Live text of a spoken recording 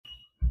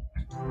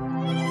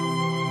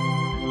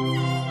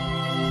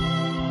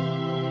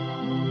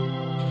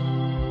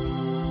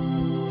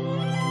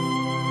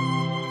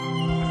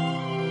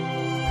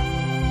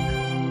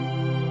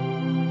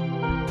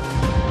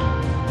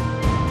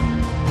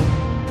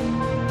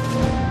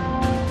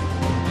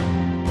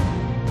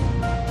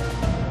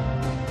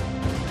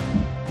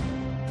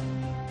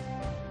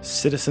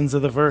Citizens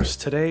of the Verse,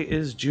 today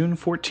is June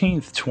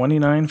 14th,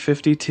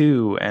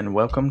 2952, and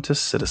welcome to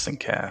Citizen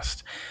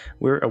Cast.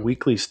 We're a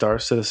weekly Star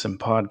Citizen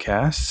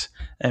podcast,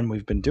 and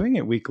we've been doing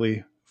it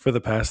weekly for the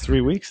past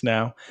 3 weeks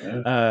now,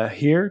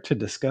 here to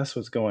discuss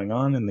what's going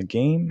on in the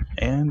game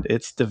and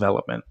its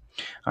development.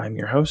 I'm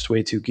your host,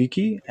 Way Too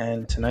Geeky,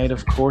 and tonight,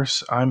 of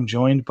course, I'm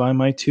joined by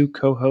my two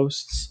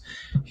co-hosts.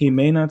 He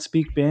may not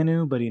speak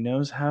Banu, but he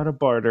knows how to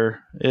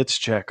barter. It's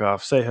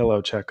Chekhov. Say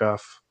hello,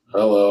 Chekhov.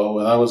 Hello,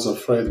 and I was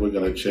afraid we're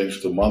going to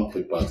change to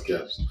monthly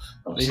podcast.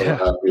 I'm so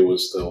happy we're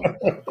still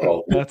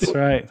called. That's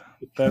right.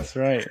 That's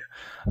right.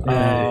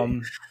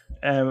 And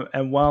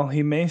while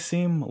he may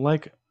seem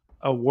like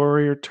a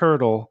warrior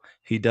turtle,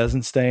 he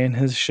doesn't stay in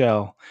his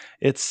shell.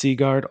 It's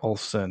Sigard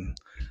Olsen.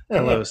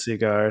 Hello,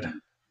 Sigard.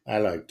 I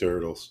like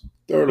turtles.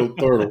 Turtle.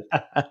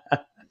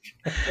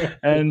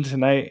 And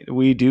tonight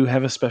we do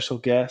have a special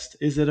guest.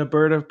 Is it a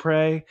bird of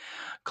prey?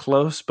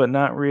 Close, but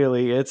not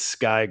really. It's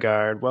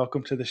Skyguard.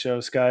 Welcome to the show,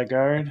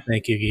 Skyguard.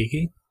 Thank you,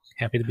 Geeky.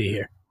 Happy to be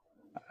here.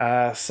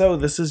 So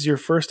this is your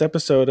first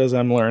episode, as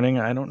I'm learning.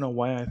 I don't know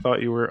why I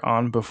thought you were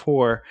on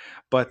before,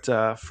 but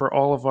for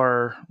all of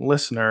our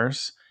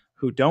listeners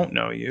who don't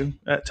know you,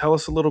 tell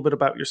us a little bit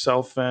about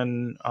yourself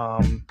and,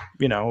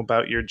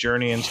 about your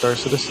journey in Star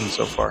Citizen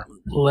so far.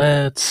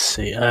 Let's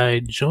see. I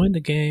joined the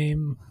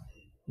game.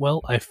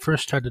 Well, I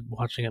first started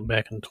watching it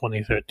back in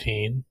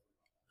 2013.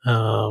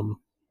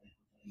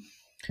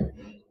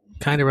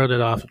 Kind of wrote it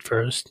off at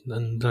first,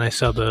 and then I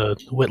saw the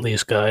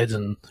Whitley's guides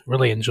and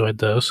really enjoyed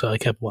those, so I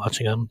kept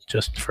watching them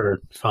just for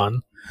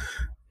fun.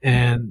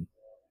 And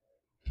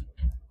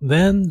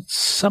then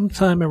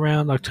sometime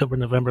around October,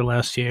 November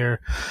last year,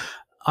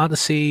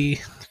 Odyssey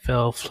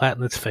fell flat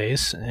in its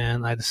face,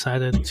 and I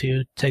decided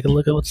to take a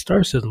look at what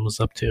Star Citizen was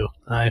up to.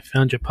 I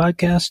found your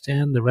podcast,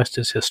 and the rest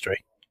is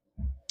history.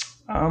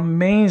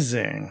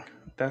 Amazing.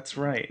 That's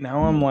right.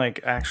 Now I'm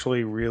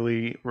actually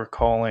really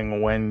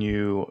recalling when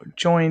you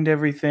joined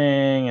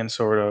everything and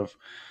sort of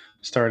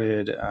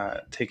started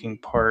taking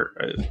part.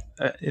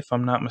 If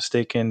I'm not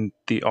mistaken,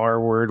 the R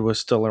word was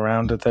still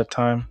around at that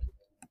time.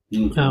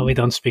 Oh, we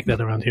don't speak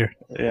that around here.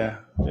 Yeah.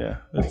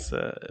 It's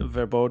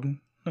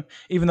verboten,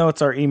 even though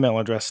it's our email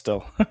address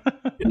still. All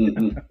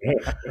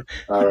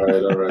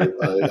right.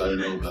 I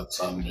know that's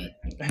on me.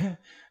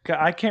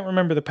 I can't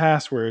remember the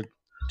password.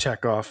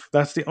 Chekhov.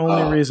 That's the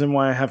only reason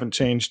why I haven't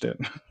changed it.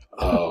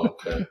 Oh,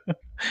 okay.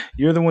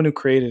 You're the one who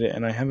created it,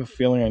 and I have a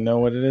feeling I know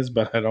what it is,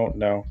 but I don't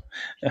know.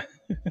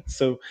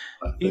 So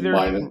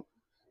either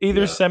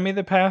send me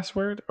the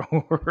password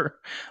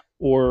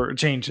or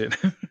change it.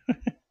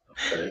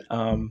 Okay.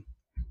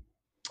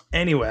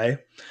 Anyway,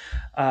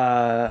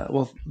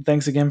 well,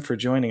 thanks again for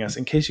joining us.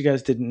 In case you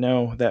guys didn't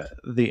know, that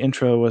the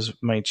intro was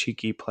my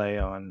cheeky play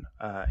on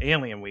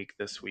Alien Week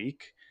this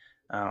week,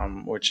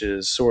 which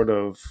is sort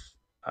of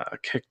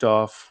kicked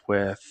off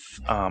with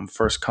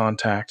First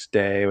Contact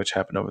Day, which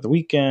happened over the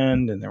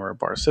weekend, and there were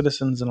bar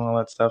citizens and all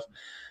that stuff.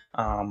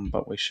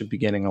 But we should be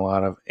getting a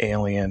lot of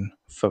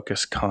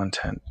alien-focused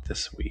content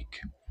this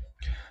week.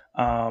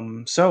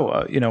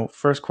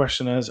 First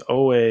question, as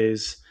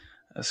always,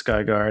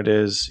 Skyguard,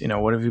 is,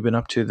 what have you been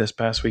up to this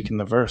past week in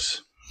the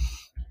verse?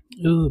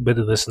 Ooh, a bit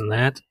of this and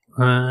that.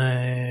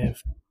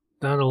 I've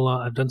done a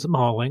lot. I've done some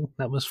hauling.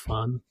 That was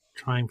fun.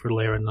 Trying for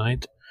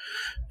Laranite.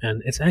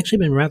 And it's actually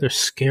been rather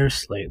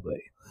scarce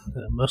lately.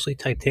 Mostly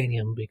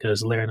titanium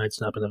because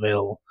Laranite's not been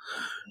available.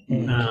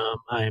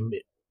 I'm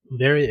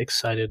very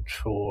excited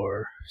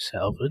for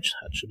salvage.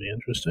 That should be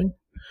interesting.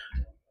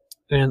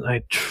 And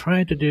I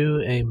tried to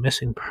do a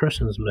missing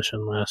persons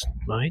mission last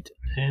night,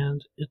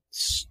 and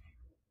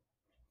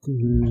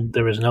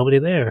there was nobody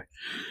there.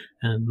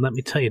 And let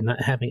me tell you,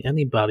 not having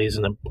any bodies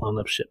in a blown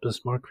up ship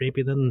is more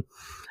creepy than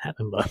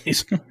having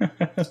bodies.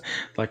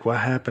 Like, what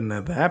happened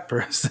to that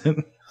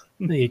person?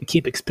 You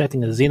keep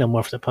expecting a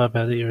xenomorph to pop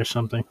out of you or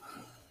something.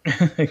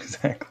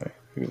 Exactly.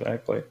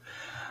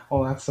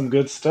 Well, that's some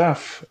good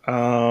stuff.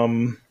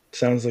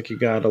 Sounds like you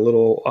got a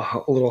little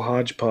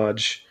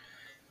hodgepodge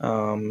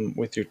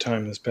with your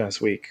time this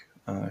past week.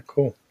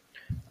 Cool.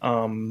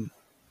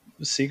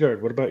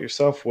 Sigard, what about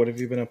yourself? What have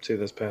you been up to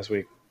this past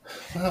week?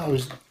 Well,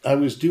 I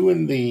was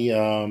doing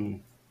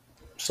the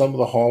some of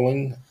the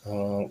hauling,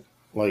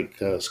 like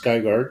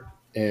Skyguard,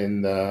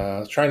 and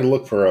trying to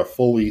look for a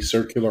fully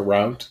circular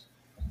route.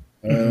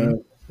 I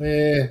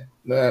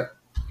found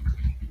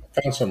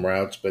some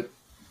routes, but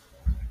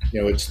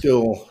it's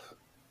still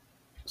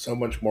so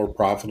much more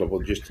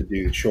profitable just to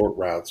do short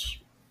routes.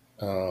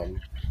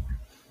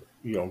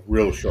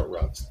 Real short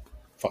routes,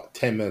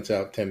 10 minutes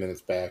out, 10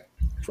 minutes back,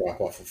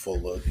 drop off a full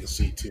load in the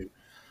C2.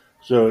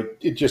 So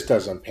it just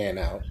doesn't pan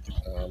out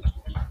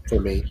for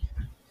me.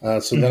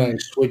 So then I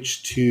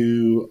switched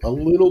to a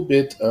little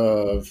bit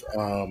of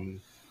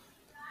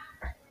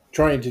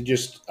trying to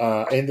just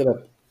ended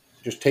up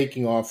just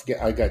taking off.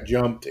 I got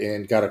jumped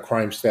and got a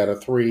crime stat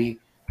of 3.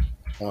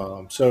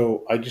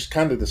 So I just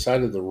kind of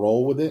decided to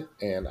roll with it.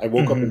 And I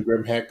woke up in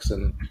Grimhex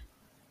and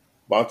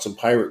bought some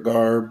pirate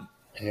garb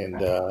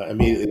and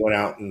immediately went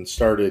out and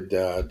started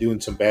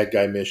doing some bad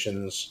guy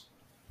missions.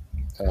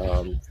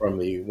 from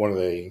the one of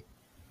the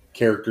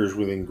characters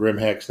within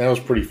Grimhex. That was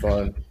pretty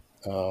fun.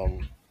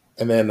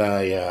 And then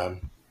I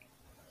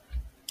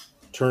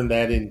turned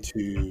that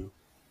into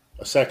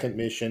a second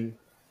mission.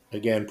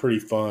 Again, pretty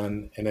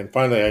fun. And then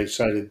finally, I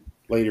decided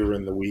later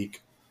in the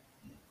week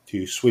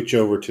to switch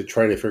over to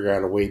try to figure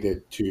out a way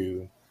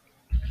to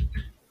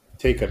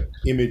take an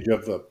image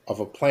of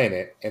a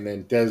planet and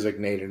then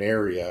designate an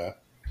area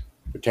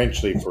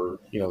potentially for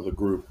the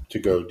group to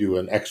go do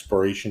an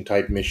exploration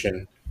type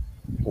mission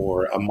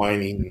or a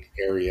mining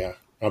area,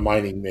 a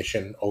mining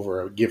mission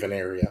over a given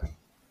area.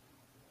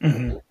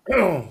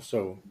 Mm-hmm.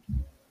 So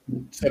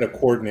set of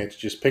coordinates,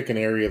 just pick an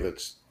area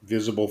that's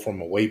visible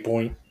from a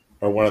waypoint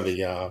or one of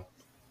the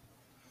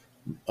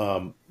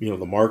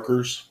the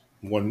markers,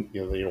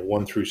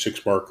 1 through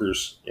 6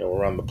 markers,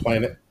 around the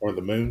planet or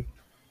the moon.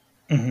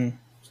 Mm-hmm.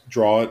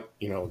 Draw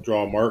it,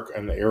 draw a mark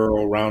and the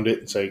arrow around it,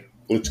 and say,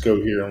 "Let's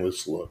go here and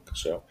let's look."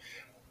 So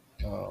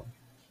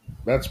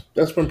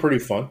that's been pretty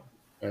fun.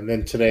 And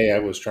then today I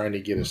was trying to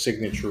get a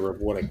signature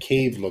of what a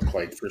cave looked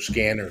like for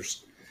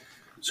scanners.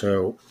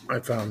 So I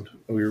found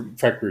in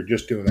fact we were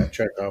just doing that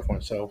check off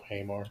myself.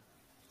 Hamar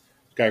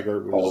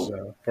Skygard was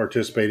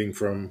participating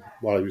from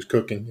while he was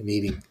cooking and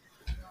eating.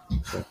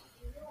 So,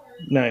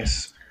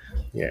 nice.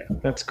 Yeah,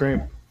 that's great.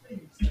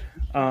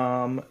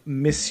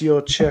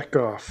 Monsieur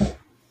Chekhov.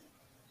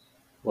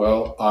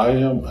 Well, I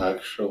am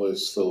actually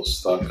still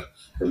stuck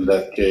in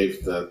that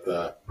cave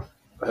that,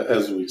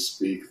 as we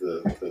speak,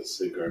 that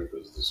Sigurd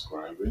is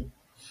describing.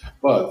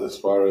 But as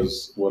far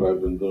as what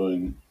I've been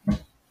doing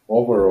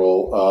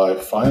overall, I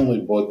finally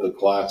bought the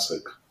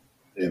classic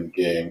in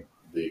game,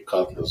 the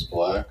Cutlass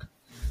Black,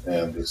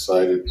 and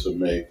decided to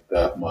make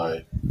that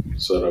my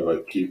sort of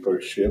a keeper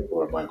ship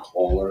or my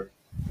hauler,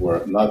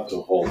 where not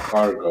to haul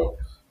cargo,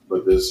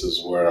 but this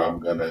is where I'm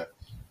going to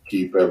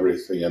keep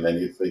everything and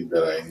anything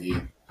that I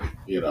need,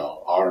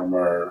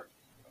 armor,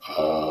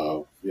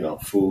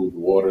 food,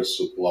 water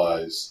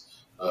supplies,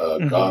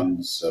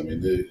 guns,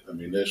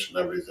 ammunition,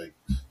 everything.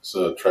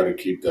 So try to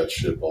keep that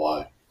ship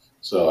alive.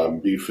 So I'm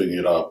beefing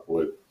it up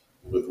with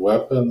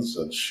weapons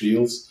and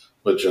shields,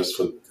 but just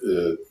for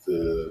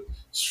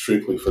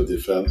strictly for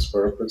defense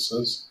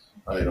purposes.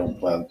 I don't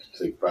plan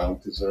to take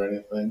bounties or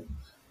anything.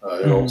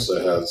 It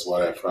also has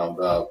what I found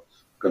out,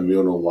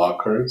 communal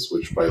lockers,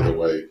 which, by the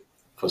way,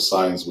 for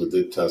science we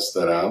did test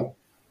that out.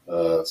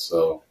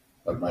 So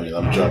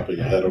I'm jumping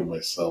ahead of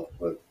myself,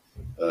 but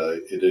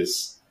it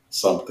is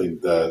something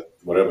that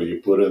whatever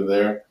you put in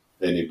there,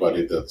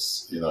 anybody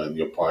that's in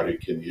your party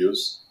can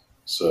use.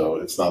 So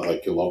it's not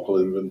like your local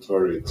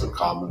inventory; it's a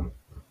common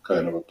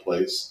kind of a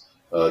place.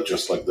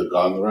 Just like the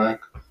gun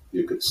rack,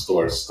 you could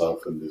store stuff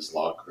in these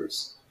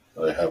lockers.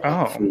 I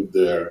have food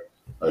there.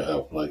 I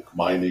have like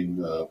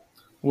mining.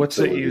 What's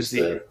it use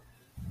there?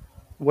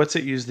 What's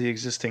it use the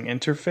existing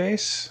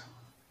interface?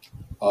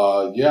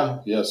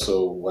 Yeah.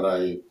 So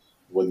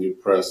when you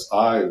press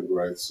I,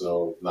 right?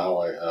 So now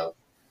I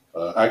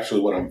have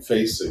actually when I'm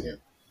facing it,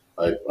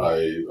 I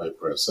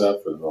press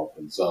F and it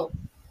opens up,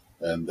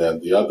 and then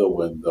the other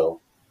window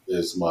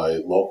is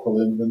my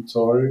local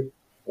inventory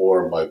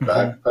or my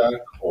backpack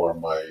or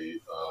my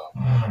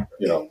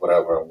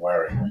whatever I'm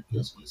wearing, I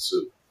guess my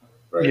suit,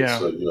 right? Yeah.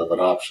 So you have an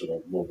option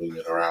of moving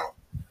it around.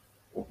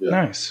 Yeah,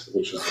 nice,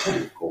 which is a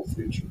pretty cool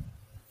feature.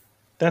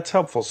 That's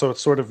helpful. So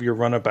it's sort of your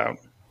runabout.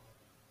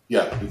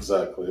 Yeah,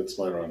 exactly. It's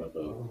my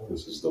runabout.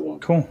 This is the one.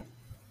 Cool.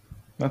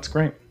 That's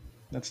great.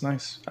 That's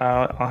nice.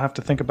 I'll have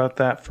to think about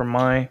that for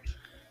my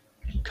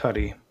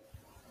cuddy.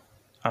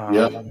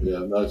 Yeah,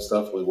 no, it's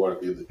definitely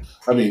worth it.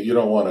 I mean, you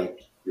don't want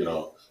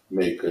to,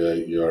 make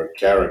your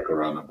character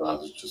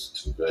runabout. It's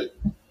just too big.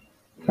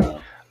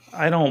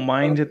 I don't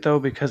mind it though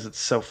because it's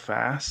so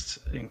fast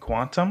in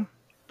Quantum,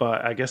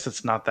 but I guess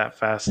it's not that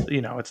fast.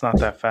 It's not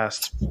that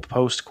fast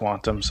post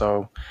Quantum,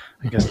 so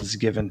I guess it's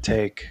give and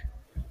take.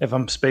 If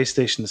I'm space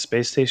station to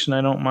space station,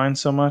 I don't mind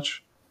so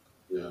much.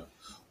 Yeah.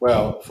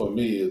 Well, for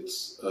me,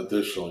 it's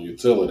additional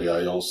utility.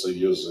 I also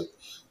use it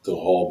to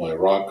haul my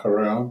rock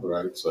around,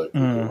 right? So I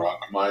can do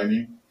rock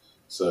mining.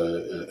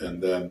 So,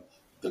 and then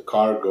the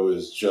cargo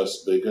is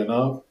just big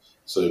enough.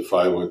 So if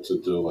I were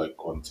to do like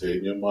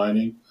container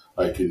mining,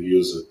 I could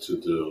use it to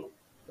do,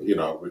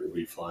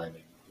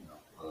 refining,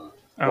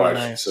 or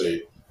I should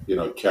say,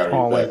 carry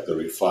back the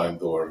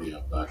refined ore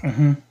back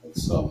and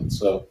sell it.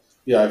 So,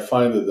 yeah, I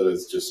find that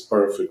it's just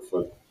perfect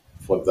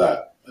for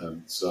that.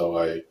 And so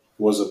it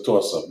was a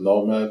toss-up,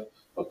 Nomad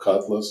or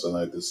Cutlass, and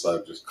I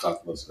decided just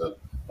Cutlass had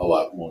a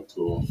lot more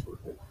to offer.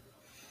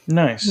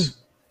 Nice.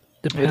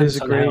 Depends it is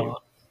a great...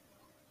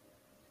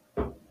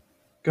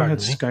 Go ahead,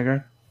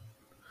 Skyguard.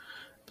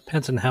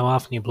 Depends on how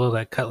often you blow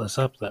that Cutlass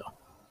up, though.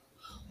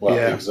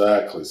 Well,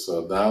 exactly.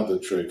 So now the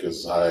trick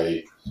is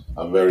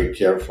I'm very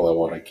careful. I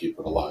want to keep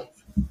it alive.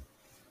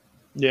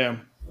 Yeah.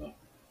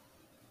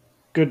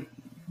 Good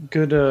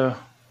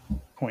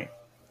point.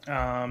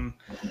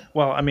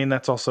 Well, I mean,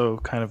 that's also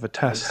kind of a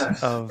test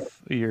of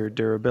your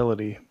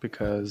durability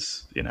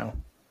because,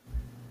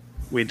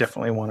 we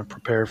definitely want to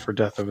prepare for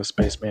death of a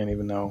spaceman,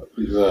 even though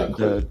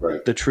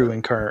the true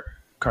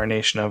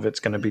incarnation of it's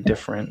going to be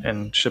different,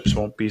 and ships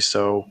won't be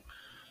so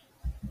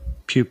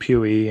pew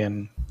pewy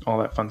and all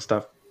that fun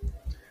stuff.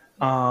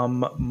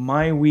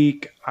 My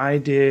week, I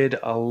did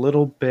a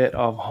little bit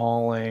of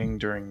hauling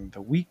during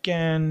the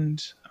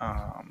weekend.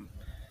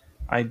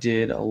 I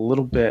did a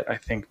little bit, I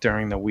think,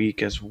 during the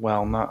week as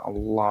well, not a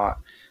lot.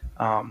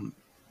 Um,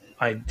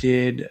 I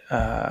did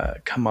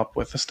come up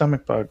with a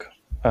stomach bug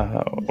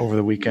over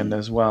the weekend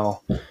as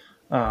well,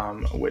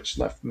 which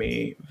left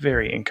me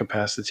very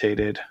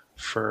incapacitated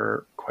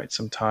for quite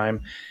some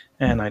time.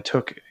 And I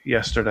took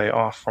yesterday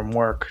off from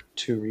work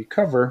to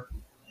recover.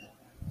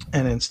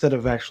 And instead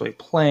of actually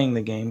playing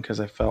the game, because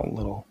I felt a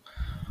little,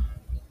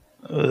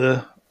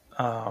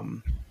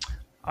 um,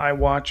 I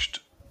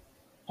watched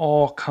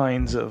all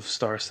kinds of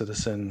Star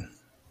Citizen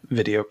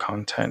video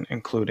content,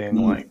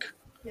 including like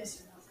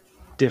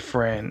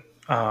different,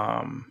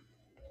 some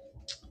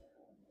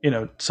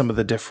of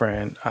the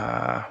different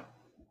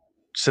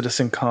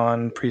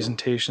CitizenCon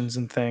presentations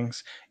and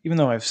things. Even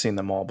though I've seen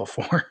them all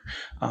before,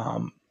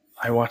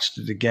 I watched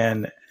it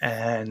again,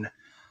 and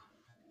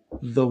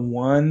the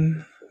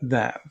one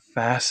that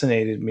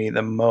fascinated me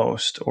the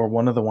most, or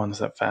one of the ones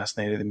that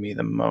fascinated me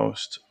the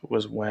most,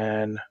 was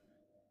when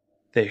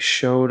they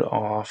showed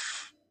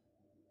off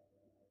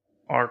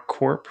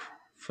ArcCorp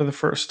for the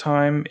first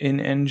time in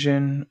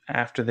Engine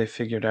after they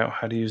figured out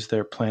how to use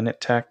their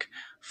planet tech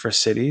for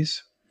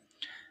cities,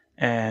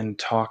 and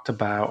talked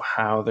about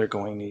how they're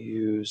going to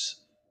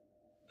use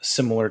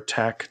similar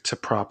tech to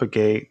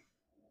propagate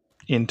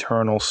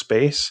internal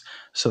space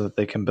so that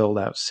they can build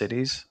out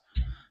cities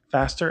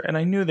faster. And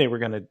I knew they were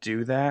going to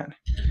do that,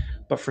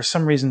 but for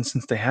some reason,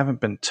 since they haven't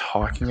been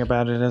talking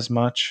about it as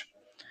much,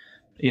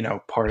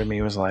 part of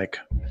me was like,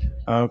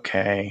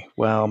 okay,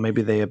 well,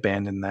 maybe they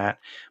abandoned that.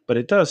 But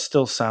it does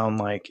still sound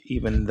like,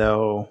 even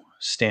though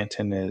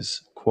Stanton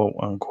is quote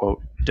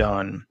unquote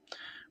done,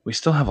 we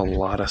still have a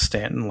lot of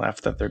Stanton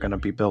left that they're going to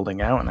be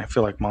building out. And I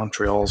feel like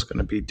Montreal is going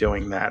to be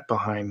doing that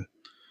behind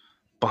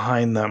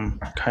them,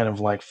 kind of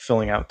like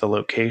filling out the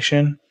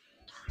location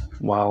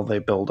while they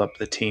build up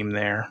the team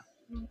there.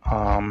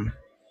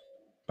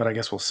 But I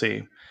guess we'll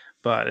see.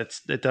 But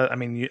it does. I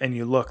mean,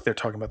 you look, they're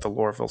talking about the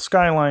Lorville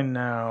skyline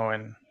now,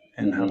 and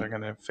how they're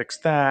going to fix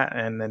that,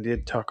 and they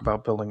did talk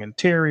about building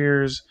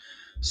interiors.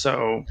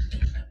 So,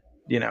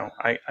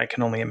 I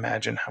can only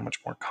imagine how much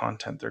more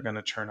content they're going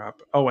to churn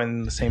up. Oh, and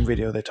in the same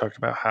video, they talked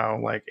about how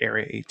like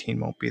Area 18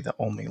 won't be the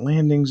only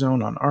landing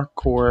zone on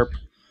ArcCorp.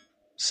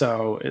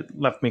 So it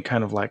left me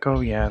kind of like,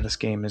 oh yeah, this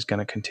game is going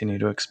to continue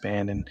to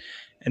expand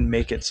and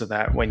make it so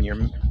that when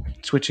you're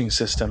switching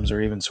systems or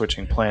even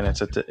switching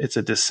planets, it's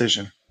a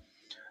decision.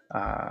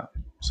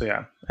 So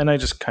yeah, and I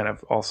just kind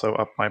of also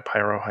upped my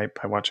pyro hype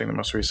by watching the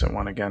most recent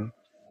one again.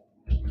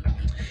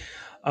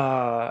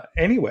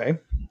 Anyway,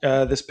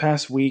 this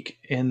past week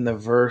in the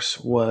verse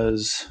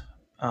was,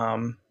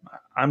 I'm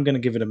going to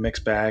give it a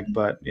mixed bag,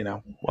 but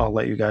I'll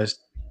let you guys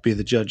be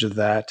the judge of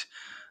that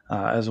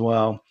as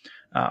well.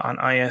 On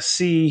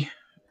ISC,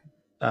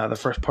 the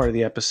first part of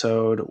the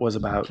episode was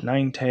about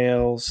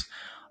Ninetales.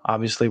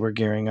 Obviously, we're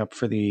gearing up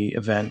for the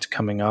event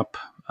coming up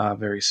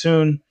very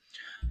soon.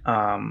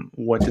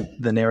 What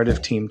the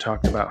narrative team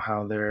talked about,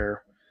 how they're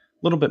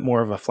a little bit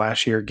more of a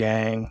flashier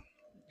gang.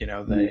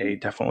 They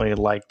definitely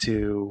like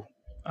to,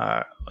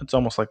 it's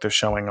almost like they're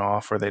showing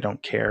off, or they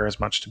don't care as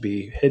much to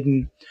be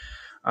hidden.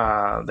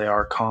 They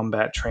are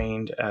combat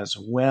trained as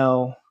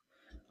well.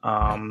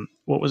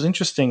 What was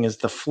interesting is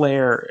the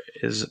flare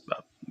is,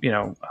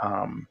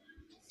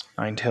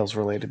 Ninetales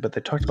related, but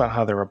they talked about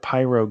how they're a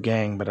pyro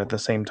gang, but at the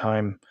same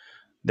time,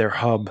 their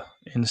hub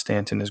in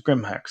Stanton is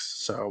Grimhex.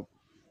 So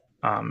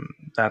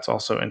that's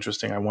also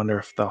interesting. I wonder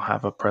if they'll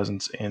have a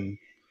presence in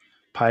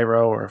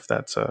pyro, or if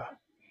that's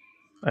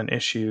an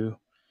issue.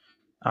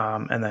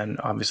 And then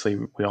obviously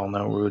we all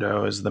know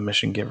Rudo is the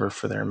mission giver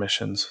for their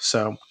missions.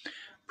 So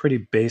pretty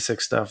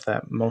basic stuff,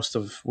 that most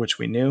of which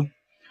we knew.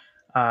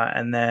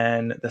 And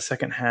then the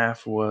second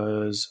half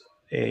was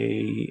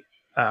a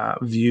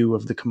view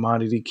of the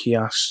commodity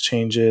kiosk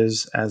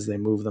changes as they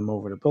move them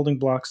over to building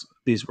blocks.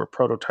 These were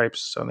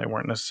prototypes, so they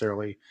weren't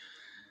necessarily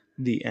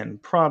the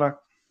end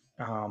product.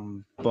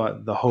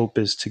 But the hope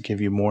is to give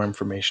you more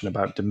information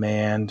about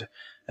demand,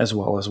 as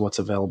well as what's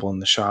available in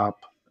the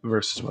shop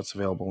versus what's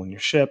available in your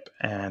ship,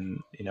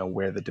 and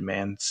where the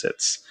demand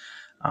sits.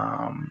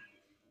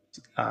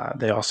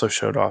 They also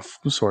showed off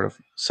sort of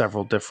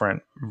several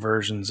different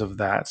versions of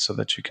that, so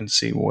that you can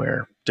see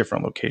where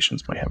different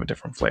locations might have a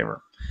different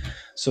flavor.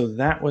 So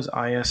that was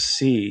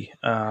ISC.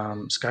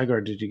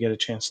 Skyguard, did you get a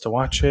chance to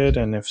watch it?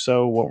 And if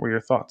so, what were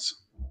your thoughts?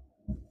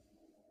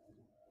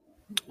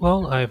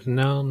 Well, I've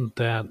known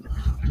that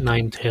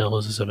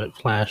Ninetales is a bit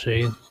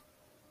flashy.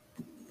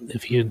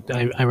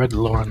 I read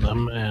the lore on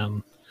them,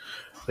 and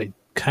they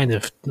kind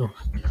of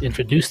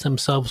introduced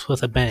themselves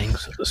with a bang,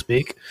 so to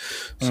speak.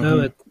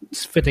 So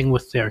it's fitting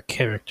with their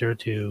character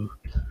to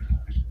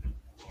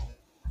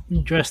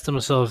dressed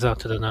themselves out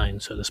to the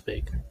nines, so to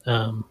speak.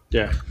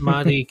 Yeah.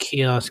 Mahdi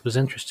kiosk was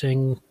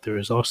interesting. There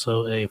is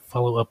also a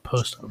follow up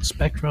post on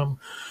Spectrum,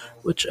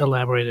 which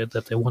elaborated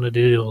that they wanted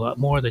to do a lot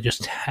more. They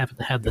just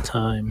haven't had the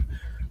time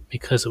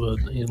because it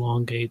would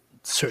elongate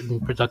certain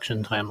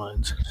production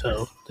timelines,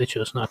 so they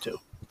chose not to.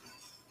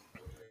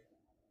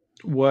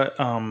 What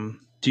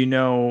do you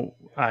know?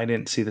 I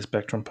didn't see the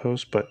Spectrum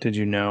post, but did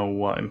you know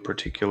what in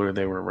particular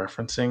they were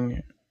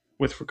referencing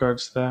with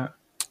regards to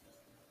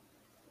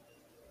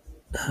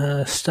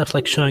that? Stuff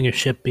like showing your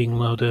ship being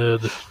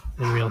loaded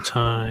in real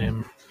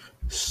time.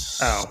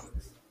 Oh,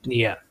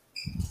 Yeah.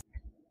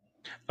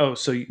 oh,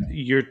 so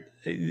you're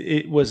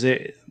it was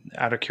it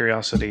out of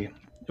curiosity.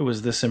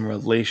 Was this in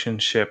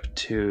relationship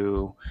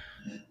to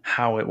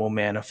how it will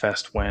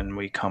manifest when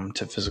we come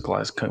to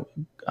physicalize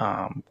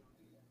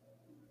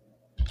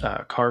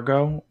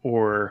cargo,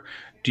 or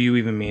do you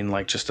even mean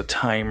like just a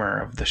timer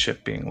of the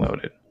ship being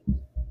loaded,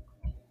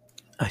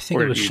 I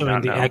think it or was do you showing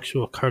not the know?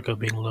 actual cargo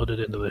being loaded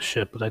into the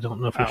ship, but I don't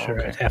know for Oh, sure.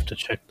 okay. I'd have to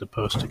check the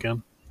post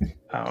again.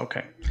 Oh,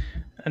 okay.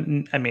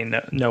 And, I mean,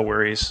 no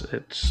worries.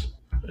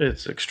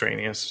 It's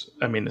extraneous.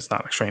 I mean, it's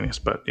not extraneous,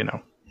 but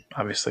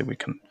obviously we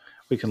can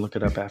look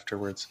it up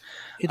afterwards.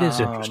 It is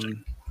interesting.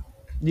 Um,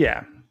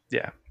 yeah,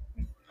 yeah.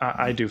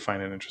 I do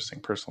find it interesting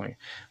personally.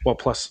 Well,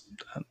 plus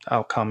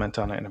I'll comment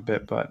on it in a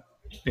bit, but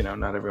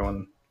not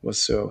everyone was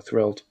so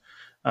thrilled.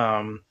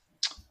 Um,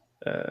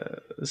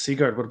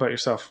 Seagard, what about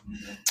yourself?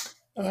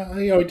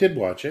 I did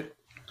watch it.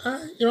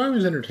 I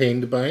was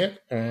entertained by it.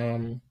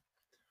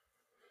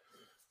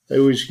 I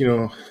always,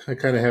 I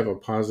kind of have a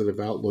positive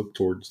outlook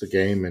towards the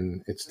game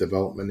and its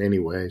development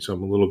anyway. So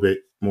I'm a little bit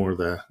more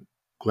the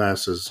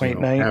glasses, Late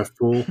night. half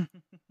full.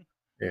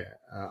 Yeah,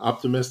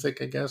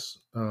 optimistic, I guess.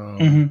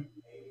 Mm-hmm.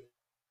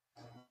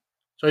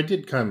 So I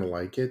did kind of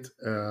like it,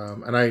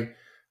 and I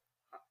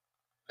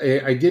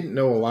didn't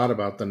know a lot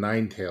about the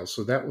Nine Tails,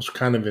 so that was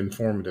kind of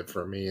informative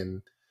for me.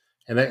 And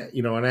I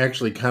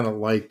actually kind of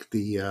like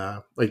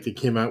like they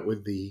came out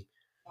with the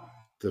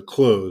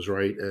clothes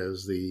right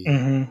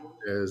Mm-hmm.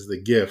 as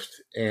the gift,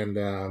 and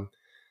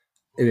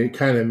it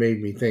kind of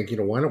made me think,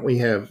 why don't we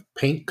have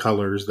paint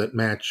colors that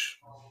match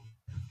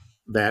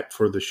that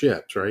for the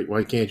ships, right?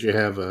 Why can't you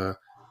have a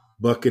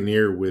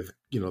Buccaneer with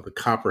the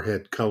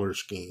Copperhead color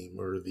scheme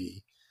or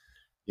the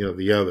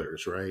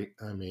others, right?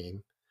 I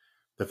mean,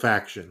 the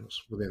factions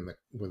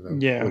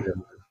Yeah.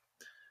 within.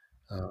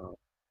 Uh,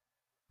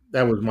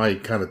 that was my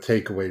kind of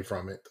takeaway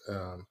from it.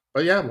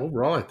 But yeah,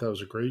 overall, I thought it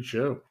was a great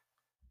show.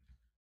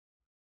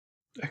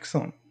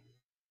 Excellent.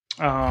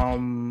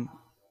 Um,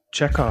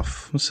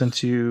 Chekhov,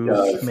 since Yeah, I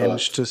you've thought.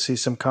 managed to see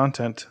some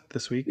content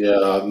this week. Yeah,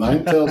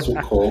 Ninetales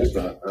were cool.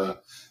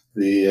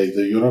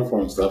 The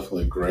uniform's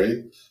definitely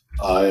great.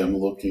 I am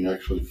looking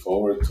actually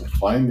forward to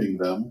finding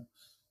them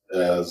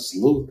as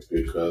loot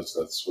because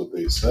that's what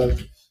they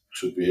said.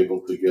 Should be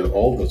able to get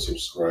all the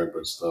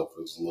subscriber stuff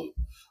as loot.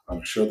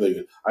 I'm sure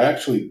they. I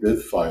actually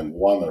did find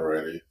one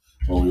already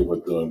when we were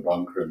doing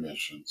bunker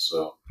missions,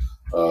 so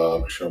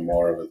I'm sure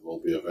more of it will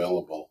be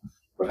available.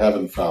 But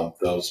haven't found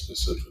those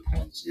specific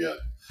ones yet.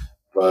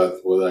 But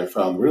what I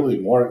found really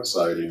more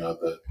exciting are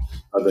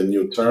the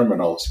new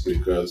terminals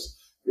because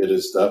it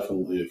is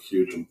definitely a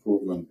huge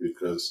improvement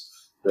because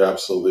they're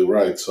absolutely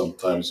right.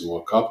 Sometimes you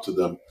walk up to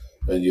them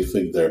and you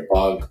think they're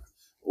bugged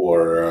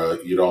or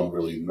you don't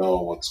really know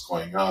what's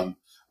going on.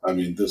 I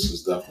mean, this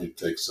is definitely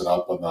takes it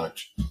up a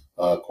notch,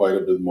 quite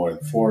a bit more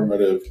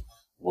informative.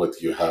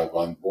 What you have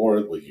on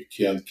board, what you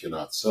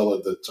cannot sell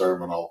at the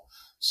terminal.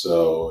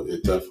 So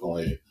it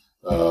definitely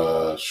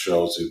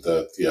shows you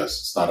that yes,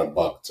 it's not a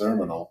bug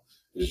terminal.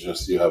 It's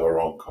just you have a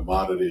wrong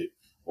commodity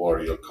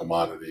or your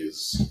commodity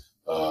is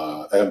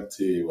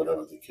empty,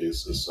 whatever the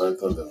case is. So I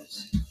thought that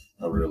was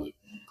a really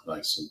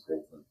nice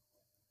improvement.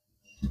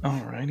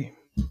 Alrighty.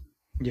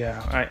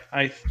 Yeah,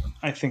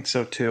 I think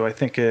so too. I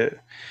think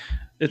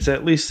it's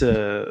at least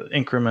a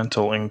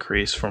incremental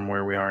increase from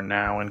where we are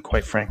now, and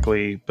quite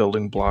frankly,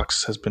 building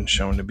blocks has been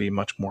shown to be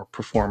much more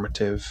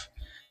performative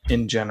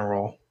in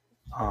general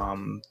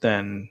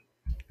than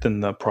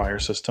the prior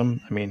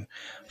system. I mean,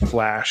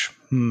 Flash.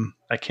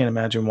 I can't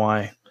imagine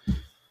why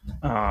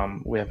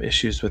we have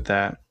issues with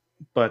that.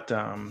 But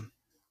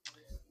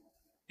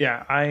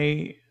yeah,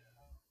 I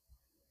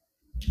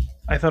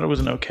thought it was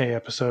an okay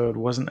episode.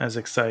 Wasn't as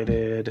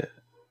excited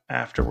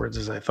afterwards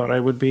as I thought I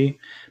would be.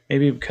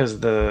 Maybe because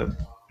the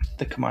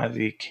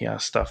commodity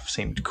kiosk stuff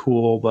seemed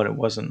cool, but it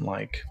wasn't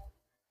like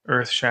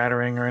earth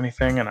shattering or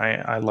anything. And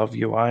I love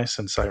UI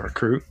since I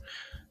recruit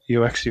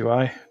UX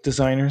UI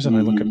designers and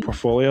I look at Mm-hmm.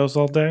 portfolios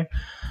all day.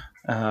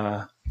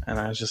 And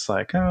I was just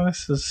like, oh,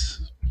 this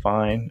is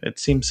fine. It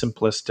seems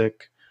simplistic.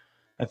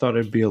 I thought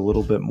it'd be a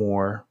little bit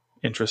more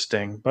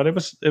interesting, but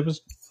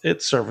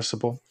it's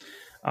serviceable.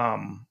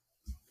 Um,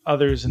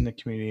 Others in the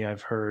community,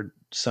 I've heard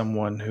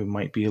someone who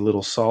might be a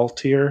little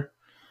saltier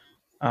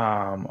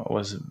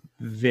was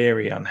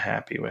very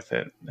unhappy with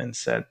it and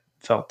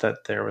felt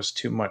that there was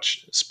too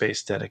much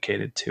space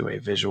dedicated to a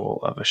visual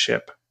of a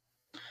ship,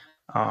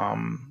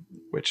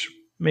 which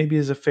maybe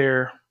is a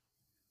fair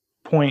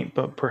point,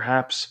 but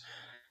perhaps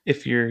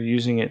if you're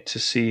using it to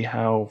see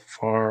how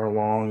far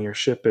along your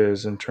ship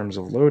is in terms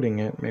of loading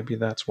it, maybe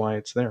that's why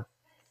it's there.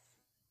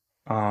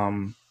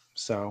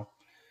 So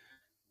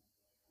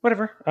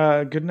whatever,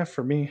 good enough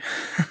for me.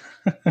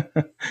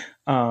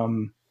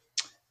 um,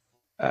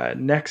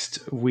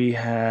 Next, we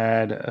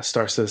had a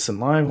Star Citizen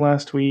Live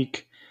last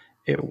week.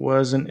 It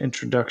was an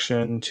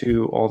introduction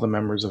to all the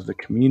members of the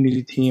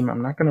community team.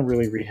 I'm not going to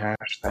really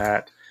rehash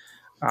that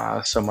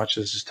so much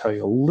as just tell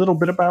you a little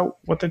bit about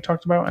what they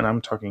talked about, and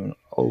I'm talking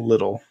a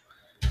little.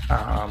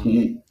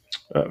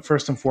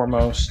 First and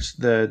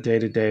foremost, the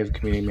day-to-day of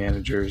community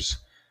managers,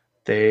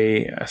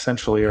 they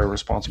essentially are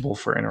responsible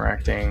for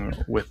interacting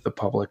with the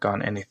public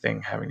on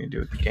anything having to do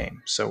with the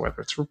game. So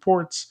whether it's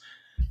reports,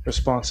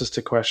 responses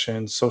to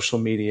questions, social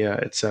media,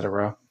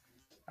 etc.,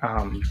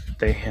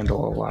 they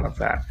handle a lot of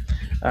that.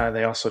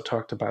 They also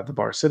talked about the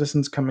Bar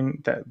Citizens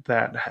coming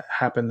that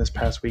happened this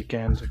past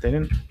weekend. They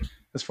didn't,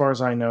 as far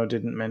as I know,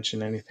 didn't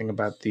mention anything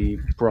about the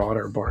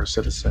broader Bar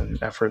Citizen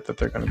effort that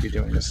they're going to be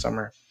doing this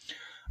summer.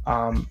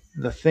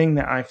 The thing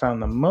that I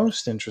found the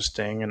most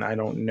interesting, and I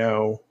don't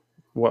know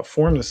what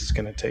form this is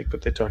going to take,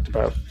 but they talked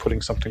about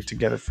putting something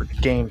together for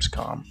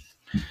Gamescom.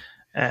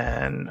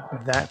 And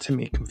that to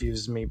me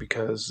confuses me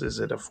because is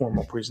it a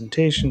formal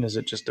presentation? Is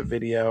it just a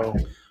video?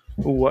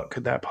 What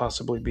could that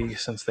possibly be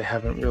since they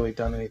haven't really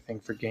done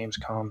anything for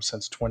Gamescom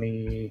since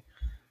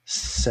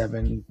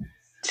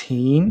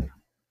 2017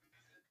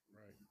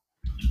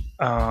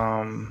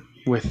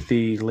 with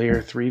the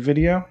Layer 3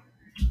 video?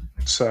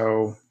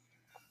 So,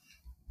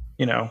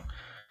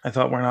 I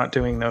thought we're not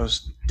doing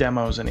those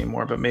demos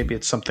anymore, but maybe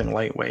it's something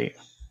lightweight.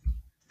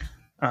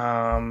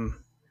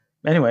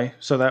 Anyway,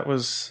 so that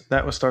was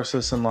Star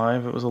Citizen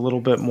Live. It was a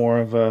little bit more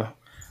of a,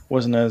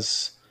 wasn't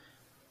as,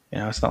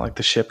 it's not like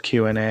the ship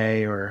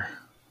Q&A or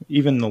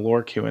even the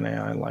lore Q&A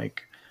I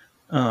like.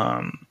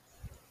 What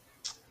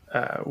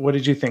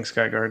did you think,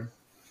 Skyguard?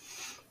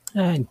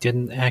 I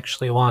didn't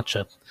actually watch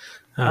it.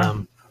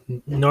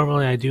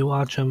 Normally, I do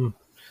watch them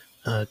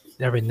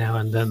every now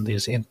and then.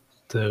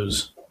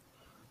 Those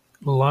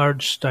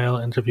large-style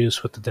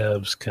interviews with the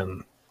devs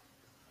can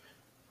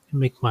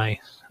make my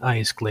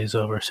eyes glaze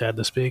over. Sad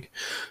to speak,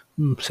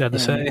 sad to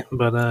say,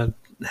 but it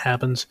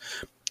happens.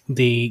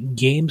 The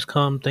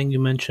Gamescom thing you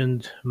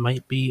mentioned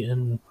might be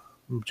in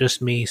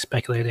just me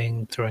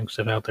speculating, throwing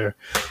stuff out there.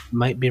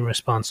 Might be in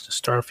response to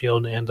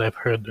Starfield, and I've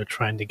heard they're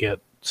trying to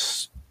get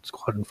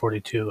Squadron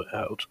 42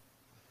 out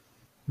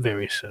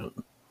very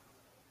soon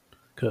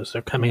because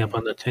they're coming up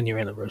on the 10-year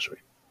anniversary.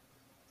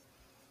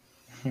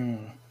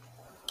 Remember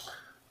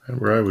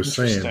I was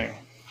saying,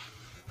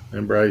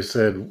 I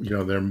said,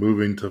 they're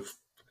moving to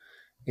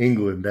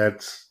England.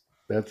 That's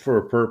for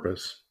a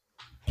purpose.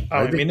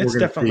 I mean, it's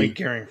definitely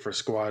gearing for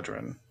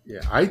Squadron.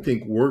 Yeah, I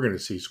think we're going to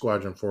see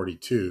Squadron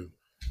 42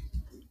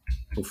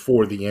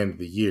 before the end of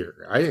the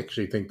year. I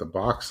actually think the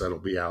box set will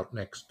be out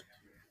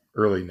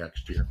early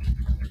next year,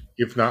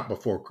 if not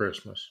before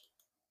Christmas.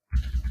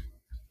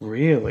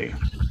 Really?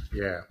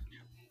 Yeah.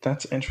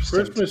 That's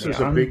interesting. Christmas is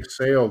a big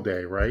sale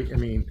day, right? I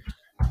mean,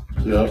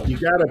 you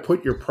got to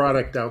put your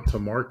product out to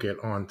market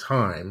on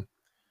time.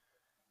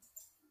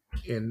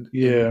 And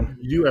you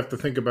do have to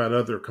think about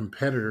other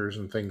competitors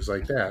and things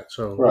like that.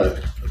 So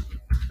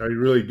I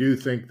really do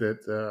think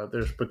that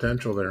there's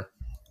potential there.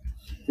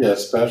 Yeah,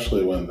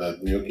 especially when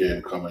that new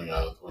game coming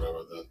out, whatever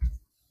that,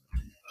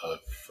 I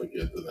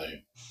forget the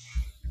name,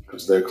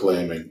 because they're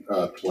claiming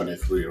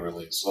 23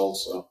 release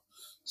also.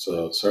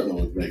 So it certainly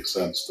would make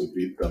sense to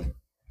beat them.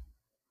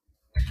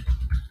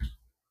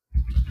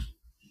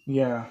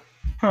 Yeah.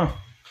 Huh.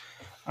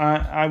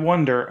 I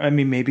wonder. I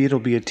mean, maybe it'll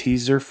be a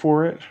teaser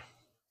for it.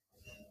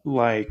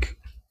 Like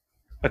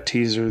a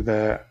teaser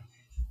that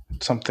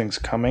something's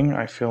coming.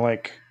 I feel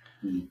like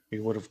we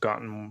would have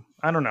gotten,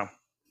 I don't know.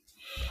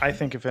 I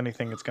think if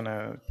anything, it's going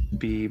to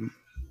be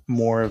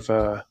more of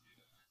a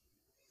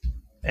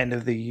end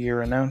of the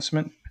year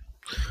announcement.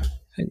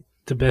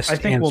 I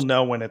think we'll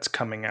know when it's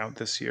coming out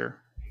this year.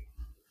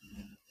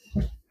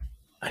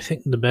 I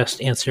think the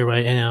best answer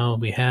right now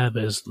we have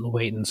is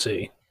wait and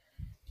see.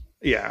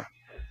 Yeah.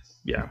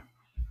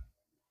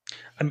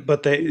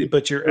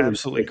 But you're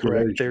absolutely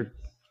correct.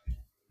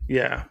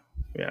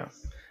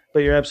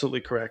 But you're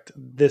absolutely correct.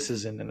 This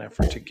is in an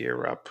effort to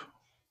gear up.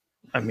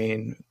 I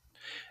mean,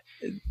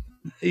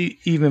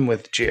 even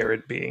with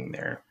Jared being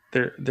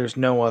there's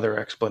no other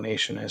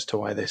explanation as to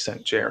why they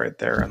sent Jared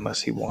there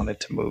unless he wanted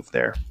to move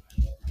there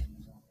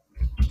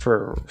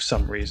for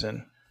some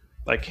reason.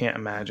 I can't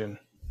imagine.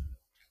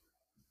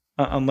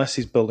 Unless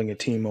he's building a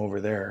team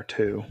over there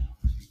too.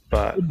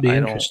 But I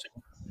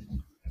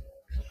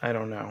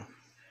don't know.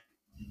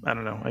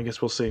 I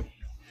guess we'll see.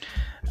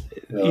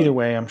 Either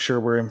way, I'm sure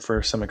we're in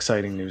for some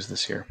exciting news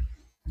this year.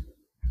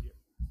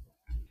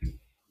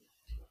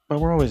 But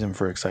we're always in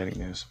for exciting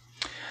news.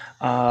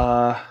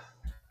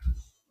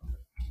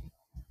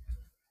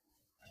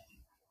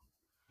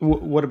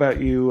 What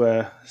about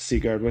you,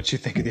 Seagard? What you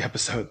think of the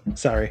episode?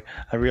 Sorry,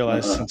 I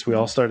realized since we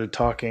all started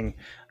talking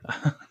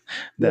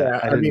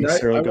that I didn't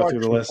necessarily go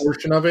through the list.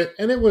 Portion of it,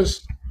 and it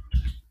was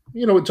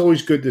it's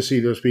always good to see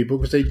those people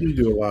because they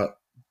do a lot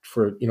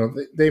for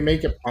they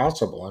make it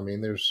possible. I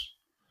mean, there's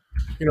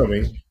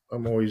me.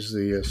 I'm always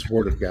the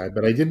supportive guy,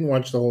 but I didn't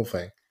watch the whole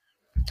thing.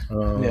 Yeah.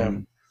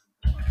 Um,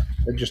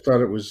 I just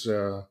thought it was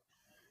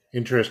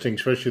interesting,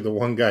 especially the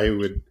one guy who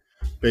would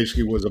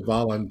basically was a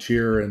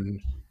volunteer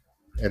and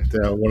at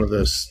one of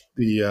the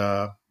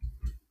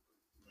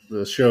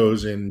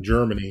shows in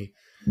Germany,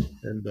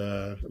 and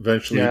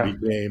eventually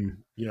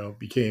Yeah.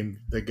 became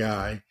the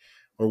guy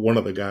or one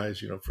of the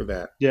guys, for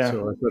that. Yeah.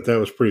 So I thought that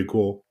was pretty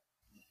cool.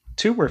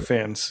 Two were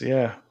fans.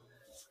 Yeah.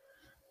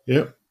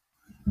 Yep.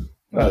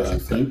 That's I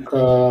think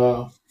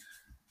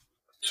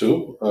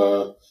two.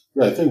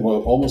 Yeah, I think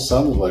what almost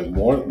sounded like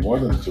more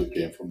than two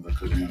came from the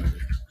community.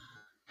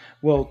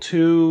 well,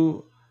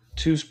 two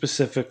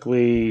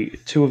specifically,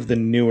 two of the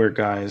newer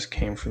guys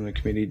came from the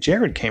community.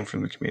 Jared came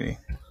from the community,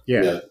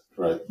 Yeah. Yeah,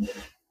 right.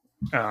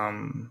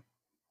 um,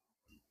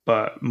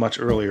 but much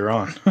earlier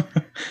on.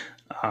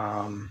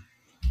 um,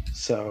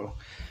 so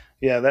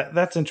yeah,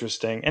 that's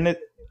interesting, and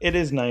it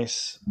is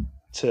nice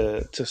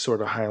to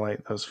sort of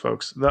highlight those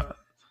folks.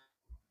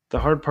 The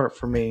hard part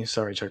for me,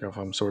 sorry, Chekhov,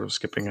 I'm sort of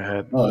skipping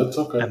ahead, No, it's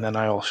okay. and then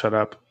I'll shut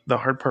up. The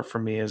hard part for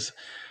me is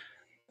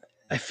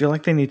I feel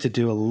like they need to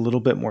do a little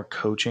bit more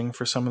coaching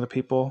for some of the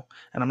people.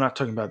 And I'm not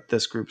talking about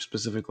this group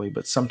specifically,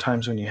 but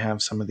sometimes when you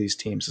have some of these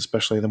teams,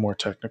 especially the more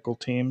technical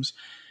teams,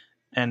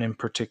 and in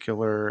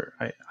particular,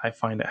 I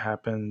find it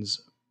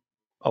happens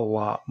a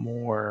lot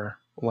more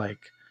like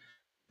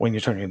when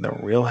you're talking the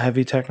real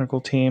heavy technical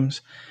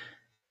teams,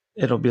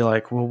 it'll be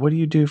like, well, what do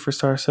you do for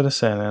Star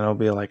Citizen? And it'll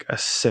be like a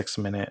 6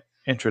 minute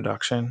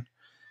introduction.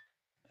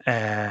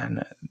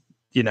 And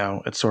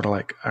it's sort of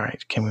like, all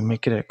right, can we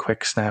make it a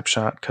quick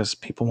snapshot? Because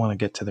people want to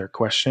get to their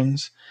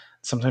questions.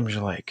 Sometimes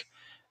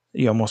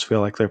you almost feel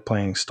like they're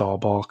playing stall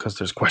ball because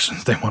there's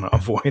questions they want to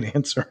avoid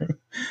answering.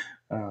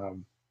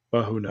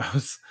 But who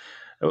knows?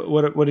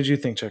 What did you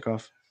think,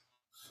 Chekhov?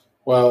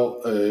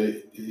 Well,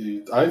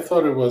 I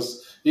thought it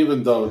was,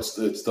 even though it's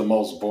the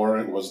most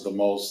boring, was the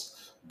most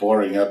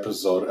boring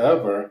episode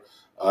ever.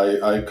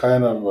 I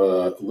kind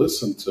of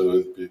listened to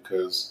it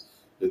because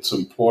it's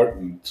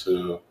important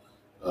to,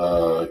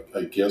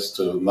 I guess,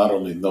 to not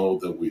only know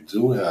that we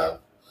do have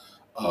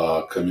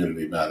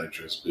community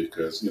managers,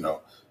 because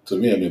to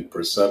me, I mean,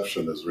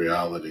 perception is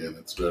reality, and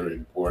it's very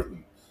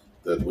important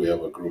that we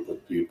have a group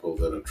of people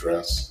that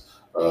address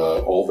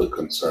all the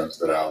concerns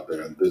that are out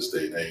there in this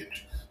day and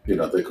age.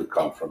 They could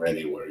come from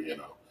anywhere.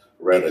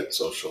 Reddit,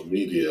 social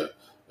media,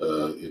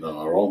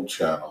 our own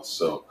channels.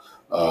 So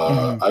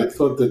Mm-hmm. I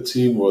thought the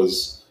team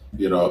was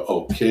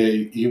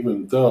okay,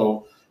 even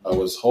though I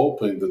was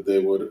hoping that they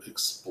would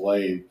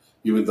explain.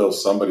 Even though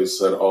somebody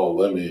said, "Oh,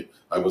 let me,"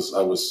 I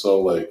was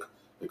so like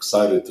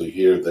excited to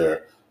hear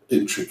their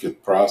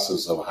intricate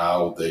process of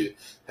how they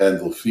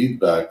handle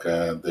feedback,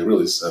 and they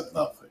really said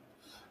nothing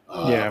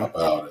Yeah.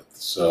 about it.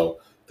 So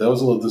that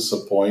was a little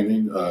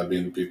disappointing. I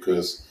mean,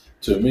 because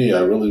to me,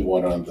 I really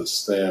want to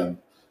understand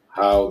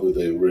how do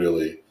they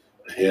really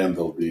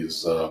handle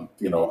these, our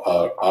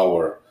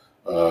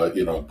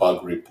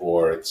bug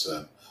reports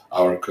and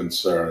our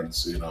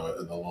concerns, in a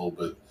little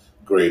bit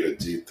greater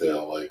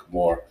detail, like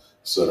more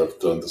sort of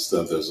to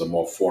understand there's a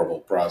more formal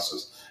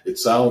process. It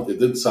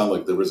didn't sound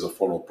like there is a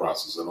formal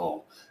process at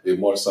all. It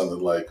more sounded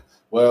like,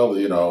 well,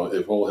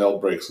 if all hell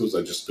breaks loose,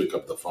 I just pick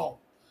up the phone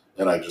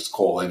and I just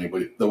call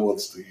anybody that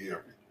wants to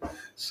hear me.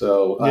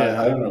 So I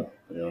Yeah. don't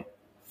know.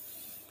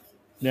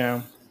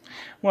 Yeah.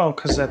 Well,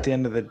 because at the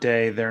end of the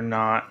day, they're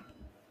not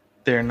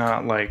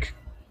like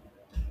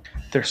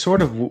they're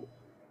sort of.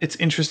 It's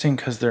interesting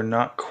because they're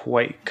not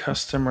quite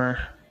customer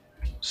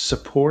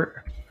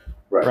support,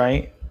 Right,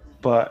 right?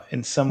 But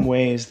in some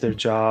ways, their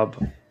job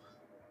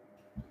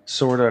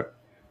sort of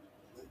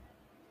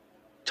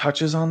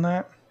touches on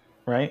that,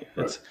 right?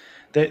 right.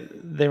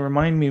 They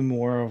remind me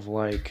more of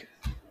like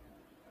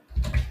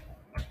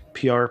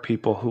PR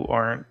people who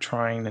aren't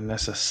trying to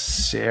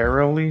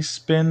necessarily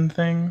spin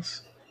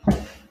things.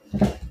 Yeah.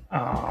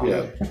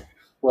 Um,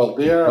 Well,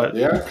 they are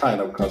but kind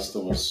of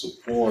customer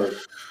support,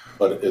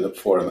 but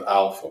for an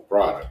alpha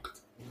product,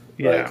 right?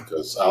 yeah,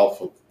 Because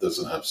alpha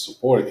doesn't have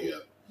support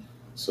yet,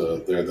 so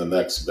they're the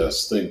next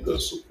best thing to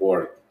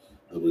support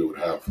that we would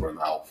have for an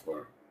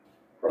alpha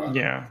product.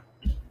 yeah.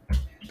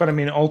 But I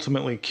mean,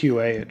 ultimately,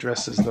 QA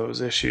addresses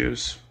those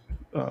issues.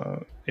 Uh,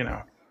 you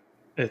know,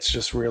 it's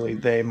just really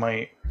they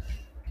might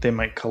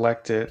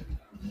collect it,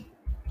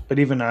 but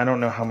even I don't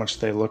know how much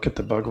they look at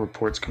the bug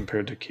reports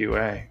compared to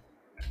QA.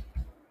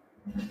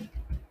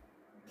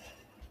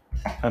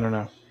 I don't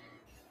know.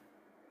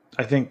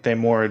 I think they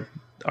more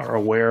are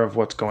aware of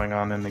what's going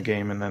on in the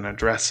game and then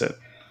address it.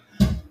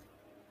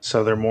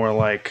 So they're more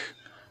like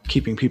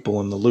keeping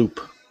people in the loop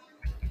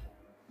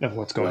of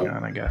what's going Yep.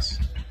 on, I guess.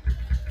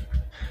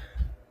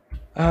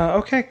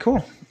 Okay,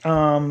 cool.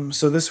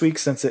 So this week,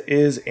 since it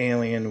is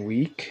Alien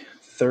Week,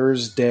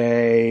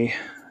 Thursday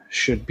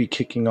should be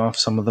kicking off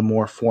some of the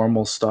more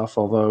formal stuff.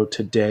 Although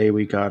today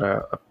we got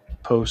a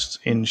post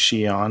in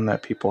Xi'an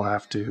that people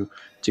have to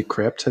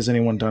decrypt. Has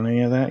anyone done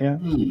any of that yet?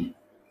 Hmm.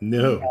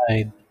 No.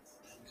 I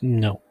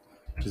no.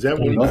 Is that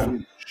one No,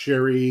 from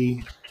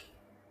Sherry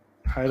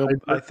I Hyder?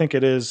 think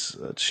it is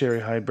Sherry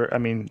Hyber. I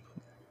mean,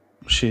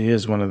 she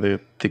is one of the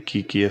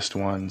geekiest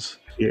ones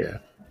Yeah.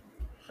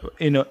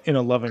 in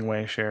a loving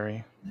way,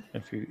 Sherry.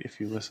 If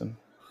you listen,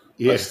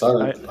 Yeah. I I she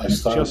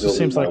started also building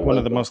seems my like one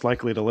of web. the most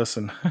likely to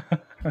listen.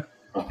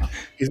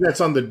 Is that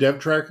on the dev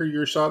tracker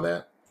you saw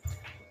that?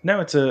 No,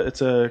 it's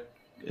a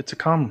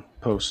com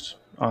post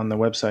on the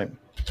website.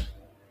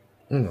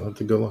 I'll have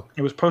to go look.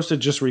 It was posted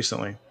just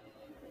recently.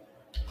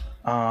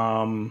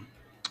 Um,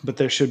 but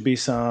there should be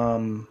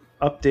some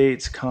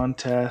updates,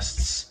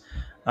 contests,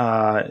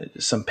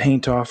 some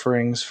paint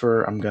offerings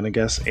for, I'm going to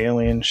guess,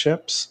 alien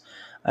ships.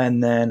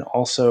 And then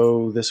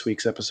also this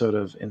week's episode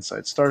of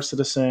Inside Star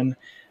Citizen.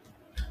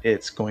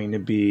 It's going to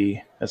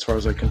be, as far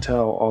as I can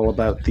tell, all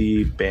about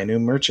the Banu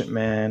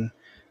Merchantman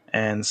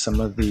and some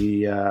of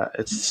the,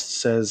 it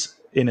says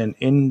in an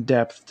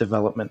in-depth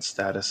development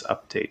status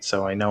update.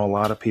 So I know a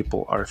lot of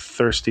people are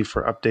thirsty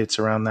for updates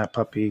around that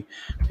puppy.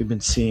 We've been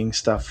seeing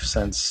stuff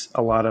since,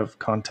 a lot of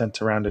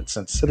content around it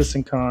since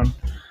CitizenCon.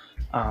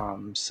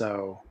 I'm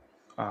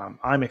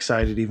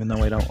excited, even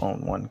though I don't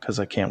own one, because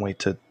I can't wait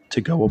to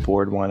go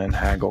aboard one and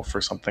haggle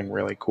for something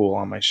really cool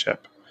on my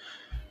ship.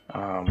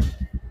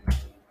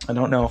 I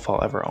don't know if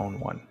I'll ever own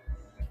one.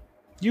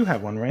 You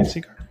have one, right,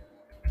 Seeker?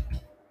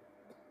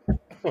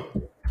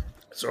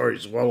 Sorry,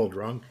 swallowed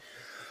wrong.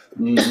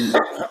 Mm,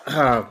 Uh,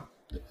 I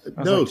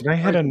was no, like, did I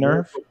hit a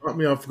nerve? caught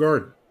me off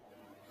guard.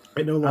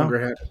 I no Oh, longer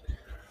have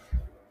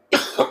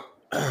it.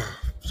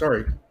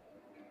 Sorry.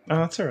 oh,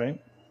 that's all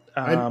right.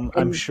 I'm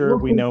I'm sure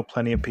we looking. know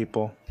plenty of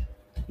people.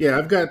 Yeah,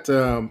 I've got.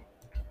 You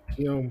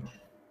know,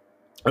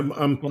 I'm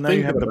Well, now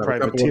you thinking have the about a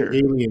couple of privateer.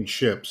 alien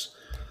ships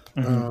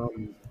Mm-hmm.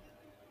 um,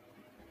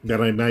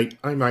 that I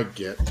might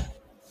get.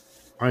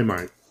 I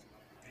might.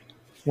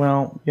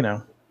 Well,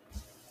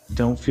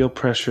 don't feel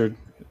pressured.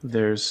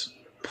 There's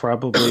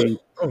probably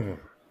Oh,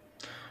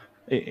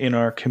 in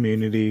our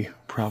community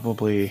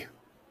probably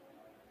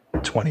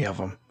 20 of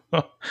them.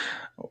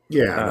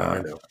 yeah, I know.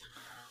 I know.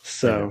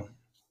 So,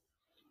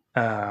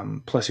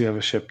 plus you have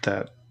a ship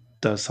that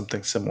does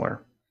something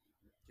similar.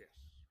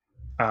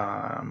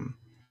 Um,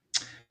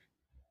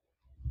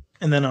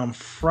 and then on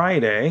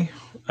Friday,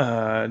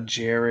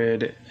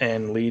 Jared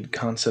and lead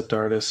concept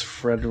artist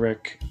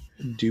Frederick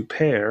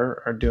Dupaire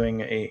are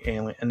doing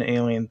an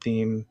alien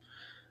theme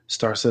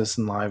Star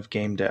Citizen Live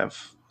game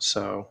dev.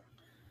 So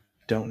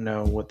don't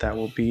know what that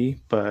will be,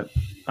 but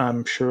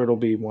I'm sure it'll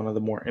be one of the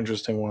more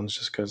interesting ones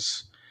just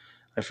because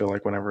I feel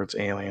like whenever it's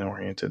alien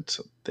oriented,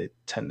 so they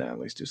tend to at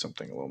least do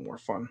something a little more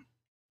fun.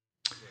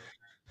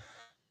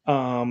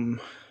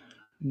 Um,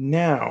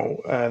 Now,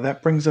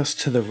 that brings us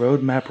to the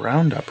roadmap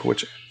roundup,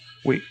 which,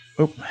 wait,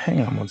 oh,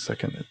 hang on one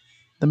second.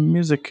 The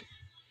music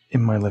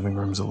in my living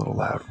room is a little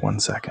loud. 1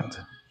 second.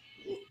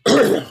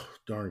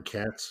 Darn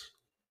cats.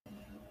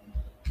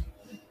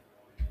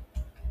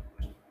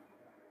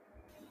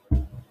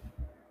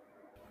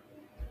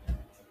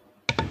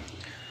 All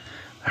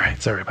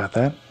right, sorry about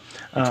that.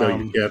 You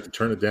tell your cat to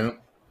turn it down.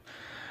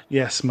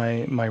 Yes,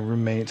 my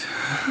roommate.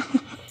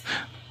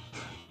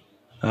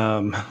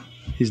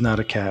 He's not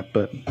a cat,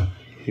 but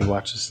he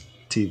watches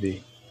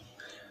TV.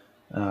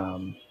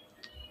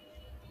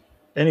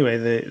 Anyway,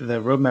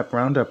 the roadmap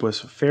roundup was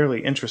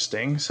fairly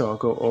interesting, so I'll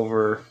go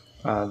over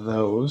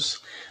those.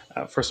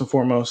 First and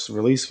foremost,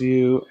 release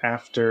view.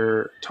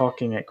 After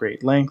talking at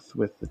great length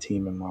with the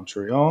team in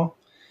Montreal,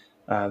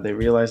 they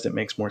realized it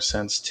makes more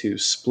sense to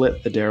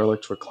split the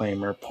Derelict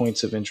Reclaimer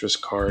points of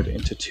interest card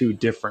into two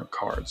different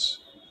cards,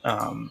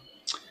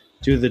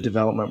 due to the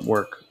development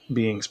work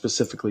being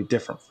specifically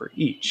different for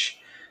each.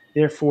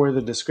 Therefore,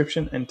 the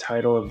description and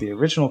title of the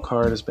original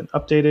card has been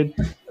updated,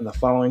 and the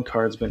following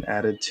cards been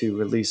added to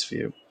release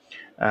view.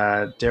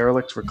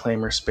 Derelict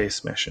Reclaimer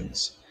Space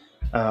Missions.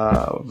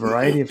 A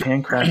variety of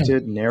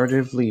handcrafted,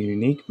 narratively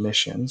unique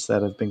missions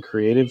that have been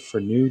created for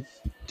new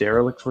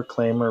Derelict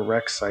Reclaimer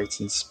wreck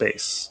sites in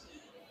space.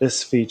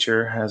 This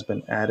feature has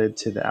been added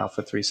to the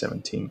Alpha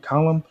 317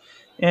 column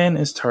and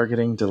is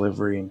targeting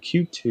delivery in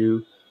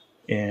Q2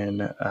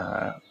 in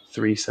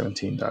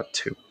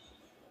 317.2.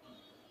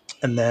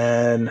 And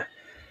then,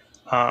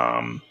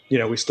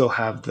 we still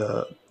have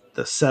the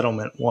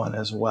settlement one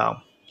as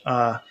well.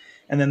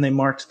 And then they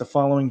marked the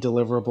following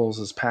deliverables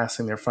as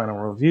passing their final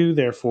review.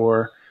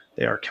 Therefore,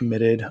 they are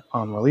committed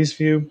on release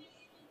view.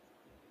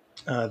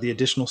 The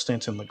additional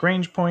Stanton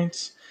Lagrange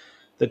points,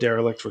 the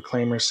Derelict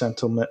Reclaimer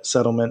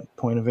settlement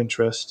point of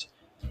interest,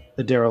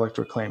 the Derelict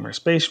Reclaimer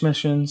space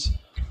missions,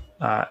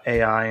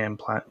 AI and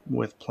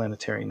with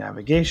planetary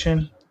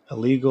navigation,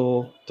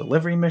 illegal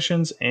delivery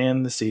missions,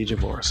 and the Siege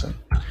of Orison.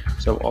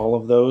 So all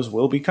of those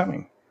will be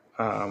coming,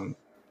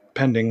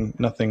 pending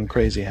nothing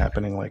crazy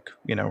happening like,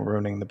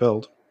 ruining the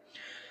build.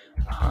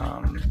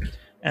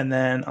 And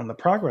then on the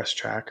progress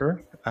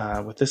tracker,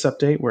 with this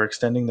update, we're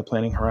extending the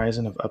planning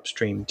horizon of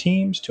upstream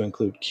teams to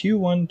include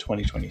Q1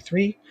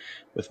 2023,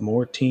 with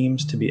more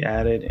teams to be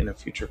added in a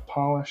future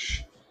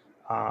publish.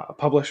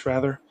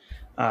 The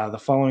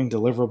following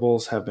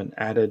deliverables have been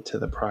added to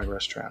the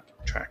progress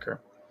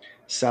tracker: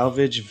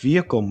 salvage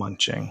vehicle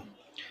munching.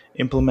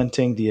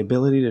 implementing the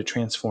ability to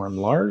transform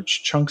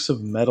large chunks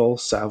of metal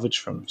salvaged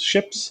from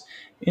ships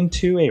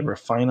into a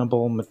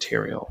refinable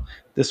material.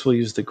 This will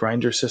use the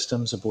grinder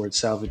systems aboard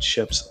salvage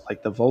ships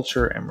like the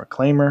Vulture and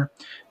Reclaimer.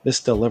 This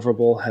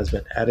deliverable has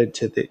been added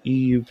to the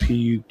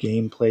EUPU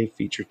gameplay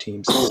feature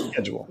team's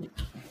schedule.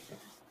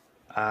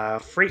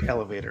 Freight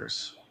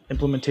elevators.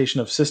 Implementation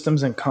of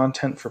systems and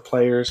content for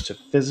players to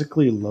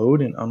physically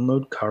load and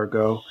unload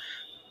cargo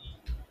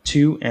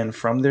to and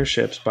from their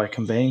ships by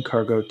conveying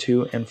cargo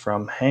to and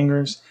from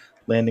hangars,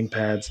 landing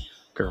pads,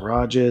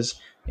 garages,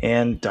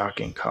 and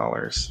docking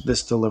collars.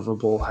 This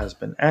deliverable has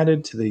been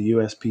added to the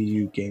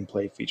USPU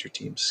gameplay feature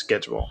team's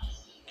schedule.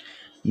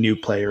 New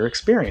player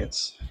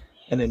experience.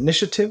 An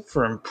initiative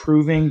for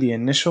improving the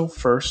initial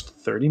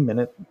first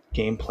 30-minute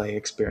gameplay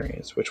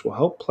experience, which will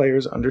help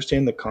players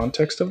understand the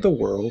context of the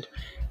world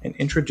and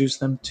introduce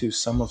them to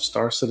some of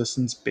Star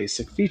Citizen's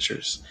basic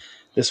features.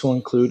 This will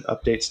include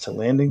updates to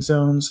landing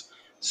zones,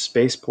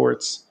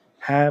 spaceports,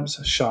 hubs,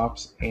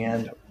 shops,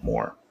 and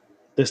more.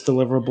 This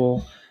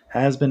deliverable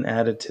has been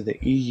added to the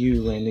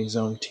EU landing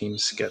zone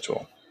team's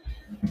schedule.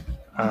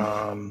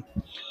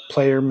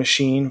 Player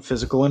machine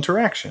physical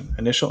interaction.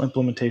 Initial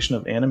implementation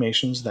of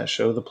animations that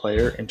show the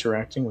player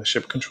interacting with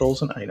ship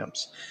controls and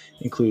items.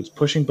 Includes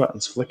pushing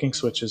buttons, flicking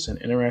switches, and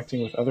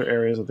interacting with other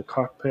areas of the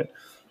cockpit.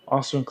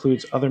 Also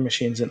includes other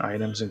machines and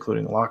items,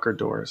 including locker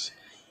doors.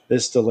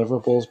 This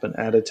deliverable has been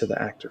added to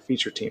the actor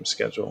feature team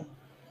schedule.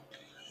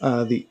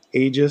 The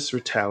Aegis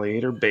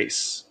Retaliator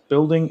base.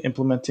 Building,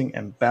 implementing,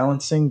 and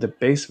balancing the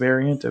base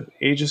variant of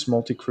Aegis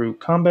multi-crew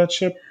combat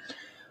ship,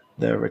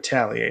 the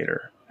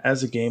Retaliator,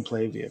 as a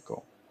gameplay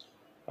vehicle.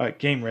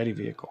 Game-ready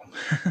vehicle.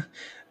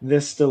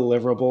 This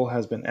deliverable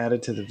has been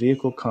added to the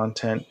vehicle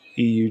content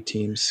EU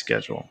team's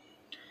schedule.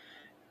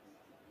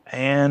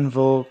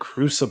 Anvil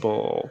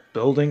Crucible.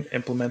 Building,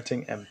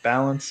 implementing, and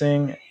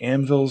balancing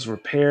Anvil's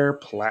repair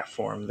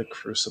platform, the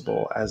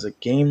Crucible, as a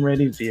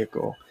game-ready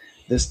vehicle.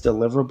 This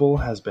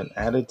deliverable has been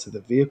added to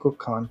the vehicle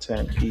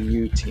content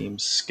EU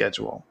team's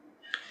schedule.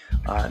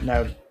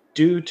 Now,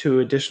 due to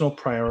additional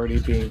priority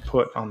being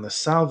put on the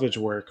salvage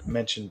work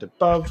mentioned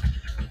above,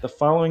 the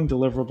following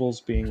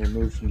deliverables being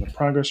removed from the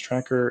progress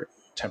tracker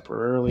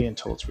temporarily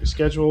until it's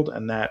rescheduled,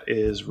 and that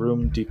is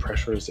room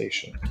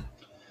depressurization.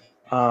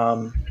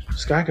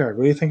 Skyguard,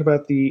 what do you think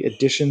about the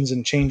additions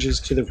and changes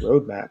to the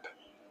roadmap?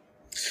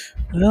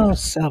 Well,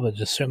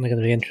 salvage is certainly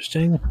going to be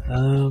interesting.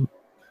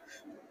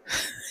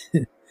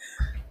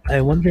 I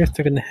wonder if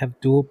they're going to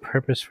have dual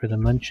purpose for the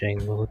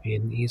munching. Will it be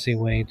an easy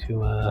way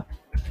to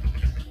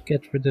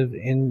get rid of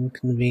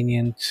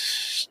inconvenient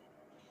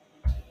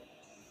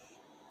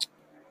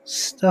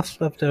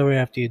stuff left over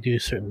after you do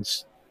certain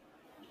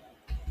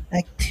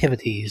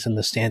activities in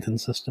the Stanton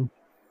system?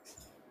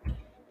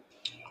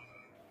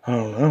 I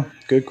don't know.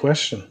 Good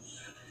question.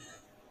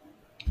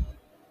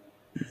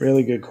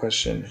 Really good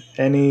question.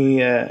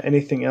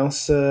 Anything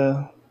else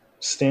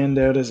stand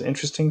out as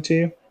interesting to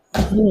you?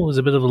 It was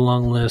a bit of a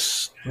long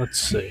list. Let's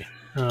see.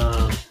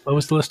 What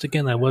was the list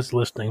again? I was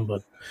listening,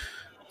 but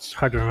it's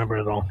hard to remember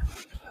it all.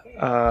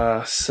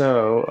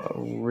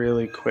 So,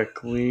 really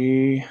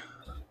quickly.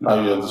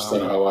 Now you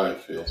understand how I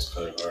feel,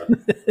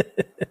 Skyguard.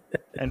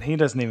 And he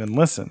doesn't even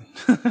listen.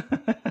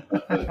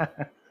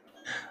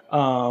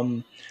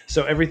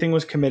 So everything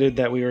was committed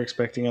that we were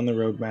expecting on the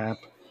roadmap.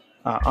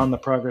 On the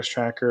progress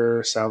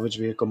tracker, salvage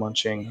vehicle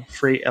munching,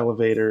 freight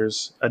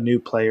elevators, a new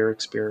player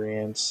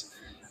experience,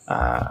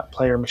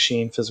 player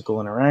machine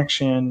physical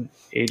interaction,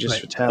 Aegis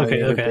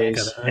Retaliator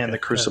base, and the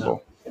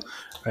Crucible.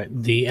 Right.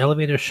 The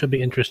elevator should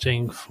be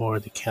interesting for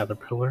the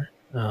Caterpillar.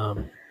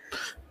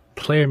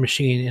 Player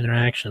machine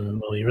interaction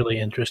will be really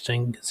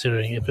interesting,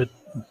 considering if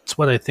it's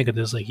what I think it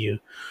is. Like you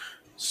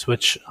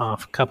switch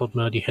off coupled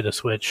mode, you hit a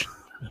switch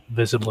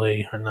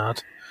visibly or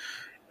not,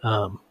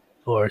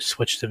 or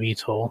switch to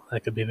VTOL.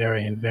 That could be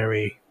very,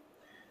 very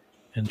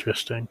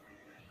interesting.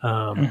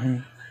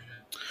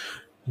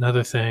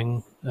 Another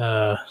thing,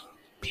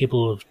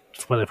 people,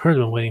 from what I've heard,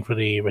 have been waiting for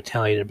the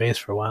Retaliator base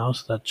for a while,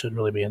 so that should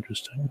really be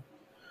interesting.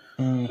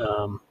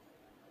 There'll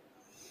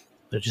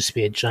just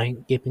be a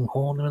giant gaping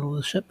hole in the middle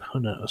of the ship. Who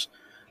knows?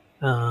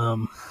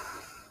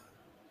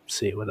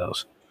 See what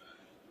else.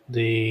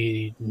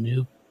 The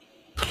new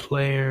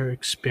player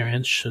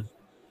experience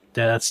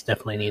that's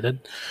definitely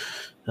needed,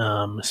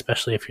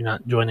 especially if you're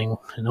not joining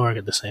an org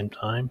at the same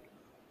time.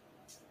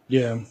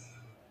 Yeah,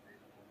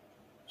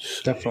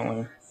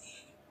 definitely.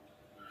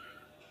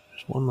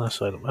 There's one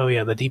last item. Oh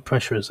yeah, the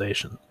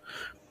depressurization.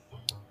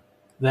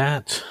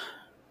 That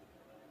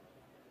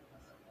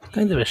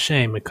kind of a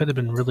shame. It could have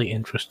been really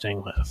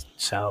interesting with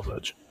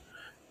salvage.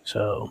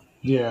 So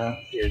yeah,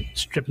 you're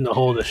stripping the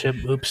whole of the ship.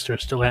 Oops,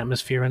 there's still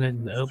atmosphere in it.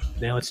 Nope,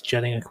 now it's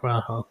jetting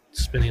across,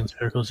 spinning in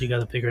circles. You got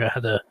to figure out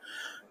how to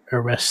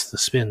arrest the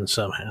spin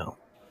somehow.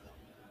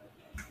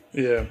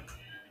 Yeah.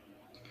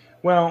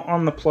 Well,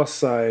 on the plus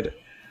side,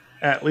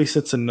 at least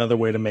it's another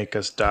way to make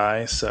us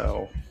die.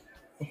 So,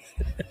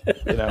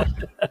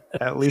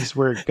 at least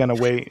we're gonna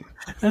wait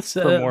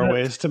for more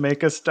ways to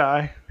make us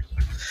die.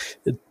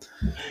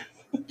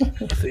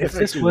 If this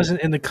Actually,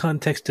 wasn't in the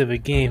context of a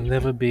game,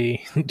 that would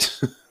be.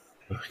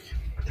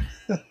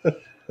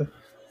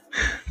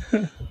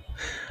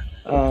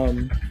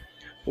 Um,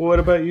 what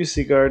about you,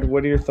 Seagard?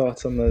 What are your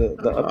thoughts on the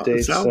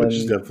updates? salvage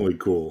is And definitely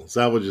cool.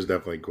 Salvage is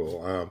definitely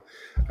cool.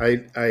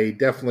 I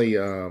definitely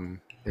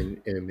am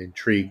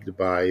intrigued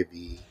by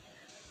the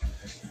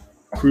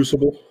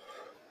Crucible.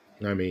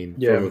 I mean,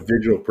 from yeah, a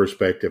visual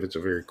perspective, it's a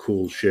very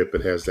cool ship.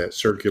 It has that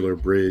circular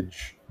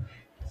bridge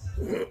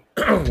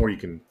where you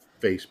can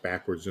face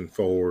backwards and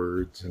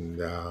forwards, and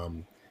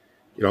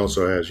it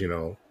also has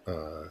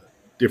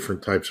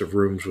different types of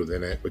rooms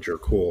within it, which are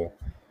cool.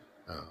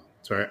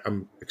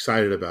 I'm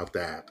excited about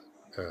that.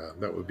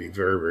 That would be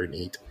very very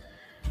neat.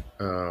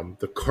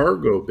 The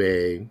cargo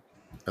bay,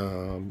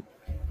 um,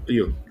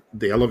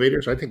 the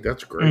elevators. I think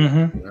that's great.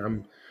 mm-hmm.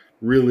 I'm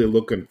really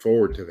looking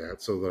forward to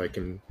that, so that I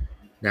can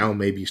now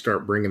maybe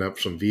start bringing up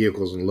some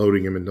vehicles and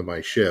loading them into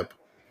my ship.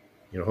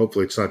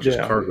 Hopefully it's not just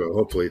Yeah, cargo.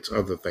 Hopefully it's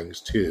other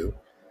things too,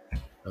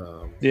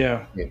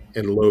 yeah,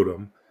 and load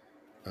them.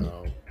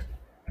 Um,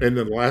 and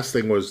then the last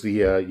thing was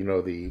the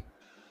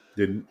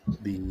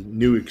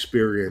new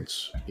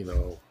experience,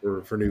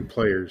 for new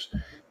players.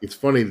 It's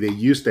funny, they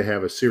used to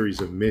have a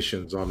series of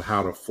missions on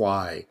how to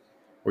fly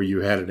where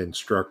you had an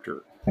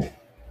instructor. I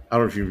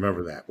don't know if you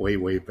remember that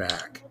way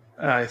back.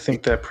 I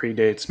think that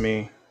predates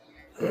me.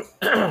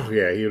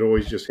 Yeah, he'd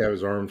always just have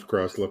his arms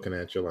crossed looking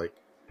at you like,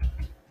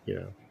 you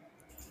know,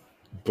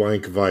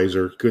 blank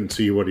visor, couldn't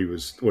see what he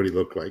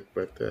looked like,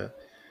 but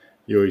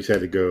you always had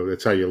to go.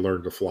 That's how you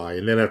learned to fly.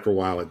 And then after a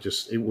while it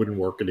wouldn't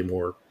work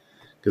anymore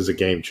because the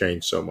game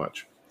changed so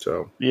much.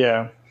 So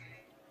Yeah,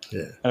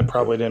 yeah. and it So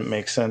probably didn't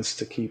make sense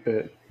to keep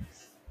it.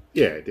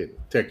 yeah, it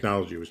didn't.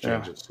 Technology was Yeah,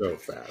 changing so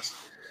fast.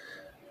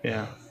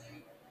 yeah,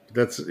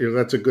 That's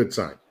a good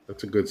sign.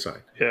 That's a good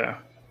sign. yeah,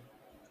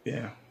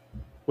 yeah.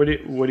 What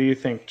do you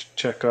think,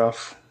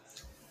 Chekhov?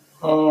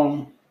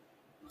 Um,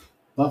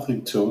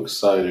 Nothing too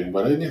exciting,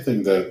 but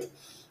anything that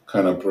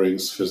kind of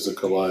brings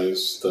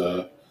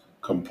physicalized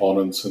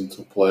components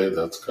into play,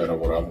 that's kind of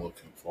what I'm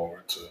looking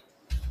forward to.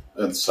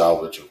 And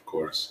salvage, of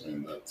course. I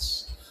mean,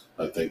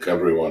 I think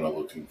everyone are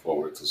looking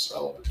forward to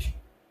salvage.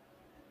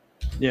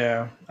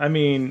 Yeah, I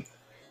mean,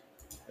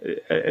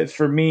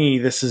 for me,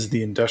 this is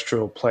the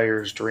industrial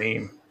player's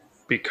dream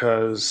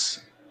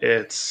because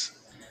it's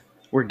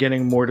we're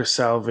getting more to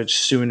salvage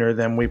sooner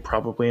than we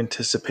probably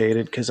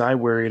anticipated. Because I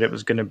worried it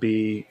was going to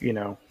be,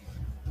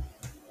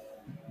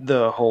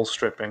 the whole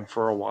stripping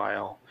for a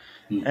while.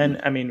 Hmm.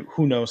 And I mean,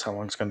 who knows how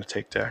long it's going to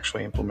take to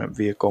actually implement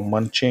vehicle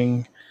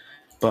munching.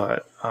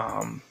 But,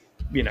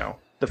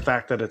 the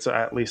fact that it's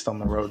at least on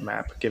the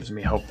roadmap gives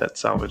me hope that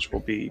salvage will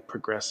be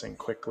progressing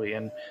quickly.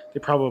 And they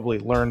probably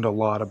learned a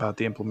lot about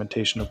the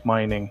implementation of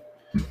mining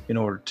in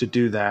order to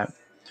do that.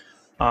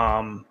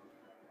 Um,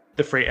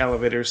 the freight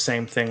elevators,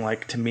 same thing.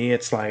 Like, to me,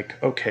 it's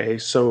like, okay,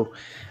 so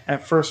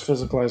at first,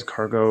 physicalized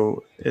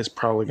cargo is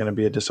probably going to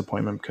be a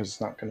disappointment because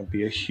it's not going to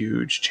be a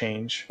huge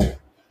change as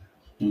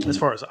Hmm.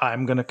 far as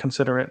I'm going to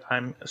consider it.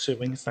 I'm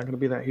assuming it's not going to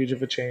be that huge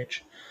of a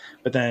change.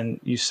 But then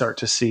you start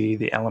to see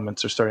the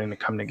elements are starting to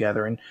come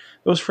together. And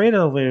those freight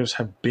elevators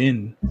have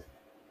been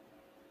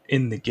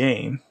in the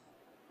game.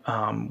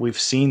 We've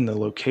seen the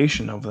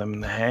location of them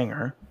in the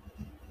hangar.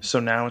 So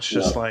now it's Yeah.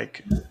 just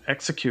like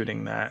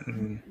executing that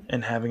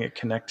and having it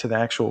connect to the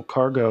actual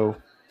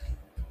cargo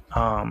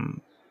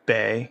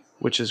bay,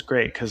 which is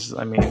great because,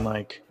 I mean,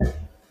 like,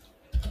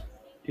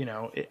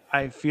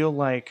 I feel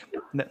like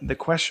the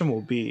question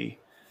will be,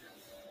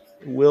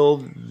 will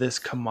this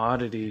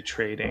commodity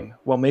trading,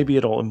 well, maybe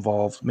it'll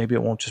involve, maybe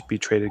it won't just be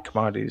traded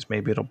commodities,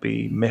 maybe it'll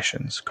be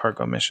missions,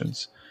 cargo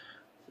missions,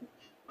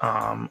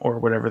 or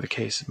whatever the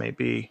case may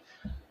be.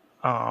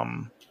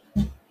 um,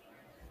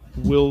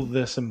 will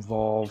this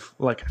involve,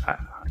 like,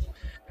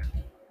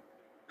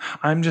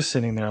 I'm just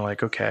sitting there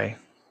like, okay,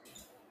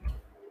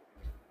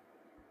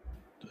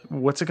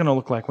 what's it going to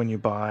look like when you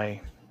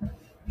buy,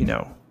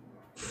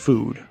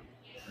 food,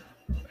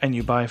 and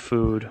you buy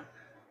food,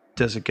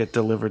 does it get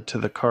delivered to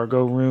the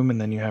cargo room and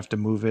then you have to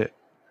move it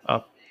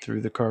up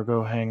through the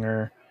cargo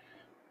hangar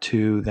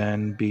to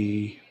then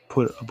be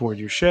put aboard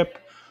your ship?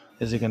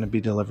 Is it going to be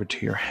delivered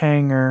to your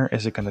hangar?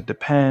 Is it going to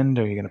depend?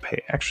 Are you going to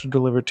pay extra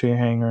delivered to your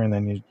hangar and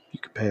then you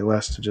could pay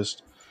less to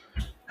just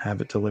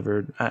have it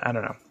delivered? I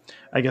don't know.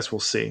 I guess we'll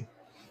see.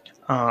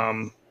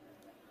 Um,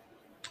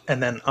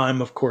 and then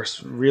I'm, of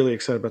course, really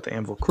excited about the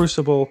Anvil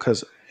Crucible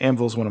because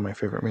Anvil is one of my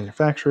favorite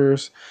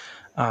manufacturers,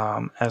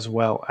 as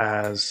well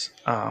as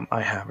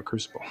I have a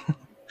Crucible.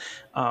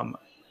 um,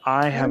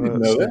 I I have didn't a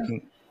know that.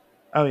 smoking.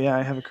 Oh yeah,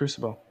 I have a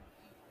Crucible.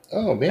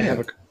 Oh I have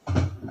a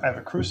man. I have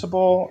a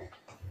Crucible.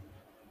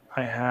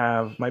 I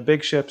have my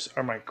big ships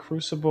are my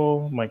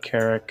Crucible, my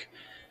Carrack,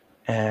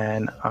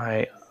 and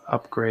I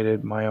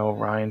upgraded my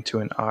Orion to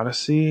an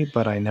Odyssey,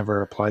 but I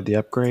never applied the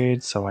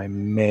upgrade, so I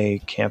may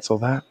cancel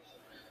that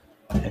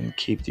and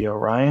keep the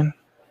Orion,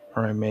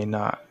 or I may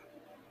not.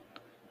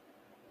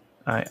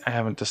 I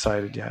haven't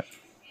decided yet.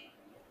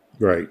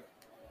 Right.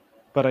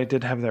 But I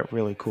did have that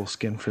really cool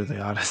skin for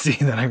the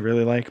Odyssey that I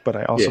really like. But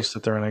I also Yeah.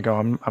 sit there and I go,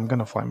 I'm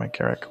gonna fly my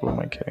Carrack. Who am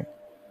I kidding?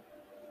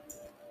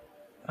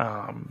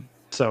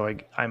 So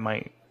I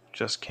might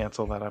just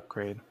cancel that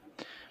upgrade.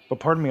 But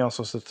part of me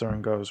also sits there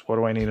and goes, what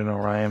do I need an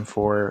Orion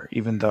for?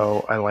 Even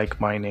though I like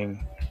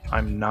mining,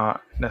 I'm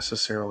not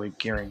necessarily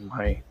gearing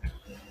my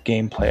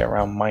gameplay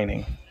around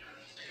mining.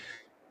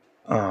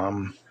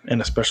 And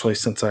especially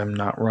since I'm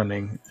not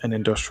running an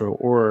industrial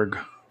org,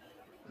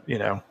 you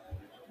know,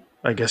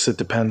 I guess it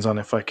depends on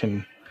if I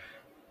can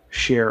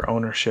share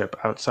ownership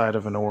outside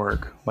of an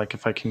org. Like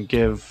if I can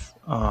give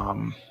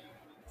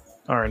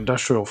our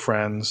industrial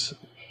friends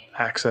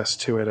access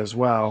to it as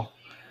well,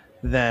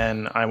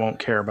 then I won't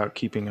care about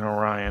keeping an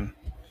Orion.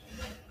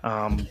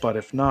 But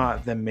if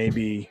not, then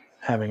maybe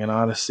having an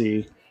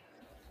Odyssey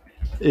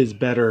is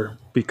better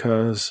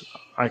because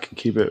I can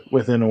keep it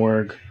within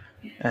org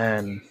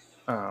and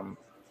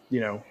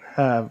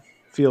have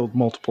field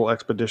multiple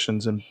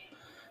expeditions and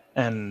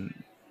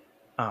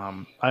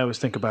I always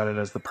think about it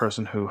as the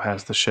person who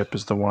has the ship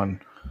is the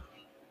one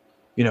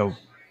you know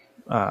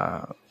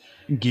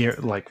gear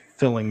like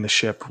filling the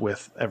ship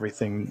with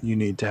everything you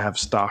need to have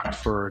stocked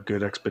for a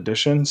good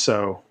expedition.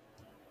 So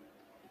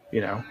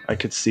I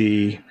could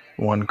see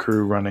one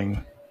crew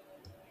running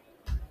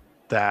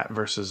that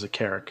versus a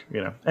Carrack.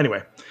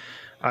 Anyway,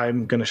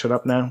 I'm gonna shut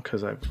up now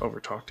because I've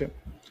overtalked it.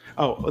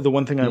 Oh, the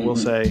one thing I will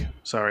say,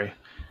 sorry,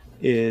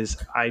 is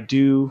I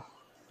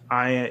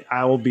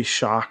will be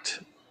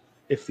shocked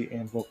if the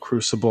Anvil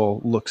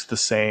Crucible looks the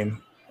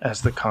same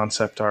as the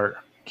concept art,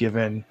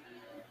 given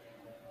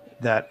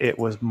that it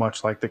was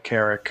much like the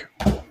Carrack,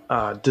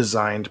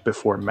 designed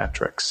before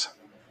metrics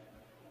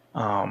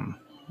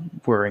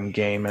were in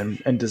game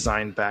and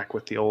designed back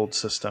with the old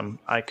system.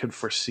 I could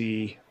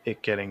foresee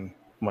it getting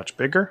much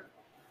bigger,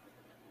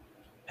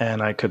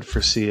 and I could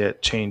foresee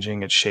it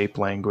changing its shape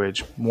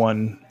language.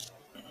 One,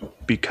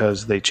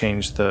 because they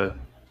changed the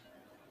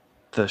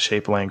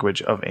shape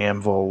language of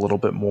Anvil a little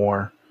bit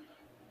more.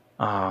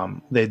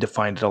 They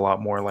defined it a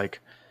lot more like,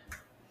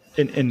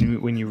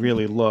 and when you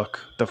really look,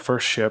 the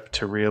first ship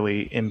to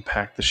really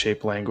impact the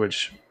shape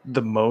language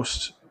the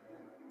most,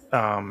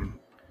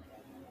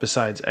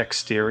 besides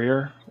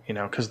exterior,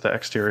 because the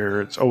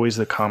exterior, it's always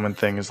the common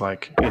thing is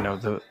like,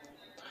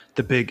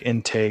 the big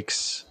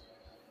intakes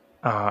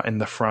in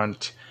the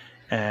front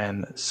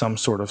and some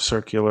sort of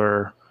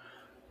circular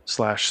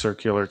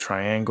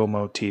triangle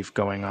motif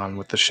going on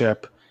with the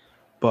ship.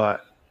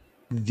 But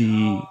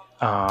the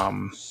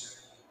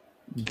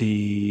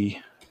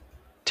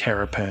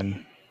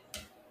terrapin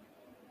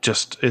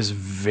just is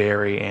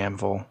very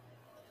Anvil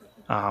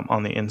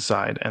on the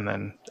inside, and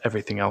then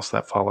everything else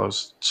that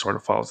follows sort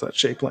of follows that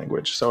shape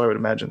language. So I would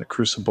imagine the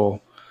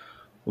Crucible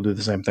will do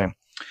the same thing.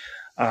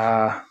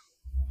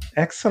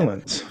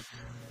 Excellent.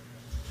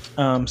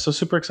 So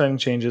super exciting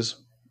changes.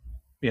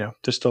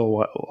 Just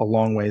still a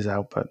long ways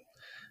out, but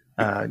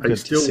I good to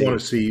still see. want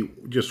to see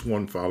just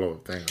one follow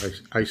up thing.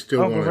 I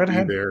still Go want right to be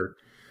ahead. there.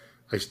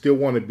 I still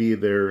want to be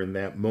there in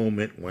that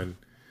moment when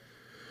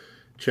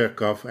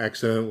Chekhov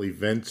accidentally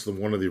vents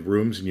one of the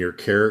rooms in your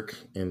Carrack,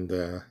 and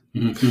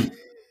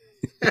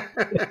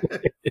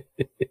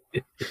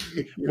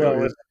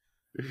Well, his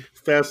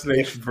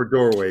fascination for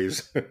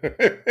doorways.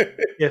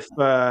 if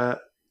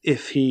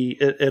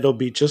it'll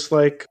be just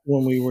like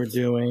when we were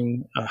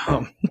doing.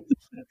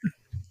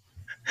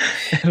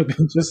 It'll be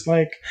just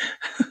like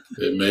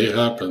It may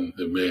happen.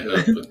 It may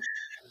happen.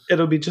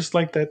 it'll be just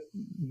like that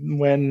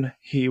when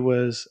he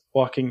was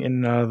walking in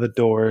and out of the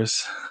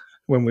doors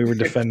when we were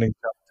defending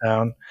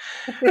Town.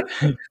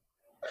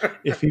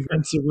 If he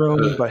vents a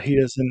room but he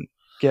doesn't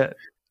get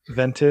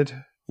vented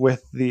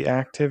with the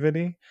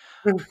activity,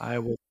 I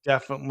will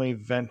definitely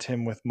vent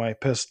him with my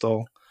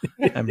pistol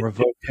and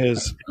revoke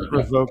his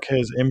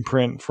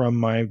imprint from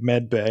my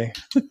med bay.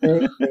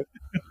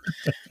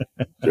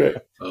 Right.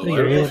 Oh,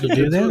 You're able to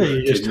do that, or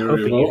you're just Can you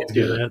hoping you revoke? can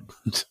do Yeah.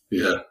 that?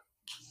 Yeah.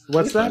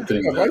 What's I that?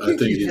 think I think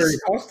he's very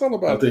hostile I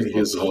about think this.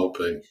 he's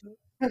hoping.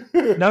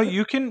 No,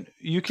 you can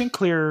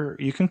clear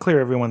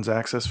everyone's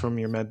access from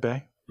your med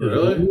bay.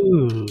 Really?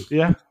 Ooh.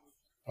 Yeah.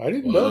 I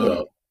didn't know that.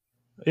 Wow.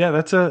 Yeah,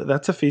 that's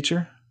a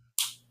feature.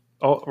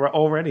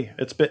 Already.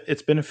 It's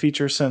been a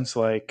feature since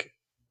like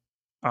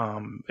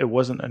it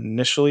wasn't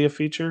initially a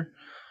feature,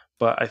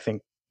 but I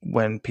think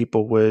when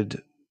people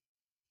would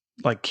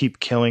like keep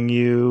killing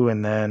you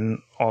and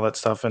then all that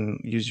stuff and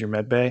use your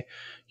med bay,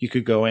 you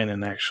could go in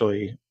and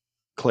actually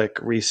click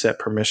reset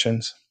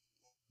permissions.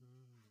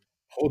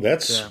 Oh,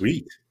 that's Yeah.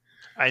 sweet.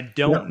 I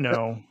don't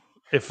know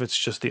if it's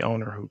just the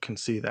owner who can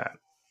see that.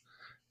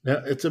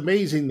 Now, it's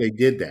amazing they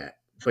did that,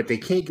 but they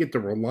can't get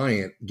the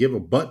Reliant give a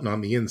button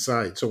on the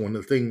inside. So when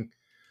the thing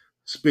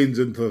spins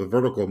into the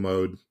vertical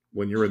mode,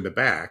 when you're in the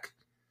back,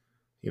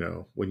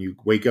 when you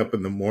wake up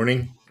in the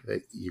morning,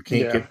 that you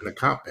can't Yeah. get in the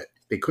cockpit.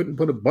 They couldn't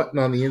put a button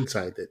on the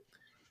inside that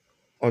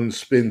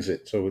unspins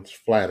it so it's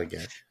flat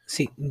again.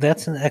 See,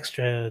 that's an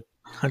extra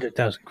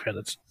 100,000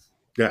 credits.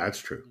 Yeah, that's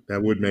true.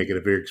 That would make it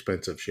a very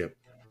expensive ship.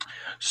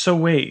 So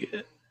wait,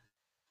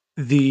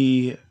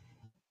 the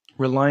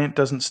Reliant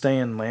doesn't stay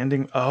in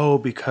landing. Oh,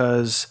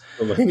 because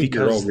The landing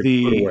gear all because gets put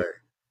the away.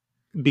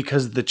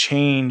 because the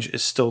change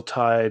is still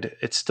tied.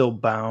 It's still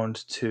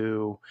bound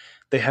to.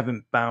 They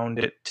haven't bound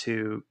it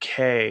to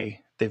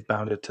K. They've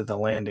bound it to the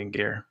landing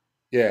gear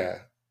Yeah,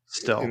 and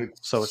still.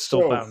 it's So it's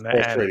still so bound to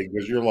N. frustrating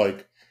because you're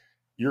like,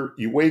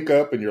 you wake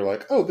up and you're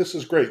like, oh, this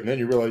is great, and then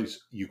you realize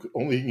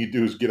only thing you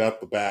do is get out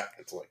the back.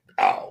 It's like,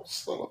 oh,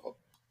 son of a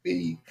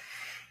bee.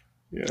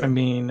 Yeah, I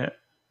mean,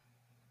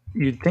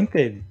 you'd think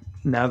they'd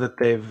now that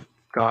they've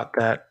got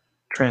that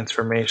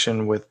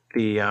transformation with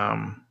the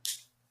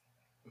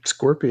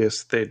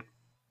Scorpius, they'd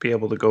be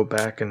able to go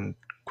back and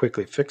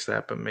quickly fix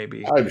that. But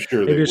maybe I'm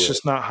sure they maybe it's will.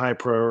 just not high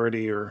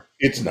priority, or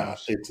It's who not.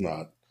 knows. It's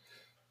not.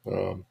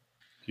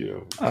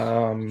 It's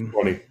Um,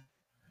 funny.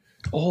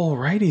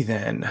 Alrighty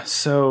then.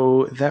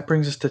 So that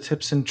brings us to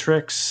tips and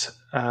tricks.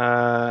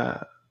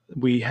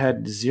 We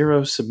had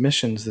 0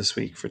 submissions this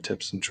week for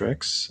tips and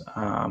tricks.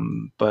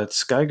 But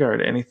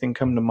Skyguard, anything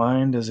come to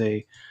mind as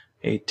a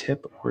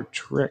tip or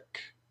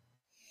trick?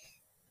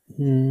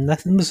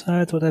 Nothing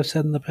besides what I've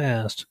said in the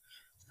past.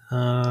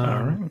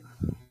 All right.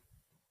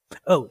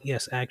 Oh,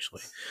 yes,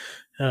 actually.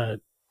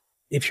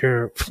 If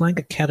you're flying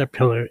a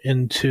caterpillar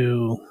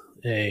into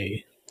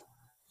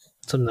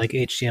something like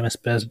HDMS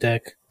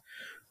Bezdek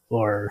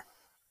or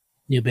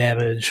New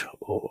Babbage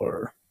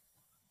or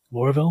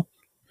Lorville,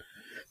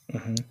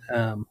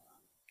 Mm-hmm.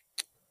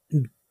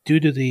 due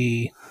to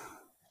the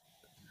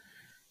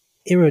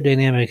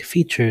aerodynamic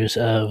features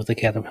of the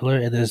caterpillar,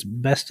 it is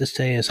best to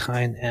stay as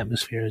high in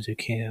atmosphere as you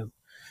can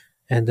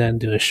and then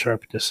do a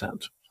sharp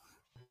descent.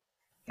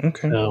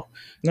 Okay. So,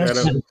 Is that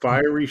Nice. a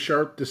fiery,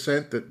 sharp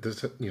descent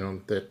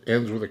that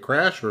ends with a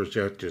crash, or is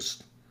that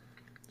just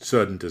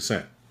sudden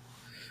descent?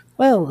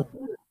 well,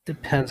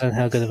 depends on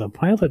how good of a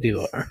pilot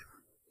you are.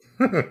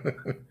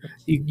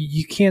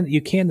 You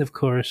can of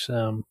course.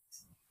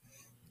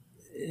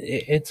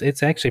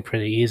 It's actually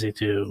pretty easy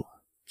to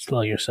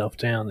slow yourself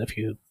down if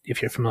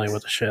you're familiar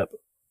with the ship.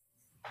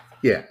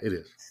 Yeah, it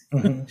is.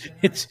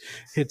 Mm-hmm.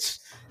 It's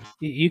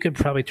you could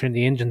probably turn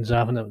the engines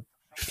off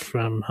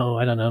from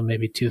I don't know,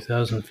 maybe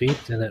 2,000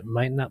 feet, and it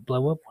might not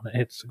blow up when it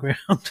hits the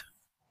ground.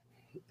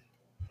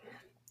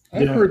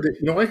 I heard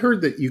that. I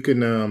heard that you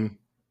can. I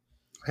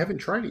haven't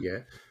tried it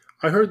yet.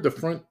 I heard the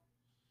front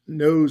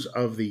nose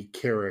of the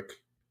Carrack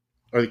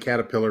or the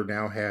Caterpillar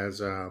now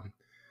has.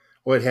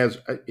 Well, it has.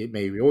 It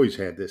maybe always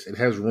had this. It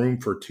has room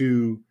for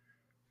 2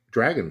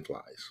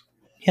 dragonflies.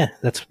 Yeah,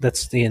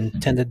 that's the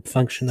intended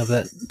function of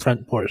that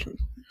front portion.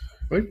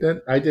 Right.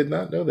 That I did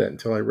not know that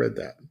until I read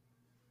that.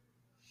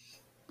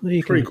 Well,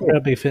 you Pretty can cool.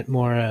 probably fit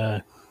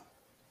more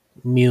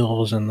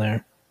mules in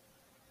there.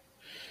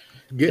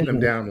 Getting them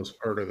down was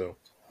harder though.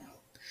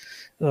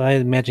 Well, I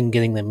imagine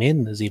getting them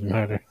in is even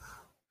harder.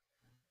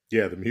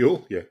 Yeah, the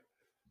mule. Yeah.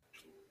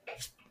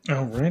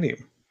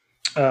 Alrighty.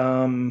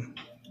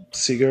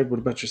 Sigurd, what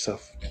about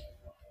yourself?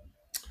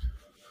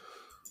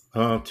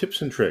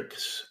 Tips and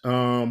tricks.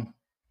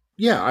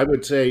 Yeah, I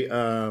would say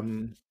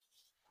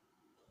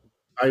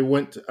I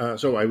went.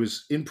 So I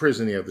was in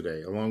prison the other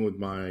day, along with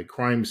my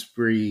crime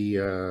spree.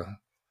 Go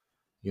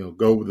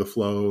with the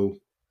flow,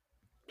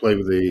 play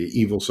with the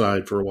evil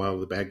side for a while,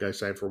 the bad guy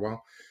side for a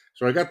while.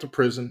 So I got to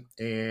prison,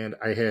 and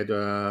I had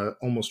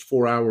almost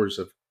 4 hours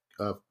of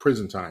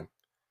prison time.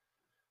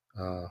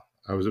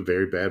 I was a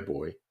very bad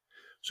boy.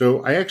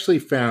 So I actually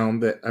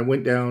found that I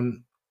went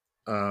down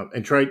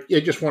and tried. I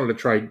just wanted to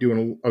try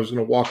doing. I was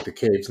going to walk the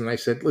caves, and I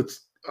said,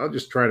 I'll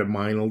just try to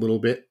mine a little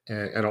bit.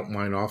 And I don't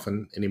mine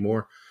often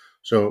anymore,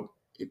 so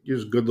it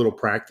was good little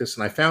practice.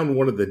 And I found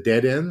one of the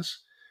dead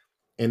ends,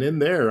 and in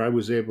there I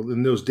was able.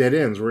 In those dead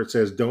ends where it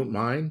says "Don't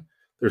mine,"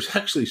 there's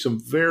actually some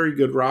very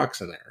good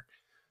rocks in there.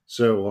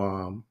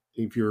 So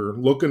if you're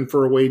looking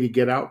for a way to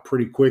get out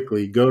pretty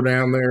quickly, go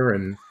down there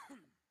and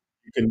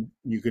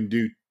you can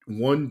do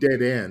one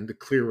dead end to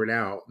clear it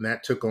out, and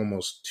that took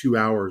almost 2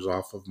 hours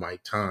off of my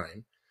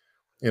time.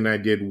 And I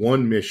did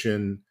one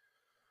mission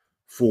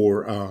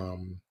for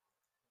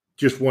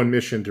just one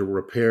mission to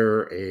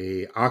repair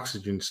a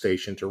oxygen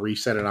station, to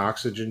reset an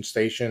oxygen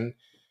station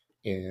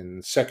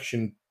in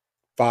section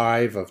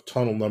 5 of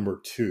tunnel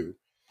number 2,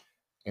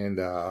 and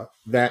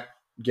that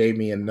gave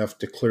me enough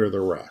to clear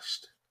the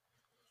rest.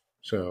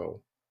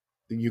 So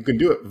you can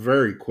do it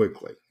very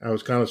quickly. I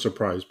was kind of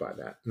surprised by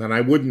that, and I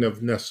wouldn't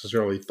have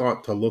necessarily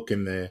thought to look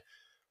in the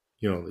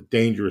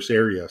dangerous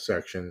area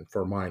section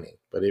for mining,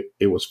 but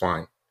it was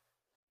fine.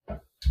 All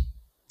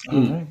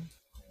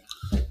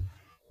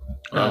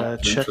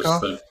right.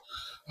 Chekhov, interesting.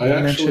 I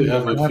actually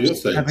have a few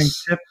things. Having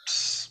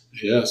tips.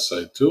 Yes,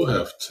 I do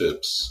have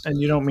tips.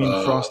 And you don't mean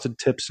frosted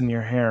tips in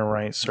your hair,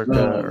 right? Circa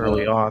No,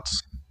 early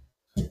aughts.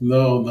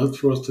 No, not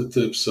frosted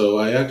tips. So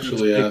I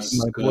actually asked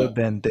my boy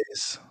band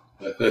days.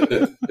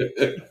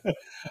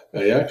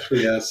 I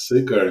actually asked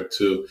Sigurd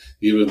to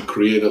even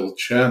create a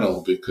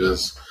channel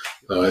because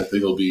I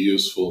think it'll be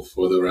useful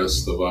for the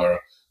rest of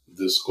our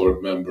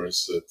Discord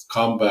members. It's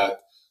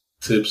combat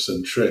tips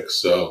and tricks.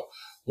 So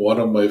one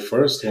of my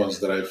first ones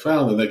that I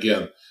found, and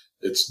again,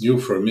 it's new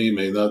for me,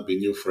 may not be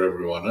new for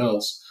everyone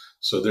else,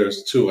 So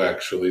there's two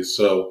actually.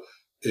 So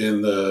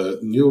in the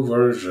new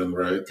version,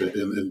 right,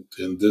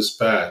 in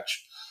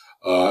dispatch,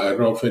 I don't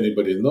know if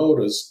anybody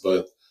noticed,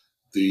 but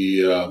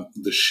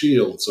the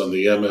shields on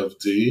the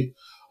MFD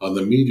on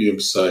the medium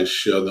size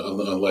shield,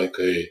 on like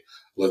a,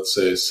 let's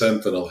say, a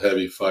Sentinel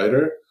heavy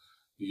fighter,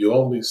 you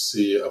only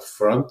see a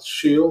front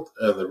shield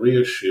and the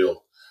rear shield,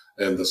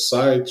 and the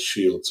side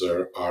shields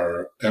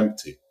are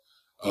empty.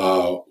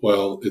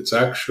 Well, it's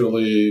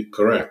actually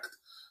correct.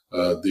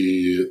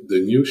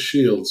 The new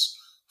shields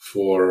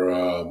for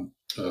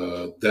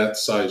that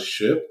size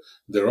ship,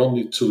 there are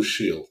only two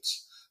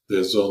shields.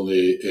 There's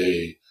only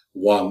a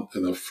one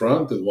in the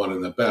front and one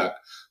in the back,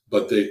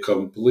 but they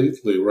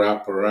completely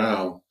wrap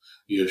around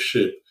your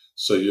ship.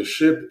 So your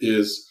ship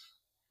is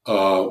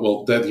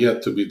well, that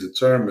yet to be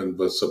determined,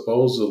 but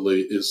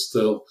supposedly is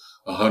still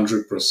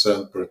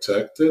 100%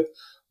 protected.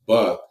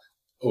 But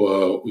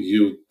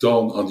you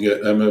don't, on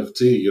your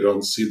MFD, you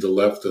don't see the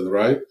left and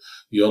right.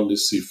 You only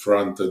see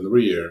front and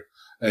rear,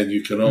 and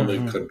you can only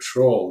Mm-hmm.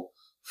 control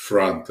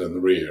front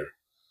and rear.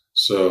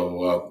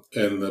 So,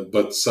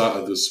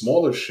 the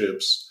smaller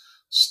ships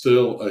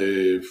still,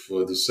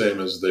 for the same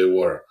as they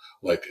were,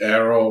 like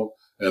Arrow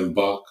and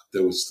Buck,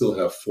 they would still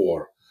have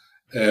four.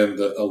 And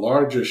the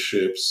larger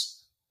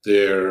ships,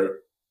 they're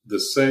the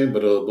same,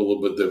 but a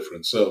little bit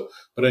different. So,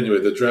 but anyway,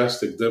 the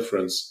drastic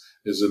difference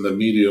is in the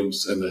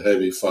mediums and the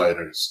heavy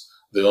fighters.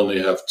 They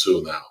only have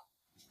two now.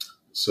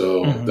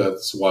 So Mm-hmm.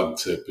 that's one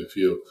tip. If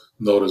you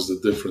notice the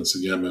difference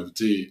in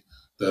MFD,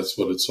 that's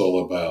what it's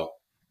all about.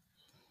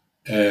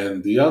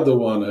 And the other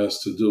one has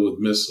to do with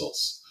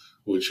missiles,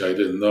 which I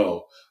didn't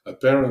know.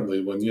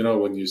 Apparently, when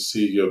you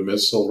see your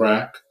missile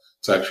rack,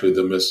 it's actually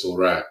the missile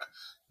rack.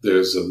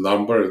 There's a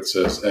number. It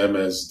says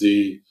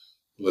MSD,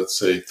 let's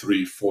say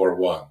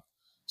 341.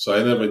 So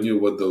I never knew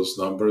what those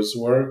numbers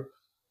were,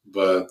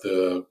 but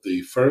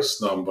the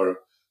first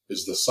number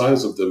is the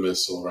size of the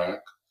missile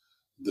rack.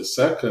 The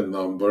second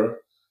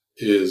number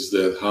is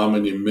that how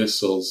many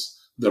missiles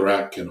the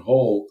rack can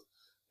hold,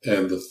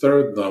 and the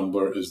third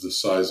number is the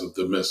size of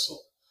the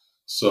missile.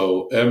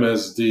 So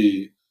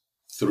MSD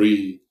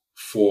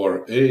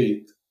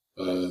 348,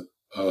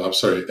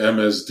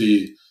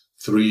 MSD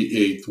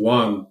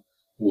 381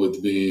 would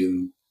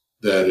mean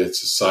that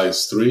it's a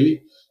size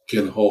 3,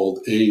 can hold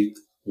 8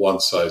 one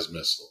size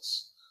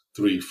missiles.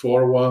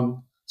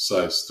 341,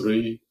 size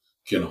 3,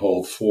 can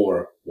hold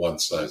 4 one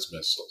size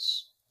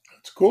missiles.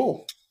 That's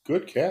cool.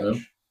 Good Yeah.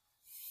 catch.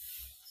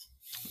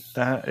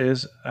 That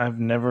is, I've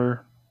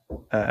never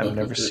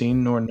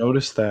seen nor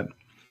noticed that.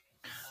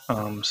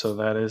 So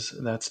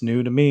that's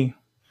new to me.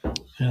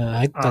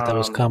 I thought that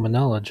was Um, common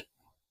knowledge.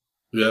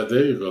 Yeah,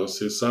 there you go.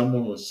 See, some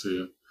of us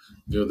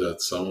knew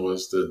that, some of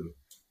us didn't.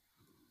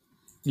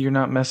 you're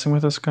not messing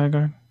with us,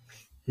 Skyguard?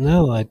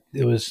 No,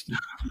 it was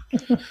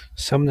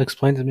someone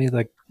explained to me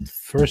like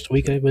first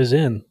week I was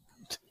in.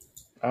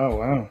 Oh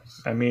wow!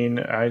 I mean,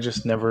 I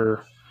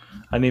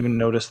didn't even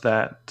notice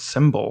that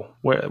symbol.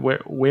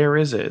 Where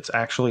is it? It's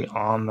actually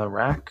on the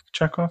rack,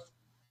 Chekhov.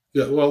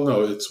 Yeah, well,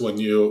 no, it's when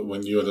you're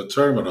in the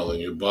terminal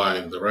and you're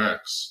buying the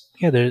racks.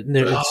 Yeah, That's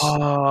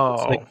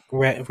it's like Oh,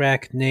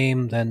 rack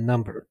name then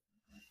number.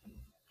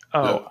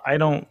 yeah, I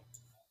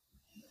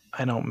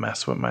don't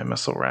mess with my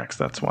missile racks.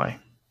 That's why.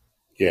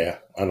 Yeah,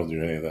 I don't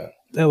do any of that.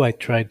 Oh, I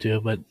tried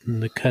to, but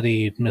the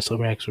Cuddy missile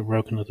racks were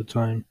broken at the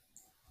time.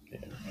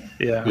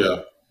 Yeah,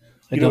 yeah,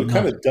 I You know, don't it know.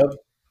 kind of dove.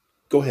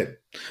 Go ahead.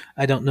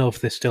 I don't know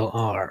if they still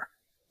are.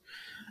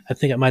 I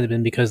think it might have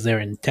been because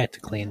they're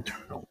technically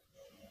internal.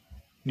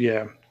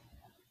 yeah,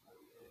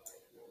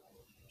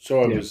 So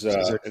I yeah. was This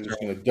is I was external.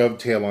 going to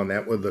dovetail on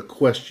that with a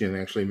question.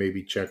 Actually,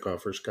 maybe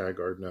Chekhov or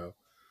Skyguard know.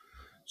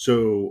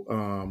 So,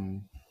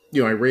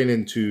 I ran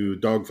into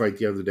a dogfight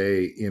the other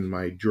day in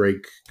my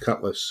Drake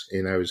Cutlass,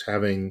 and I was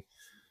having,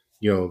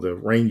 the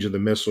range of the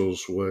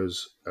missiles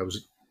I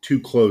was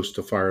too close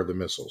to fire the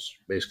missiles.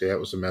 Basically, that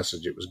was the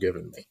message it was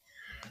giving me.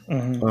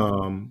 Hmm.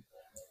 Um,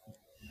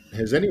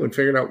 has anyone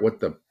figured out what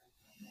the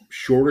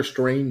shortest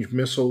range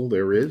missile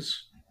there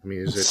is? I mean,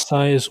 is It's it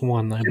size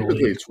 1, I typically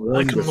believe. it's I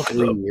 1 can to look it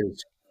 3 up.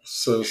 is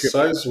So ship.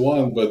 size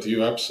one, but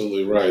you're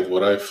absolutely right.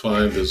 What I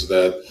find is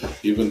that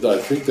even though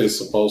I think they're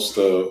supposed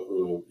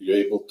to, you're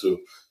able to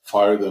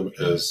fire them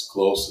as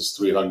close as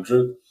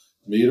 300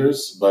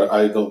 meters, but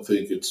I don't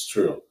think it's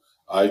true.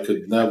 I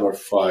could never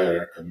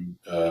fire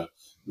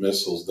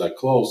missiles that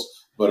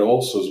close. But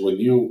also, is when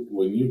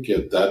you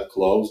get that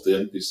close, the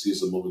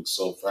NPCs are moving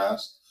so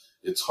fast,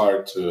 it's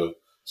hard to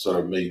sort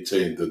of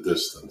maintain the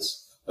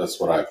distance. That's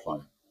what I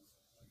find.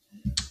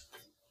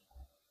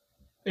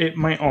 It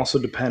might also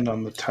depend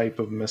on the type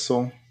of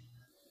missile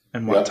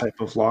and what Yep. type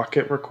of lock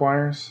it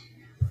requires.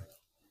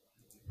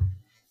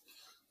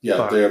 Yeah,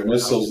 But there are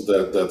missiles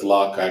that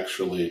lock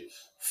actually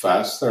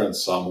faster and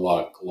some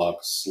lock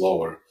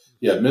slower.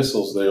 Yeah,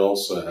 missiles, they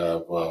also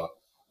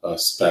have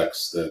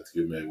specs that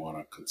you may want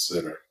to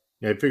consider.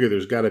 I figure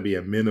there's got to be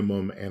a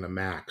minimum and a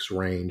max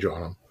range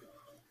on them.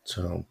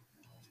 So,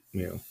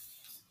 you know,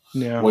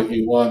 yeah, What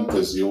you want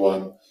is a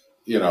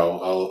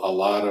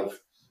lot of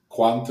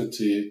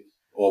quantity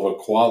over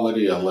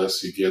quality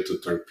unless you get to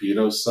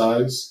torpedo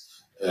size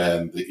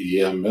and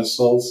the EM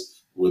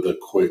missiles with a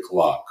quick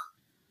lock.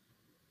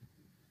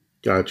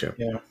 Gotcha.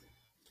 Yeah,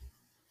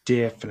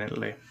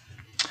 definitely.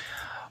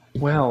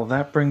 Well,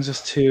 that brings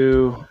us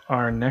to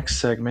our next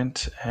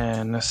segment.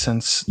 And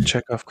since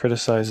Chekhov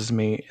criticizes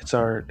me, it's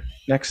our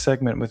next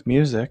segment with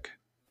music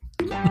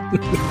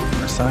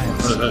or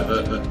science.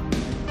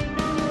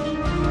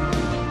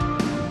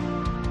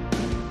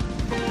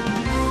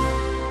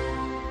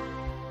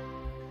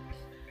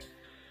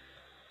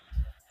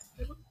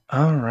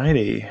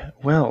 Alrighty.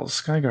 Well,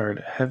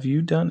 Skyguard, have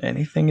you done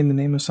anything in the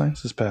name of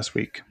science this past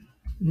week?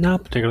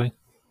 Not particularly.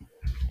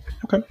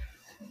 Okay.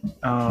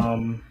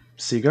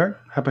 Seaguard,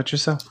 how about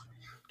yourself?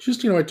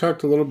 Just I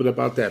talked a little bit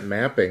about that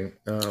mapping,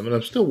 and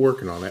I'm still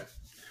working on it.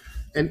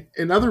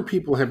 And other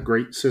people have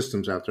great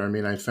systems out there. I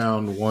mean, I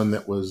found one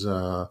that was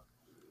I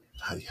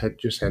had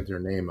just had their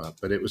name up,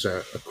 but it was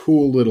a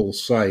cool little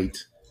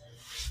site.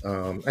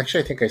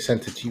 Actually, I think I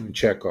sent it to you and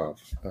Chekhov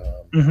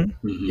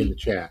Mm-hmm. in the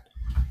chat.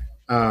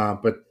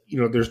 But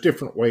there's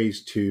different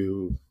ways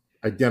to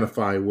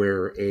identify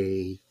where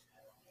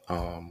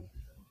um,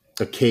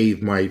 a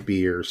cave might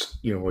be, or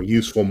a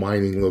useful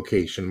mining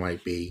location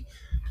might be.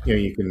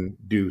 You can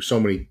do so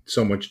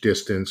much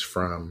distance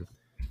from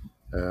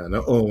an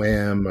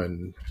OM,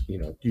 and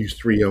use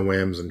three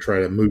OMs and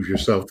try to move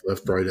yourself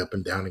left, right, up,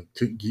 and down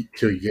until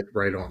you get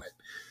right on it.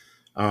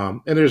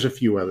 And there's a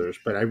few others,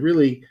 but I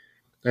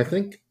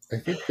think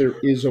there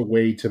is a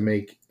way to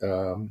make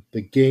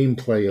the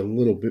gameplay a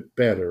little bit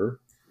better.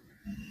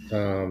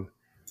 Um,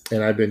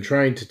 and I've been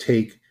trying to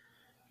take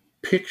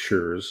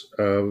pictures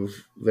of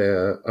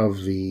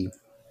the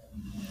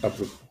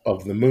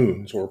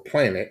moons or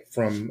planet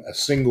from a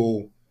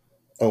single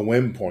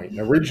OM point. And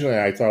originally,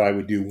 I thought I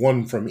would do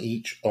one from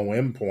each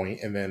OM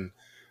point and then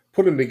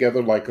put them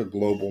together like a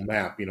global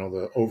map.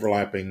 The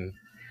overlapping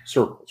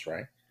circles,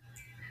 right?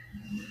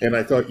 And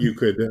I thought you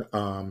could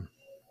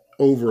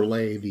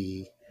overlay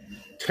the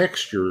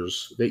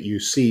textures that you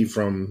see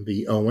from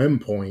the OM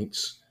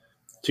points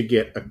to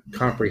get a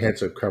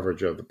comprehensive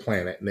coverage of the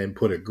planet and then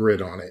put a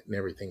grid on it and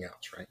everything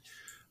else, right?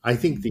 I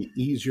think the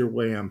easier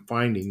way I'm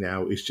finding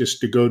now is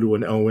just to go to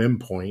an OM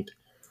point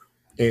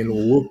and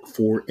look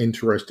for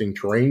interesting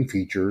terrain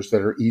features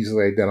that are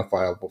easily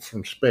identifiable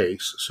from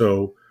space.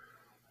 So,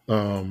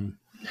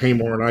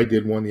 Hamor and I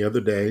did one the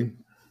other day,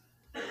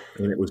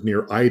 and it was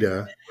near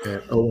Ida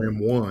at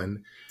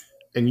OM1,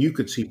 and you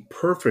could see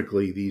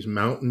perfectly these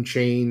mountain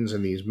chains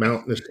and these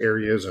mountainous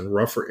areas and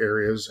rougher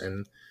areas,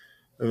 and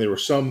there were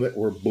some that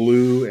were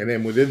blue, and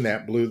then within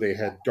that blue they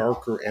had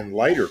darker and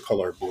lighter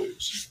color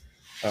blues.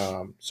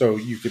 So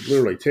you could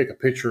literally take a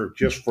picture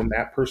just from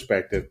that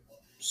perspective,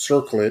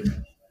 circle it,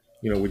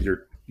 with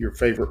your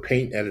favorite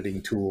paint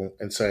editing tool,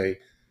 and say,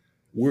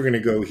 we're going to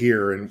go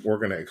here and we're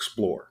going to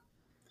explore.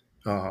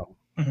 Um,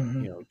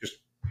 Mm-hmm. just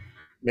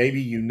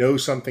maybe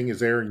something is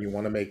there and you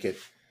want to make it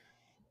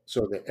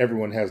so that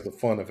everyone has the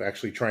fun of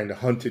actually trying to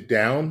hunt it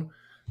down,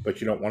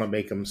 but you don't want to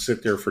make them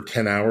sit there for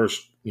 10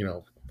 hours,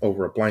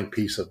 over a blank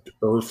piece of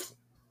earth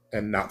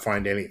and not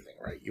find anything,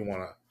 right? You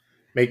want to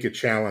make a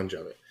challenge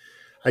of it.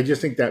 I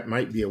just think that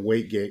might be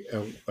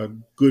a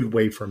good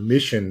way for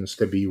missions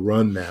to be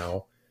run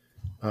now.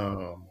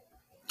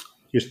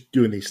 Just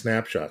doing these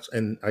snapshots.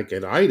 And like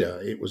at Ida,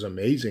 it was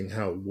amazing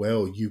how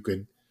well you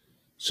could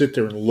sit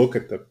there and look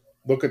at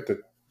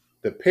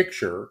the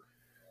picture,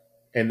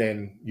 and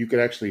then you could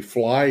actually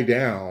fly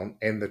down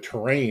and the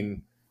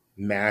terrain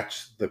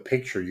matched the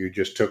picture you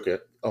just took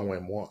at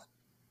OM1. I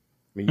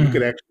mean, you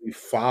could Mm-hmm. actually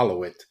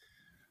follow it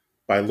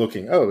by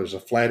looking, oh, there's a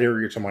flat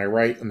area to my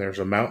right and there's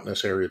a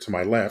mountainous area to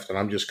my left, and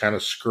I'm just kind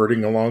of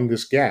skirting along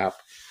this gap.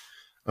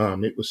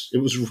 It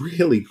was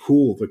really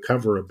cool to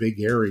cover a big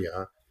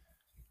area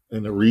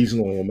in a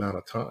reasonable amount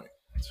of time.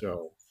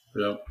 So,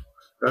 Yeah.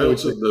 I so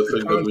it's a also the thing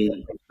that concept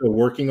we I'm still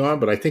working on,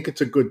 but I think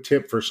it's a good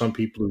tip for some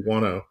people who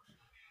want to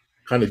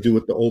kind of do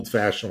it the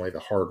old-fashioned way, the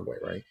hard way,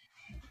 right?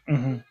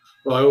 Mm-hmm.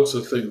 well, I also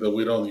think that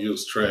we don't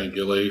use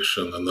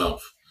triangulation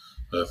enough.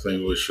 I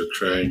think we should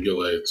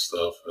triangulate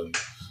stuff and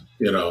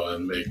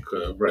make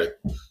right.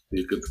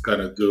 You could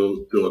kind of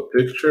do a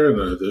picture, and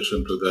in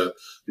addition to that,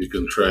 you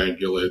can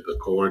triangulate the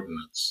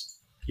coordinates.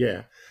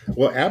 Yeah.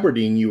 Well,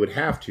 Aberdeen, you would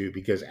have to,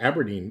 because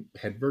Aberdeen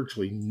had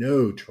virtually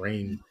no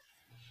terrain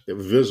that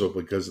was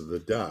visible because of the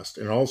dust,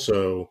 and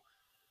also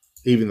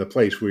even the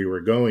place we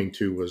were going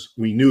to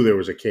we knew there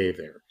was a cave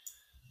there,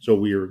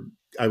 so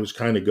I was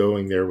kind of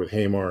going there with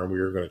Hamar, and we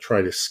were going to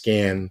try to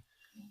scan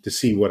to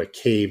see what a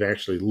cave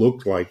actually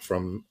looked like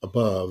from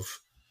above,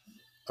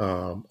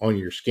 on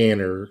your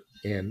scanner.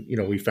 And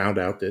we found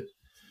out that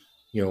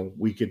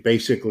we could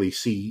basically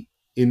see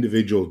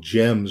individual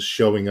gems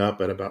showing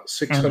up at about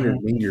 600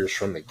 Mm-hmm. meters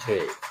from the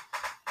cave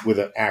with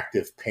an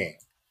active ping.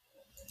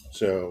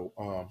 So,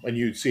 and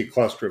you'd see a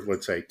cluster of,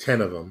 let's say,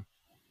 10 of them,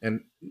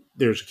 and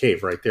there's a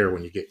cave right there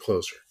when you get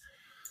closer.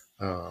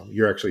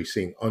 You're actually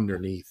seeing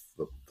underneath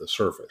the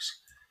surface.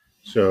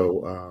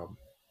 So,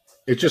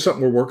 it's just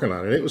something we're working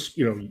on. And it was,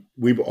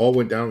 we all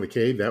went down to the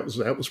cave. That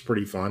was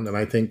pretty fun. And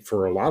I think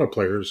for a lot of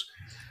players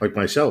like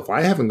myself,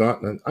 I've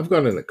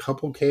gone in a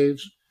couple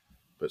caves,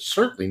 but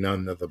certainly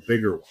none of the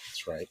bigger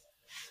ones, right?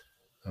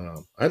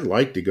 I'd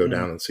like to go Mm.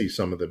 down and see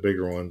some of the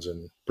bigger ones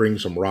and bring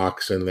some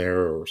rocks in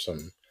there or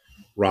some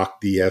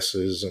rock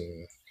DSs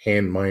and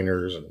hand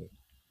miners and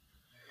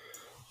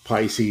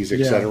Pisces,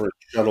 Yeah. etc.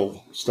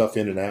 Shuttle stuff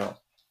in and out.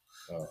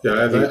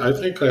 Yeah, and I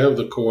think I have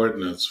the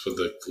coordinates for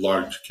the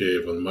large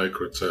cave on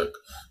Microtech.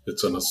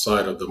 It's on the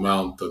side of the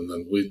mountain,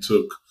 and we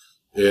took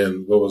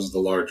in what was the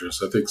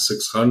largest? I think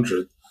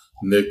 600.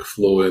 Nick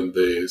flew in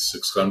the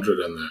 600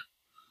 in there.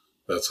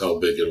 That's how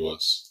big it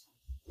was.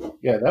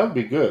 Yeah, that would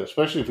be good,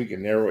 especially if we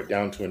can narrow it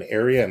down to an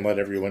area and let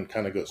everyone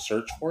kind of go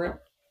search for it.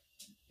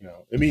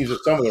 It means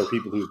that some of the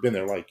people who've been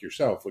there, like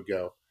yourself, would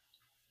go.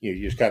 You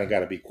just kind of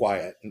got to be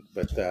quiet.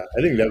 But I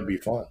think that would be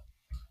fun.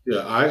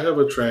 Yeah, I have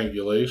a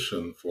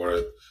triangulation for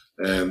it,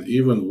 and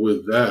even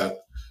with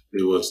that,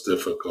 it was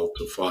difficult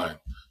to find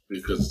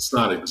because it's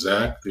not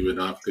exact. Even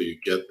after you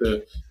get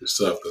there, you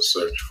still have to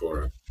search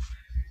for it.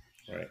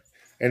 Right.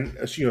 And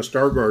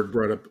Stargard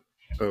brought up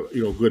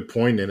a good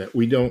point in it.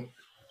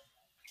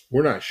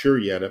 We're not sure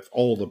yet if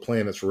all the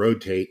planets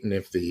rotate and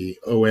if the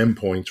OM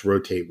points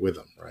rotate with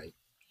them, right?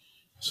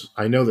 So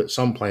I know that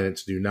some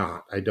planets do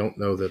not. I don't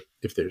know that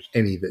if there's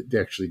any that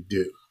actually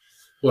do.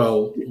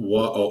 Well,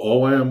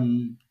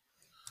 OM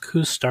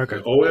Who's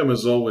Stargard? OM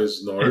is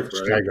always north,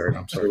 right? Stargard,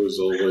 I'm sorry. It was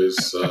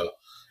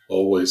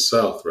always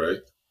south, right?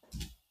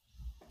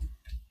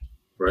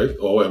 Right.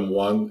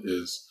 OM1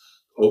 is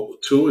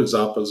 2 is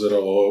opposite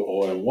of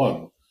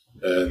OM1,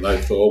 and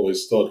I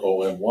always thought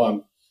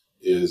OM1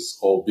 is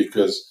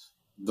because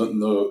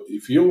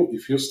if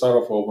you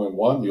start off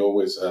OM1, you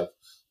always have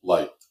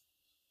light.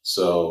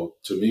 So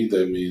to me,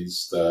 that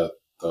means that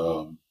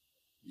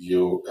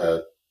you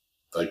at,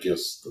 I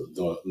guess,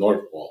 the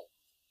North Pole.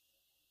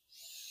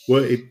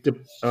 Well,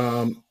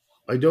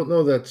 I don't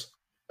know.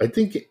 I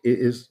think it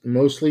is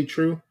mostly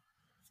true.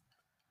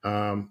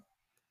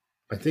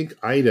 I think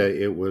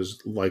Ida, it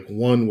was like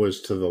 1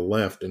 was to the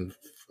left and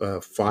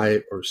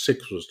 5 or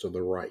 6 was to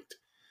the right.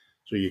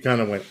 So you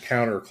kind of went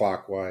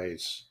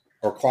counterclockwise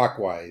or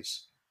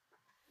clockwise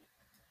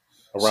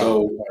around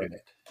the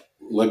planet.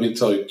 Let me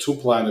tell you 2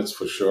 planets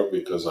for sure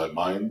because I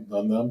mined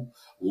on them.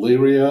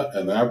 Lyria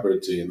and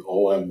Aberdeen,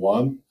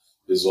 OM1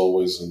 is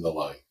always in the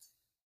light.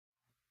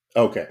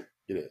 Okay,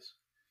 it is.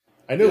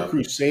 I know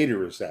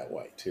Crusader is that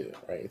way too,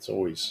 right? It's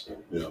always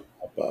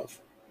above.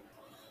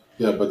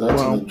 Yeah, but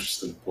that's an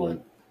interesting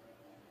point.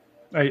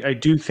 I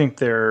do think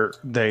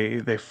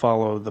they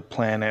follow the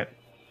planet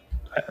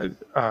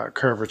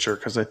curvature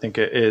because I think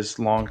it is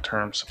long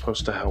term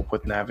supposed to help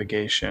with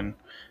navigation.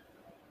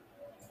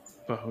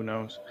 But who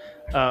knows?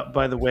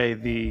 By the way,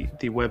 the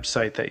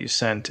website that you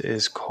sent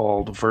is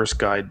called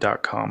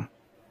verseguide.com.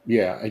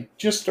 Yeah, I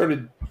just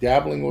started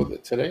dabbling with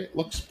it today. It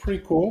looks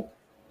pretty cool.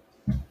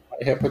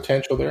 I have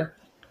potential there.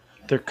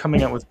 They're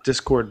coming out with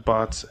Discord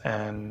bots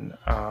and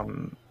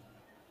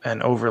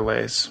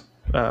overlays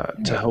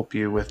to help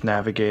you with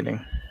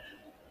navigating.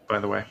 By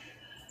the way,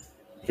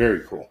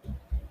 very cool.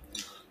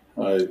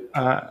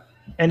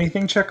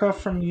 Anything Chekhov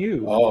from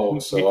you? Oh,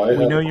 so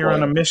we know you're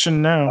on a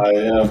mission now. I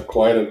have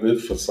quite a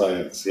bit for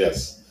science,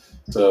 yes.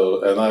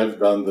 So, and I've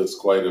done this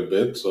quite a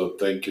bit. So,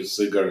 thank you,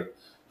 Sigar,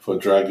 for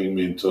dragging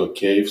me into a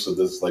cave. So,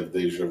 this is like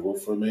deja vu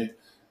for me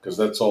because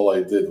that's all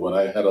I did when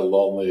I had a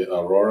lonely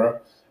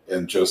Aurora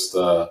and just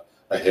a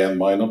hand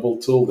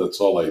mineable tool. That's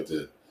all I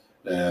did.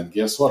 And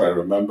guess what? I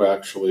remember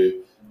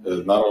actually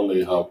not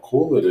only how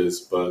cool it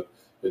is, but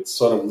it's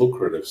sort of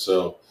lucrative.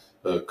 So,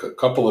 a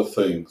couple of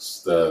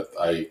things that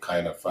I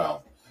kind of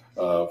found.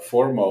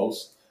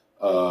 Foremost,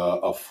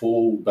 a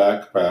full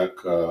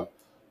backpack,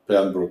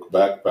 Pembroke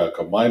backpack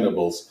of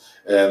minables,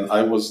 and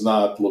I was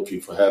not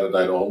looking for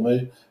hetatite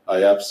only.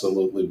 I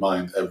absolutely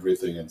mined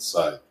everything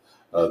inside.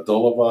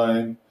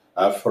 Dolomite,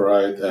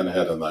 aphrite, and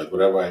hetatite.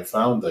 Whatever I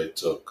found, I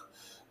took.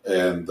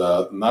 And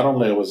not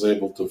only I was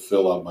able to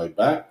fill up my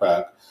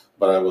backpack,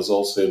 but I was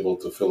also able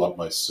to fill up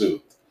my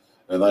suit.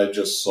 And I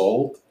just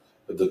sold.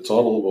 The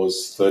total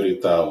was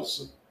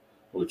 30,000,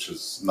 which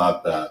is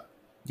not bad.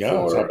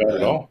 Yeah, it's not bad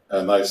at all.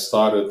 And I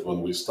started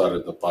when we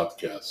started the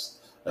podcast,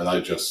 and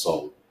I just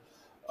sold.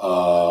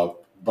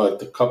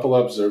 But a couple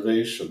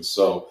observations.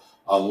 So,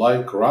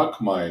 unlike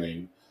rock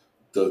mining,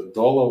 the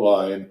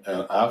dolomite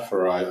and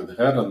aphrite and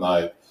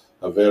hetatite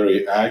are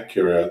very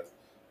accurate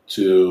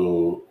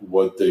to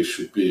what they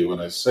should be. When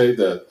I say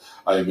that,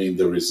 I mean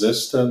the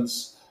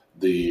resistance,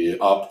 the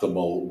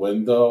optimal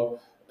window,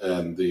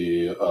 and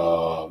the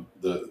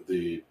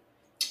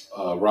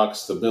rock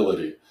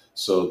stability.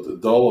 So the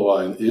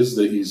dolomite is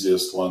the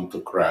easiest one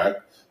to crack.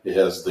 It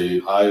has the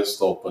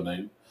highest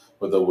opening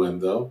with a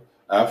window.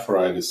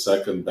 Aphrite is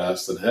second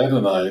best, and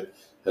hetatite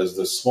has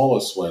the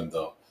smallest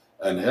window.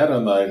 And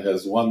hetatite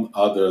has one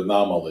other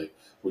anomaly,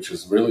 which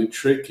is really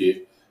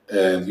tricky.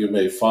 And you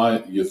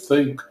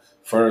think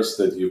first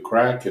that you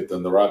crack it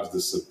and the rocks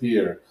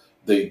disappear.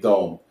 They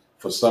don't.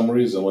 For some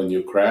reason, when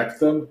you crack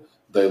them,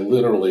 they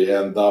literally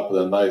end up in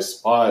a nice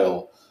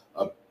pile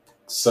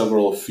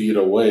several feet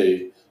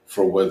away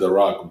from where the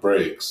rock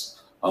breaks,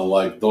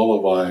 unlike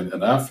dolomite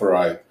and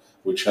aphrite,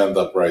 which end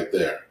up right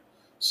there.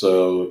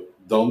 So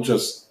don't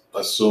just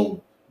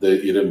assume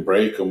that you didn't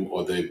break them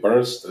or they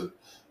bursted.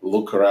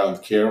 Look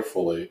around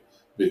carefully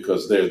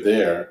because they're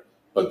there,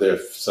 but they're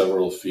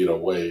several feet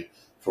away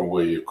from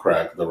where you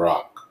cracked the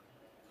rock.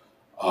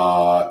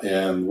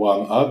 And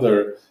one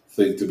other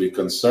thing to be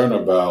concerned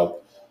about,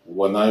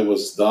 when I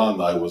was down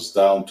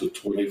to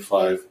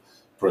 25%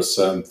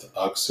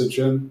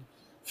 oxygen,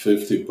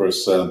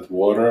 50%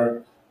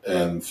 water,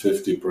 and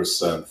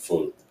 50%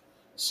 food.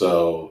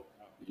 So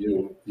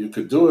you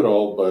could do it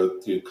all,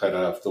 but you kind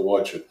of have to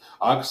watch it.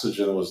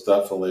 Oxygen was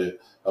definitely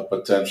a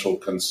potential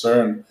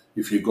concern.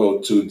 If you go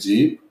too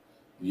deep,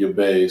 you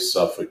may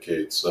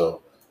suffocate.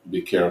 So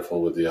be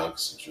careful with the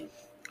oxygen.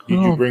 Did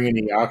you Oh, bring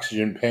any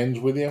oxygen pens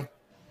with you?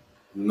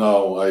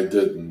 No, I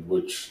didn't,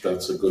 which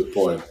that's a good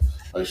point.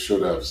 I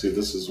should have. See,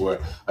 this is where,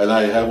 and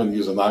I haven't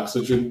used an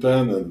oxygen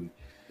pen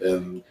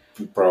in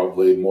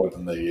probably more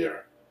than a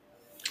year.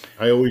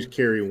 I always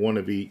carry one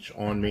of each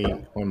on me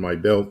on my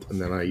belt, and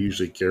then I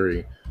usually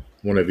carry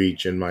one of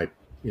each in my,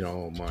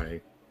 my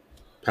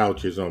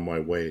pouches on my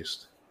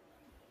waist.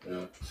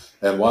 Yeah.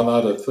 And one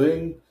other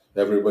thing,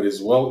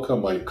 everybody's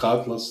welcome. My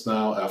cutlass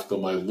now, after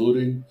my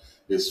looting,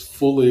 is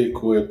fully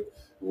equipped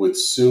with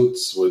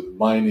suits, with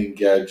mining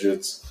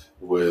gadgets,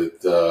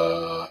 with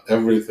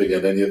everything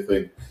and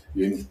anything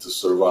you need to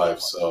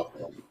survive. So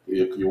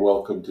you're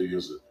welcome to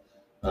use it.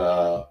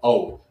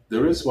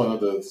 There is one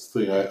other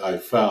thing I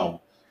found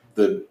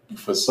that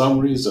for some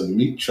reason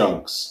meat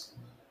chunks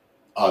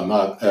are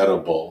not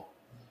edible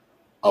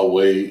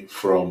away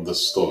from the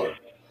store.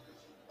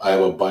 I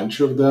have a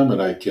bunch of them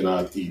and I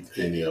cannot eat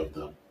any of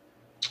them.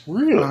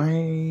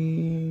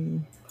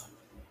 Really?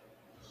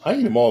 I I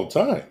eat them all the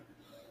time.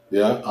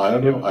 Yeah, I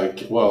don't know.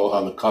 yep. Well,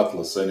 on the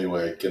cutlass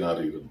anyway, I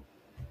cannot eat them.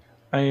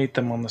 I ate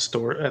them on the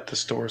store at the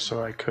store,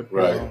 so I could be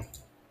Right. wrong.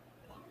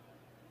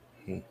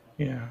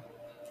 Yeah.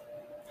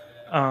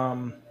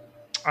 Um,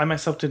 I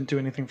myself didn't do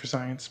anything for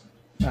science.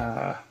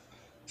 Uh,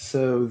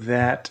 so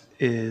that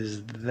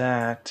is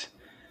that.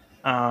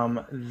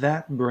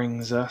 That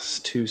brings us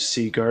to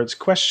Seagard's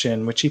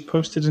question, which he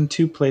posted in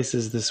two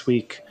places this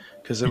week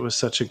because it was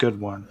such a good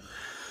one.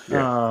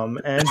 Yeah.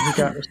 And he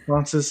got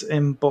responses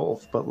in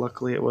both, but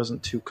luckily it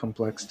wasn't too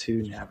complex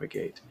to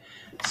navigate.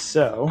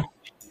 So,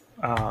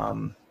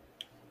 um,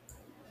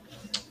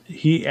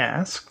 he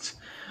asked,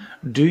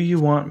 do you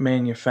want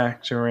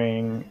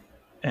manufacturing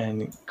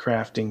and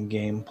crafting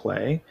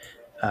gameplay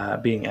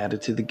being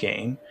added to the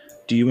game?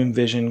 Do you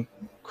envision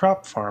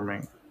crop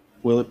farming?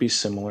 Will it be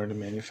similar to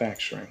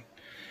manufacturing?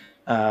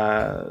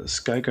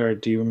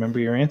 Skyguard, do you remember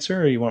your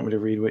answer, or you want me to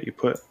read what you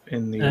put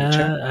in the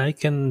chat? I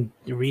can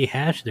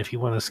rehash it if you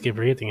want to skip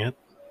reading it.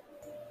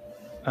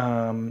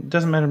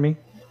 Doesn't matter to me.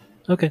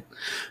 Okay,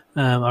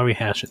 I'll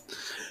rehash it.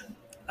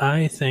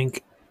 I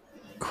think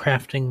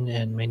crafting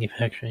and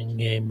manufacturing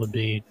game would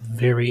be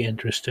very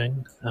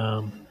interesting.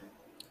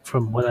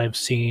 From what I've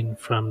seen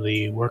from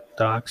the work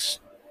docs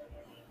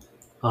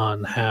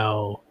on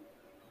how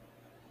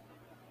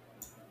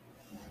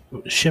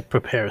ship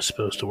repair is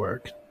supposed to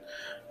work,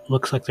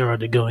 looks like they're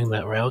already going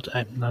that route.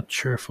 I'm not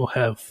sure if we'll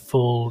have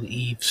full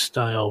Eve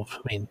style.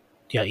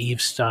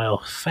 Eve style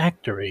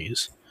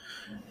factories.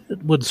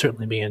 It would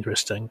certainly be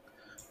interesting.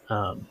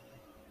 Um,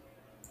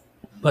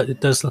 but it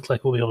does look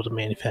like we'll be able to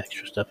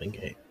manufacture stuff in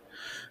game.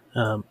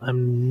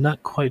 I'm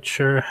not quite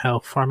sure how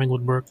farming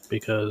would work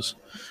because,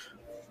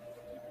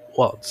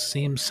 while it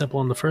seems simple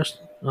on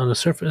the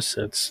surface,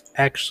 it's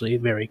actually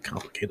very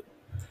complicated.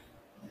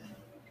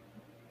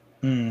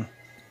 Hmm.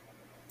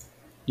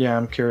 Yeah,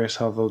 I'm curious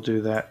how they'll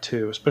do that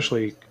too.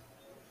 Especially,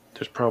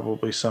 there's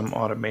probably some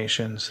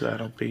automations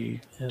that'll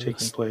be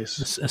taking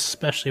place.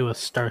 Especially with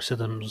Star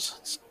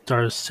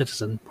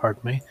Citizen,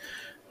 pardon me,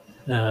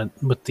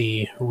 with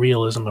the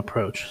realism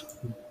approach,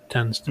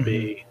 tends to Mm-hmm.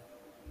 be,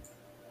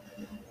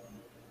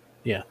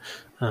 yeah,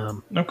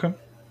 Okay.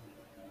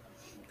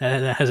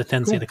 that has a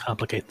tendency Cool. to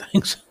complicate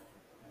things.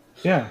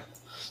 Yeah.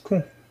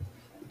 Cool.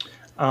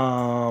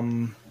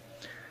 Um,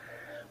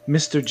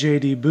 Mr.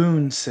 JD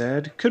Boone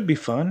said, could be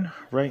fun.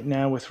 Right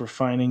now, with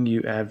refining,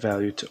 you add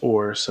value to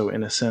ore, so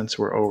in a sense,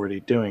 we're already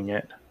doing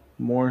it.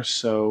 More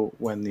so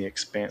when the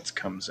expanse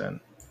comes in.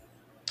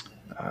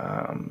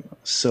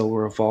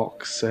 Silver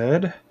Volk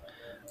said,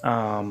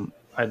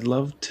 I'd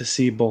love to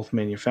see both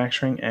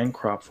manufacturing and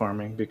crop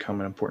farming become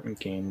an important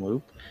game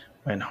loop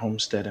when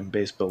homestead and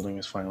base building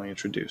is finally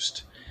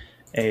introduced.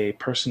 A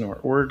person or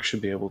org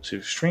should be able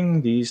to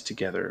string these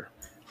together.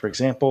 For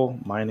example,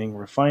 mining,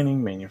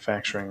 refining,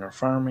 manufacturing or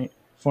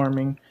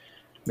farming,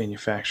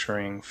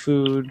 manufacturing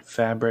food,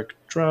 fabric,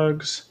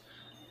 drugs.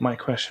 My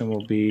question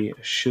will be,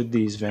 should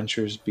these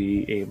ventures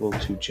be able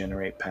to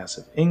generate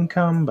passive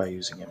income by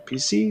using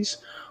NPCs,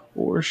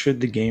 or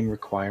should the game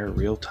require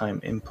real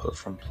time input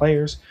from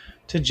players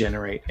to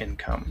generate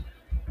income?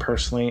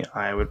 Personally,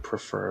 I would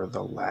prefer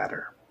the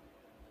latter.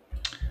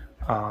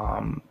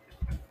 Um,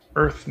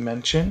 Earth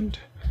mentioned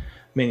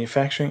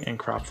Manufacturing and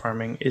crop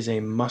farming is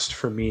a must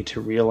for me to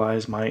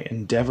realize my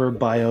Endeavor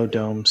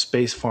Biodome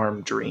space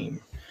farm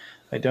dream.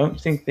 I don't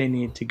think they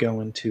need to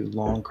go into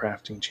long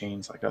crafting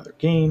chains like other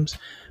games,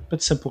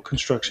 but simple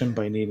construction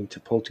by needing to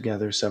pull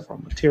together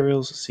several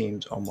materials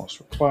seems almost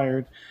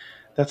required.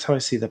 That's how I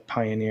see the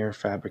Pioneer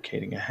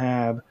fabricating a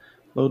hab,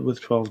 load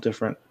with 12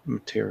 different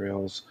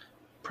materials,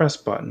 press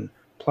button,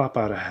 plop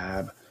out a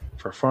hab.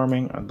 For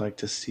farming, I'd like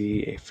to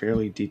see a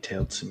fairly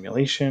detailed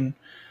simulation,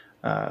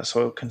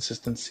 soil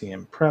consistency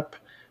and prep,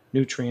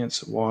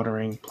 nutrients,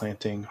 watering,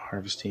 planting,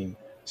 harvesting,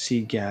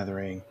 seed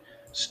gathering,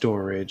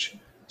 storage,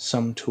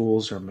 some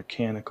tools or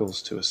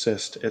mechanicals to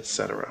assist,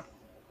 etc.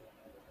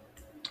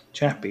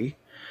 Chappie,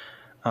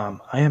 I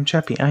am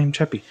Chappie,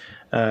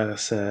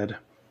 said,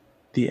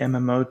 the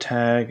MMO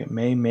tag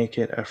may make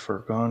it a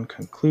foregone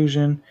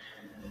conclusion.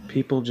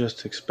 People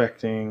just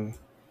expect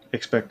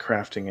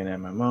crafting in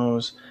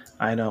MMOs.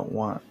 I don't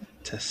want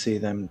to see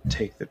them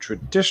take the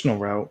traditional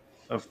route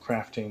of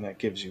crafting that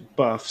gives you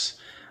buffs.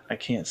 I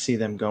can't see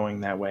them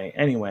going that way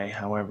anyway.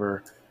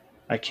 However,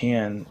 I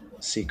can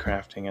see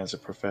crafting as a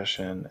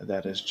profession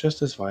that is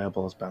just as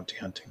viable as bounty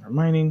hunting or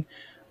mining,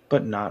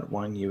 but not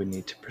one you would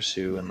need to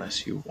pursue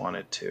unless you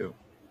wanted to.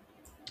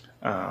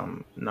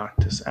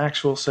 Noctis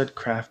Actual said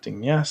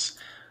crafting, yes,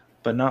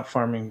 but not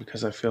farming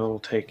because I feel it will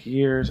take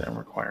years and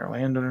require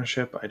land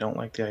ownership. I don't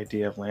like the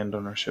idea of land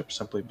ownership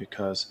simply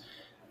because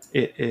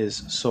it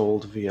is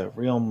sold via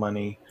real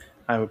money.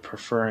 I would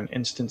prefer an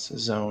instance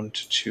zone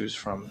to choose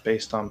from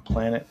based on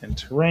planet and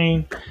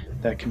terrain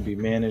that can be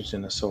managed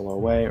in a solo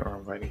way or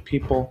inviting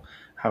people.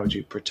 How would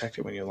you protect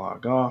it when you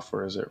log off,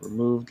 or is it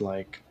removed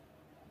like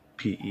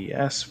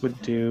PES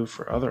would do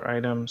for other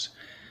items?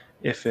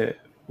 If it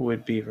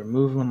would be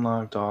removed when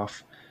logged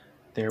off,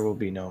 there will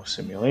be no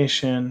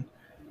simulation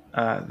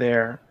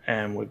there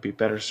and would be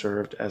better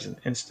served as an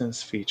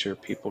instance feature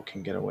people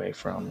can get away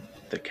from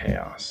the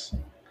chaos.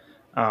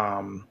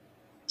 Um,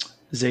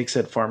 Zake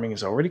said farming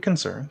is already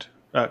confirmed,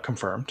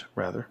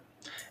 rather,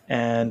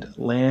 and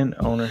land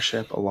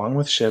ownership along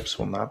with ships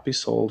will not be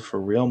sold for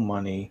real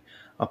money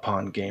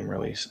upon game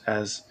release,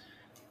 as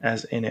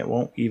in it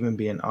won't even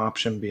be an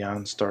option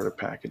beyond starter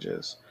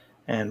packages.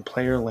 And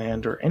player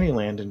land or any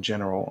land in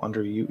general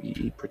under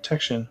UEE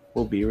protection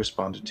will be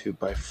responded to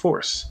by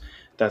force.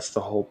 That's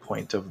the whole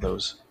point of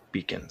those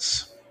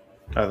beacons.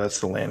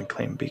 That's the land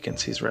claim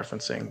beacons he's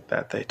referencing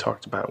that they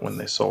talked about when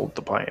they sold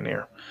the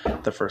Pioneer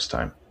the first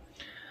time.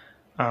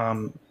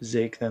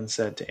 Zake then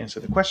said, to answer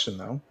the question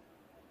though,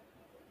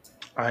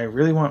 I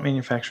really want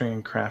manufacturing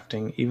and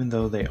crafting, even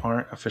though they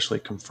aren't officially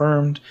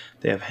confirmed.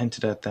 They have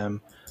hinted at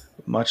them,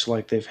 much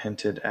like they've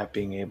hinted at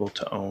being able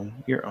to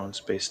own your own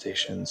space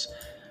stations,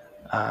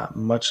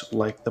 much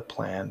like the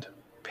planned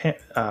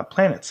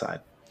planet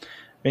side.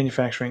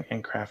 Manufacturing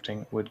and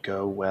crafting would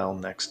go well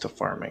next to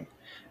farming,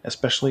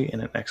 especially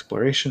in an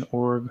exploration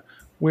org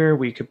where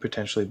we could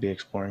potentially be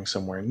exploring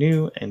somewhere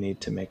new and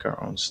need to make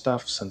our own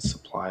stuff since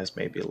supplies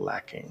may be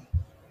lacking.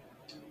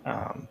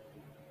 Um,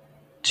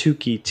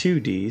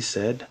 Tuki2D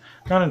said,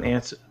 not an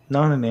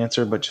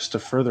answer, but just a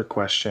further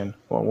question.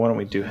 Well, why don't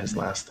we do his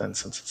last then,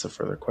 since it's a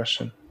further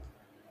question?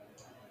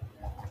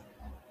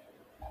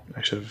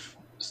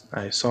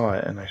 I saw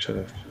it and I should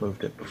have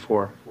moved it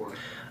before.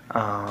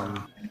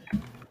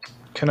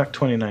 Canuck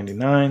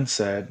 2099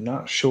 said,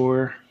 not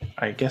sure.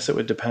 I guess it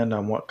would depend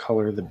on what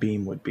color the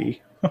beam would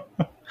be.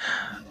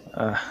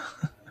 uh,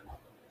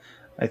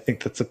 I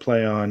think that's a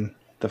play on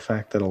the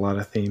fact that a lot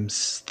of things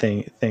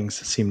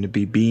seem to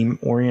be beam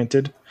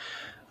oriented.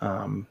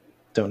 Don't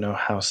know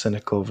how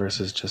cynical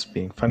versus just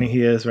being funny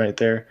he is right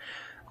there.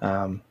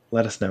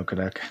 Let us know,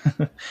 Canuck.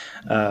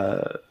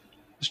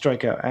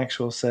 Strikeout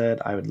Actual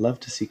said, I would love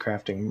to see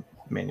crafting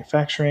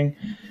manufacturing.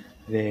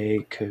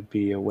 They could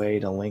be a way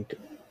to link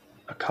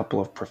a couple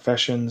of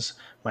professions.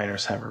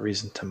 Miners have a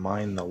reason to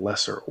mine the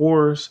lesser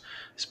ores.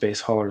 Space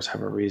haulers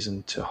have a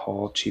reason to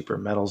haul cheaper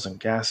metals and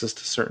gases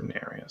to certain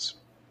areas.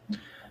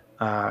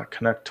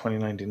 Canuck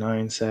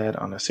 2099 said,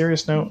 on a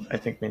serious note, I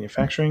think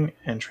manufacturing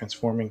and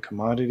transforming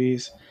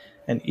commodities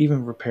and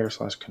even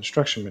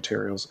repair/construction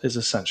materials is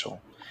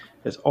essential.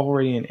 It's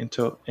already an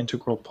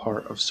integral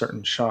part of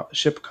certain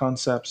ship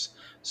concepts,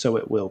 so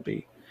it will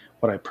be.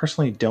 What I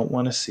personally don't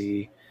want to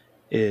see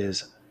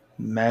is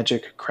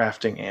magic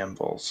crafting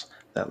anvils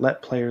that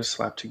let players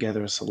slap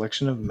together a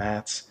selection of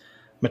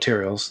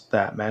materials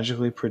that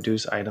magically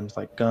produce items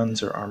like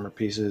guns or armor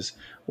pieces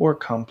or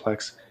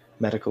complex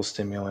medical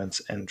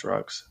stimulants and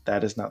drugs.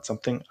 That is not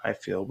something I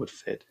feel would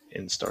fit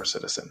in Star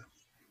Citizen.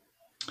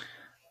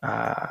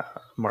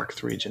 Mark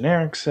III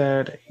Generic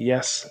said,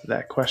 yes,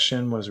 that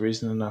question was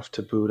reason enough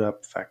to boot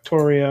up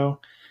Factorio.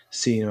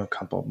 See you in a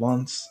couple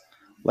months.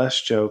 Less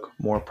joke,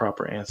 more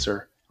proper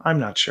answer. I'm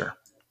not sure.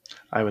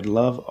 I would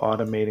love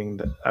automating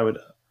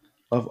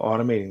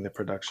the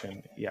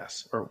production,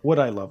 yes. Or would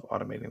I love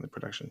automating the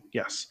production?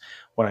 Yes.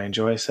 Would I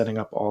enjoy setting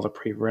up all the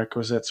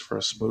prerequisites for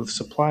a smooth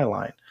supply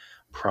line?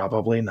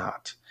 Probably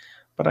not.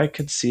 But I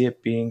could see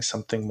it being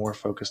something more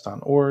focused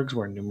on orgs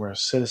where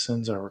numerous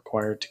citizens are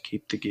required to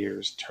keep the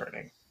gears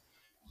turning.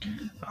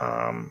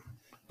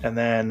 And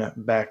then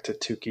back to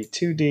Tukey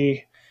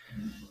 2D.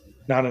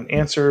 Not an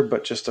answer,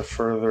 but just to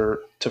further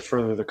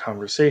the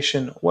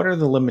conversation. What are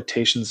the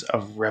limitations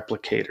of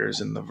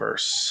replicators in the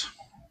verse?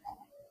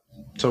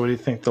 So, what do you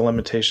think the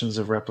limitations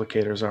of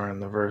replicators are in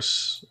the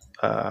verse,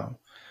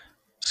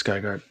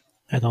 Skyguard?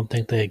 I don't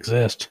think they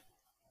exist.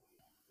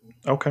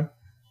 Okay.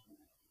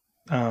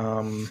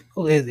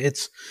 Well,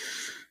 it's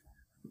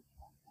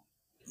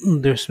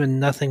there's been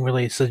nothing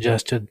really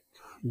suggested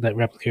that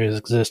replicators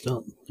exist. I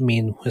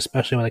mean,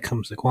 especially when it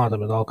comes to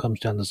quantum, it all comes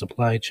down to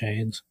supply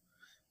chains.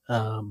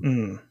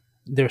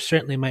 There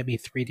certainly might be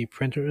 3D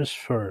printers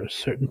for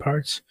certain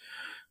parts.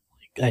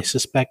 I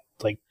suspect,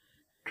 like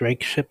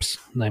Drake ships,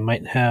 they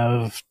might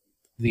have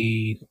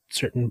the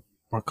certain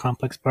more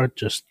complex part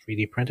just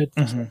 3D printed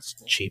because it's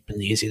cheap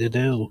and easy to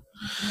do.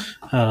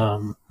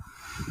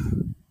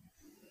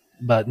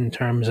 But in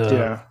terms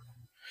of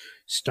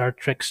Star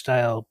Trek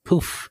style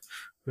poof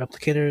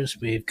replicators,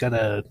 we got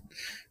a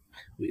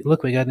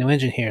new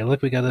engine here.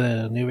 Look, we got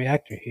a new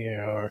reactor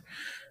here, or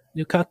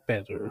new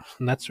cockpit, or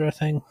that sort of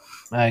thing.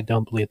 I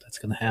don't believe that's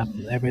going to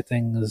happen.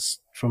 Everything is,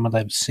 from what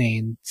I've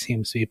seen,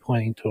 seems to be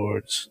pointing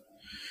towards.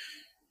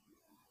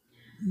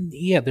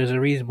 Yeah, there's a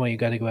reason why you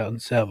got to go out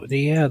and sell it.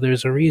 Yeah,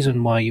 there's a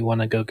reason why you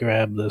want to go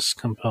grab this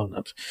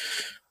component,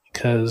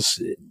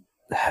 because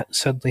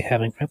suddenly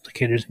having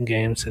replicators in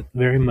games, it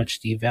very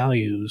much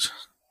devalues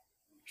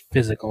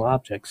physical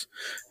objects.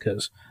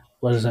 Because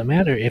what does it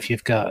matter if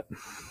you've got,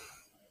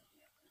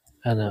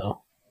 I don't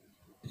know,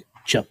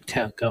 jump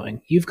count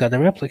going? You've got a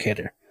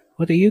replicator.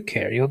 What do you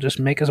care? You'll just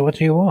make us what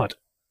you want.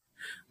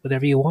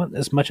 Whatever you want,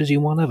 as much as you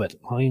want of it.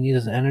 All you need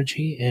is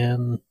energy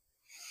and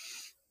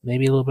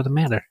maybe a little bit of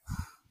matter.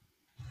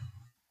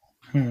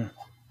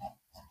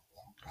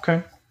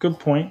 Okay, good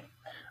point.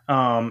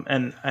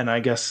 And I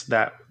guess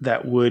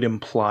that would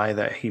imply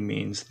that he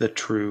means the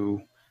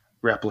true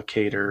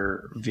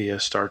replicator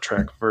via Star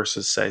Trek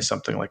versus, say,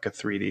 something like a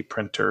 3D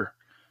printer.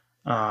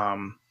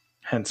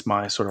 Hence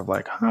my sort of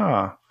like,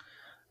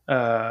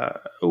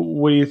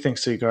 what do you think,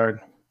 Seagard?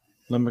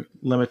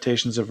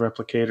 Limitations of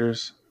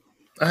replicators?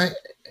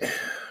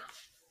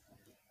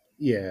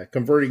 Yeah,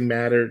 converting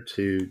matter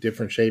to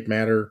different shape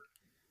matter,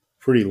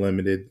 pretty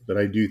limited. But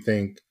I do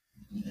think,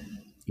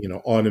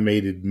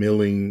 automated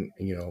milling,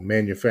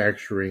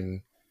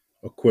 manufacturing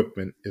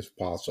equipment is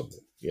possible.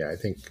 Yeah, I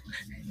think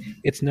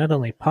it's not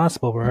only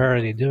possible, we're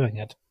already doing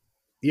it.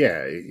 Yeah,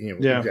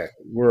 exactly.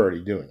 We're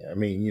already doing it. I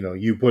mean,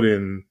 you put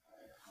in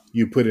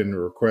a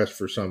request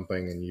for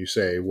something and you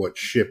say what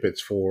ship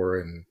it's for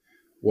and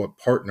what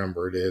part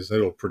number it is,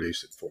 it'll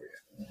produce it for you.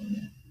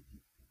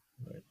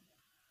 Right.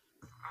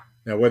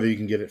 Now, whether you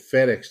can get it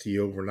FedEx to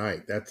you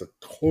overnight, that's a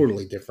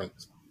totally different,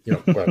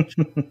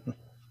 question.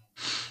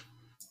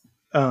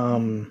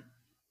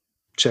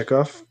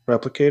 Chekhov,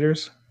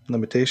 replicators,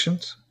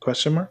 limitations,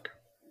 question mark?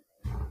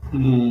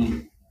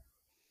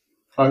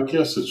 I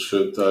guess it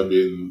should. I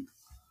mean,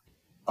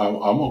 I'm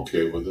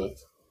okay with it.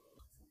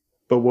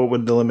 But what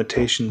would the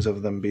limitations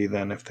of them be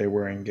then if they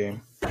were in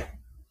game?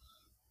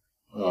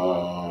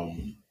 I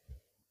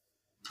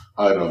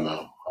don't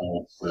know.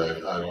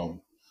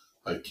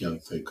 I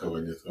can't think of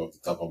anything off the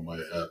top of my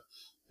head.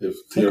 If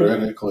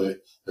theoretically,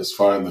 as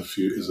far in the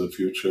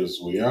future as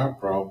we are,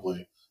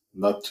 probably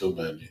not too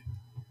many.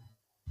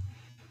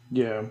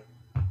 Yeah.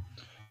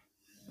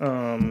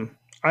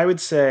 I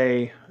would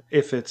say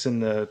if it's in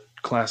the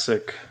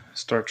classic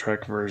Star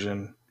Trek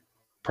version,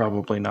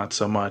 probably not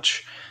so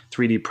much.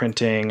 3D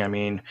printing, I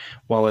mean,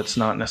 while it's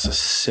not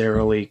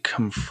necessarily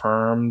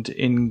confirmed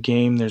in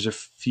game, there's a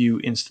few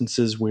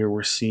instances where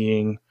we're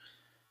seeing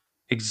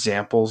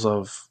examples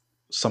of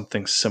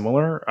something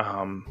similar.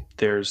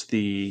 There's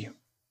the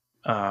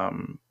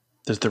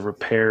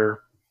repair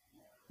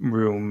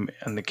room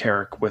in the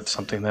Carrack with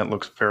something that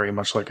looks very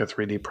much like a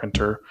 3D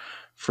printer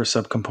for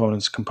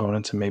subcomponents,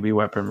 components, and maybe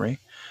weaponry.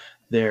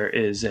 There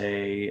is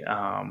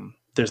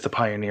there's the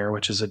Pioneer,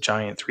 which is a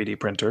giant 3D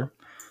printer.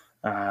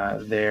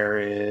 There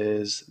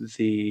is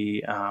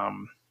the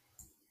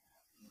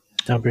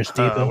Dumpers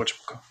Depot.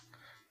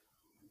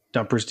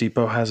 Dumpers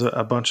Depot has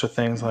a bunch of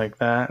things like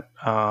that.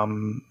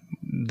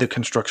 The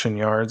construction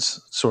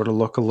yards sort of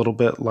look a little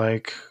bit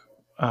like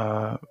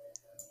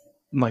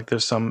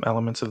there's some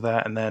elements of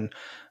that. And then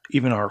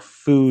even our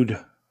food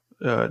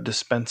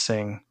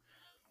dispensing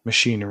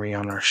machinery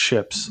on our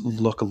ships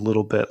look a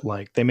little bit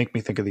like, they make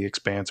me think of The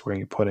Expanse, where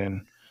you put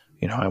in,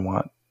 I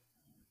want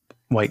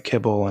white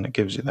kibble and it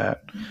gives you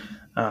that.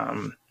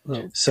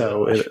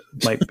 So it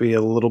might be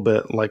a little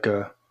bit like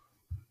a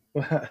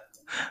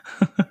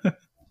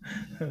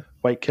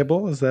white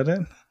kibble. Is that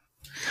it?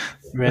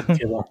 Red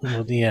kibble.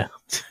 Well, yeah.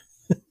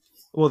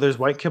 Well, there's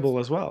white kibble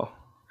as well.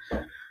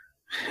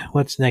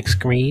 What's next?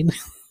 Green?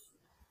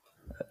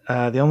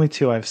 The only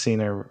two I've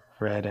seen are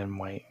red and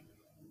white.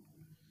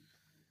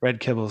 Red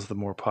kibble is the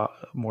more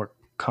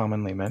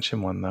commonly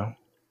mentioned one, though.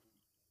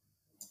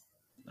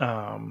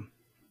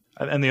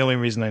 And the only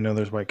reason I know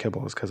there's white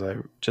kibble is because I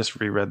just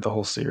reread the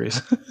whole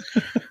series.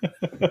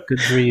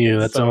 Good for you.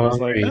 That's so all I was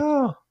like,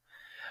 oh,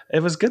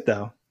 it was good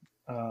though.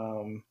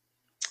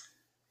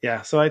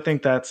 Yeah, so I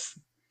think that's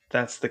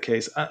the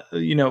case.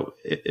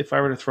 If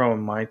I were to throw in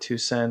my 2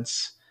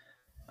 cents,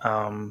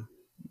 um,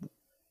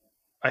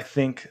 I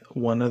think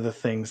one of the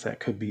things that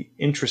could be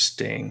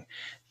interesting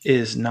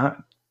is not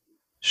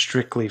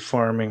strictly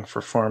farming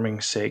for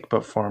farming's sake,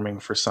 but farming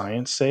for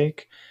science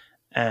sake,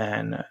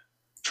 and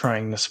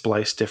trying to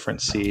splice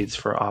different seeds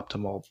for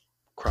optimal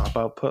crop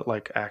output.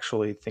 Like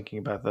actually thinking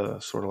about the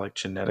sort of like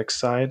genetics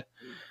side,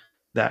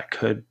 that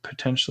could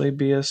potentially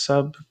be a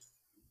sub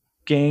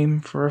game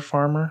for a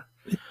farmer.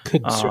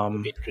 Could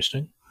certainly be Um,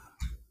 interesting.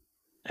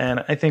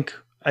 and I think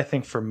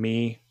for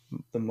me,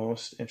 the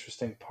most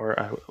interesting part,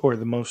 or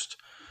the most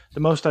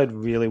I'd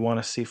really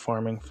want to see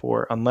farming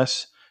for,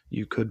 unless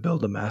you could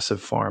build a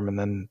massive farm and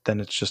then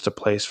it's just a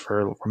place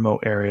for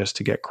remote areas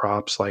to get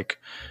crops. Like,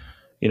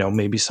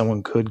 maybe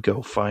someone could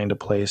go find a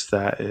place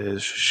that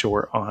is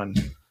short on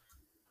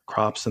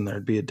crops and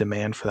there'd be a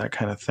demand for that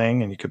kind of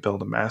thing, and you could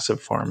build a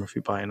massive farm if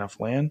you buy enough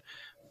land.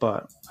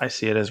 But I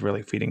see it as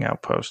really feeding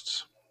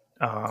outposts.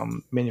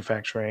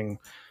 Manufacturing,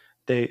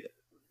 they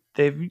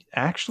they've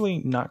actually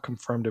not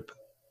confirmed it, but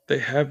they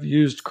have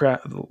used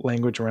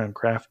language around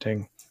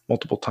crafting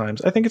multiple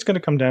times. I think it's going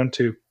to come down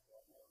to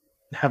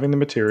having the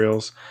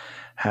materials,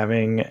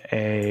 having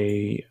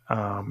a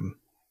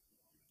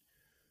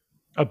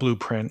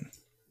blueprint,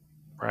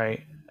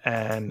 right?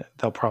 And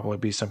there'll probably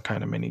be some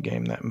kind of mini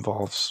game that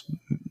involves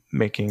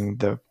making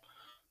the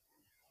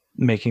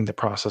making the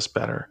process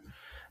better.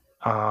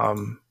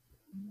 Um,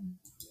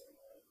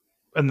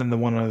 and then the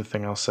one other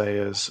thing I'll say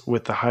is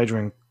with the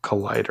Hydrogen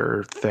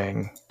Collider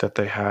thing that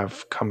they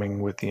have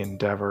coming with the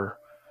Endeavor,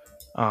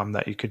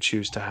 that you could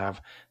choose to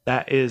have,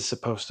 that is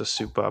supposed to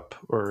soup up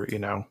or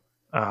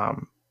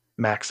um,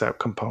 max out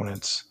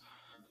components,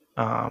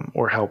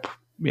 or help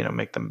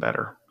make them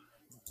better.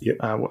 Yep.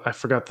 I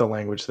forgot the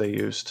language they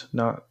used.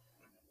 Not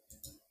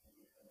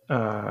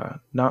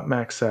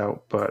max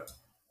out, but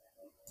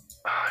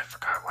I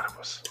forgot what it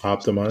was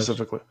Optimize.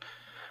 specifically.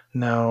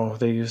 No,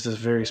 they used this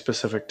very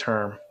specific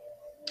term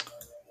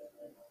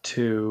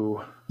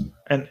to,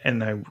 and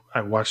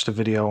I watched a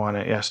video on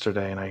it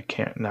yesterday, and I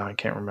can't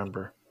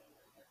remember.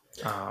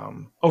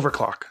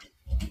 Overclock.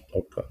 Okay,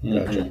 gotcha.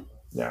 Mm-hmm.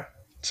 Yeah,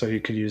 so you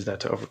could use that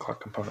to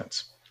overclock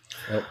components.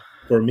 Well,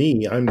 for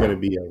me, I'm going to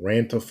be a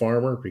Ranta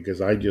farmer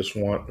because I just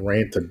want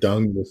Ranta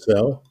dung to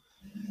sell.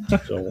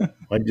 So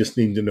I just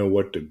need to know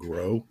what to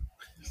grow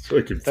so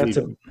I can feed That's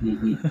them.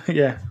 Mm-hmm.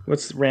 yeah.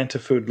 What's Ranta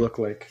food look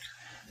like?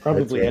 That's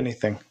Probably right.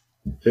 anything.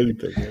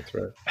 Anything. That's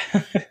right.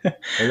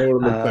 I know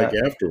what it looks like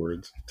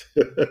afterwards.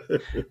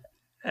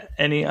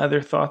 Any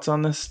other thoughts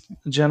on this,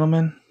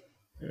 gentlemen?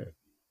 Yeah.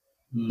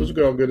 Those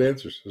are all good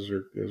answers. Those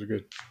are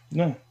good.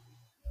 No.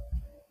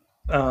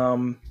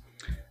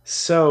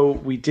 So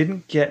we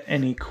didn't get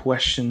any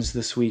questions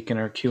this week in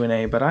our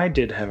Q&A, but I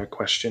did have a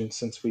question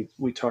since we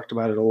talked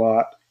about it a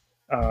lot,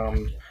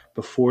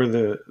 before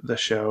the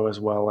show, as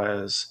well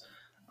as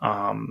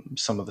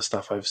some of the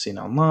stuff I've seen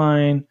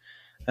online,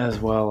 as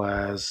well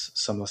as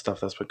some of the stuff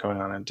that's been going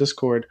on in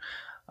Discord.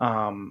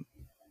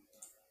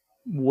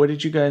 What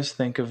did you guys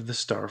think of the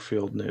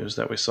Starfield news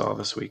that we saw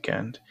this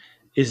weekend?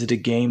 Is it a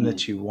game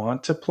that you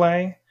want to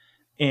play?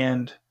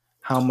 And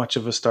how much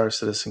of a Star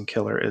Citizen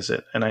killer is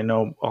it? And I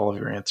know all of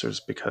your answers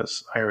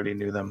because I already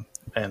knew them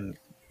and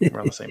we're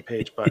on the same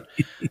page. But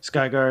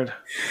Skyguard,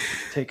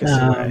 take us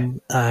away.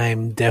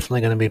 I'm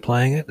definitely going to be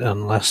playing it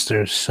unless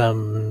there's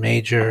some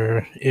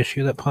major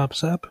issue that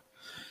pops up.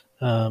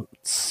 It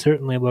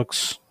certainly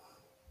looks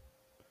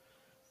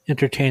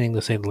entertaining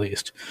to say the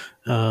least.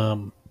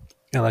 I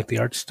like the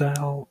art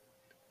style.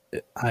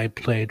 I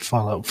played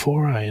Fallout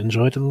 4. I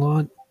enjoyed it a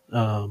lot.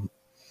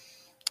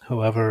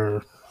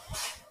 However,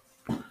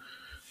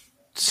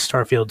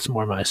 Starfield's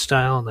more my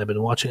style, and I've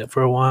been watching it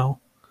for a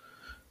while.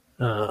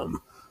 I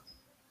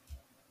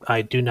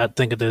do not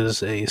think it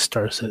is a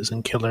Star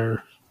Citizen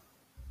killer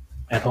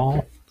at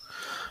all.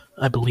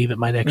 I believe it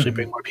might actually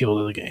bring more people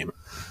to the game.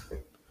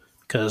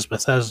 Because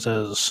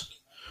Bethesda's,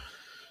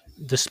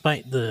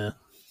 despite the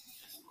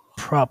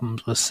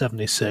problems with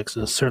 76,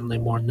 is certainly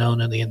more known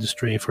in the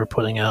industry for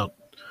putting out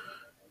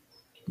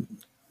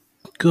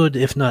good,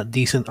 if not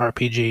decent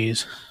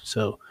RPGs.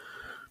 So,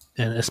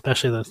 and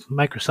especially with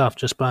Microsoft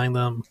just buying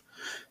them,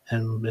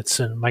 and it's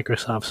in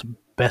Microsoft's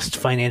best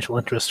financial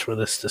interest for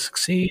this to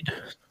succeed,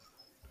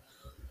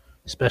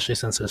 especially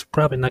since there's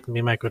probably not going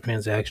to be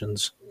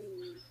microtransactions.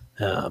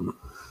 I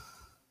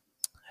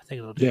think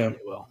it'll do Yeah.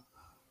 pretty well.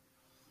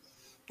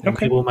 And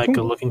Okay, people might cool.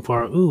 go looking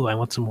for, ooh, I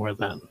want some more of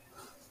that.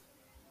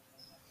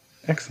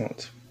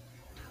 Excellent.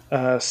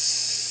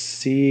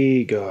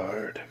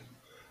 Seaguard.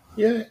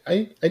 Yeah,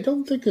 I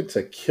don't think it's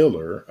a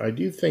killer. I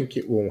do think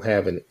it will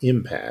have an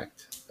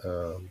impact.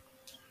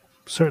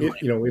 Certainly.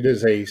 It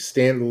is a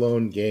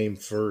standalone game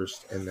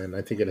first, and then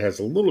I think it has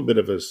a little bit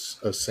of a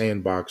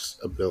sandbox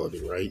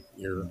ability, right?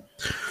 You're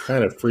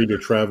kind of free to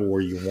travel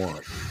where you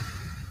want.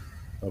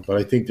 But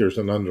I think there's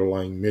an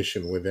underlying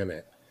mission within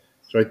it.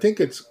 So I think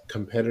it's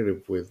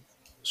competitive with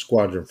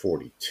Squadron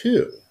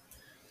 42.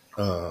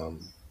 And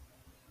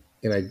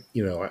I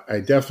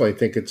definitely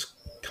think it's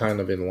kind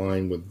of in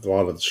line with a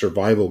lot of the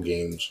survival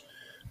games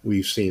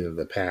we've seen in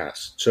the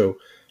past. So,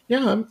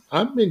 yeah,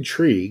 I'm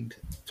intrigued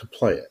to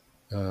play it.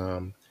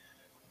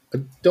 I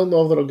don't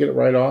know if it'll get it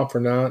right off or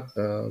not.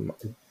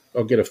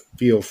 I'll get a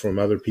feel from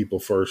other people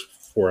first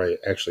before I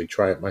actually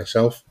try it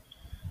myself.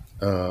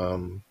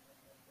 Um,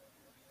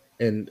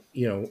 and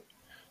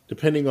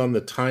depending on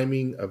the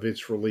timing of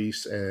its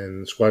release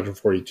and Squadron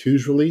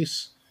 42's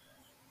release,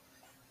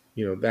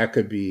 that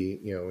could be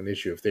an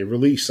issue if they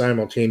release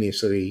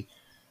simultaneously.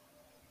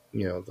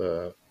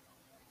 The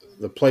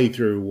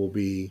playthrough will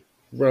be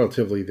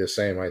relatively the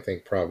same, I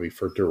think, probably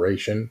for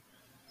duration,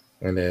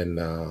 and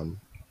then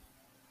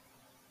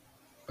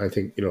I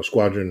think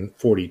Squadron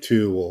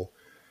 42 will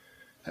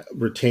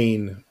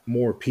retain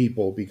more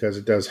people because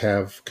it does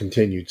have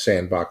continued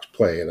sandbox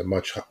play at a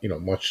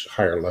much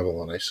higher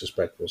level than I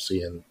suspect we'll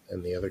see in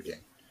the other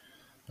game.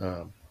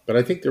 But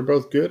I think they're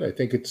both good. I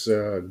think it's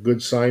a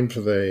good sign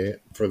for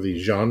the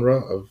genre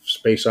of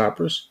space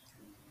operas.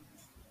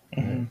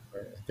 Mm-hmm.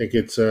 I think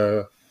it's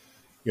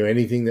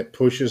anything that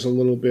pushes a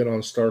little bit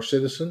on Star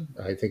Citizen.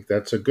 I think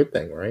that's a good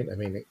thing, right? I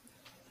mean,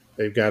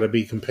 they've got to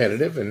be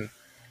competitive, and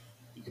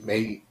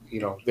they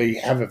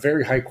have a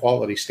very high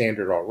quality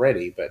standard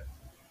already. But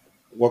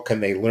what can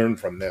they learn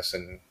from this,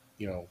 and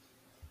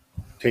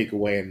take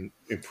away and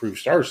improve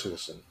Star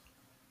Citizen?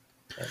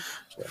 Right?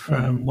 So,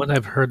 From what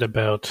I've heard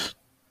about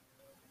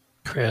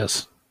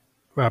Chris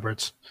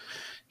Roberts,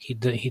 he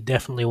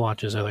definitely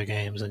watches other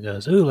games and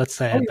goes, "Ooh, let's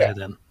add yeah,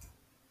 that in."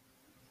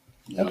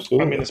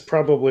 absolutely. I mean, it's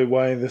probably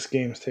why this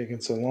game's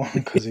taking so long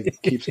because he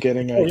keeps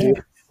getting Oh yeah.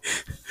 ideas.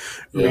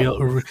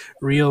 Yeah.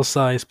 Real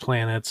size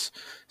planets,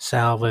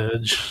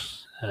 salvage.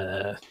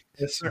 At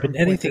a certain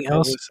Been point, they anything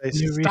probably else say,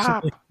 new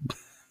 "Stop." recently?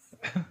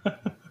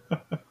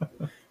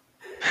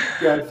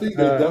 Yeah, I think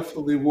they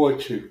definitely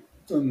watch it.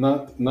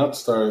 Not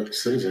Star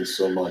Citizen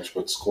so much,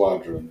 but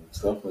Squadron.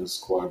 It's definitely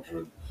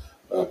Squadron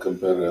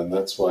competitor, and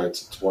that's why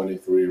it's a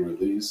 23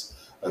 release.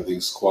 I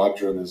think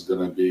Squadron is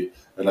going to be,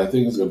 and I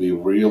think it's going to be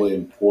really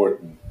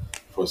important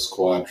for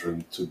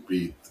Squadron to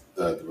beat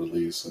that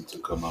release and to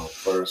come out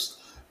first,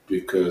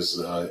 because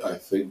I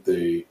think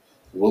they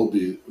will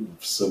be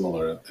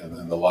similar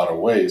in a lot of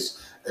ways.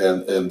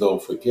 And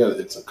don't forget,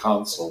 it's a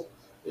console.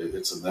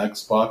 It's an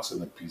Xbox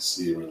and a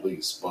PC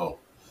release both,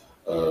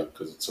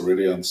 because it's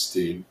already on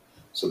Steam.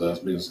 So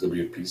that means it's going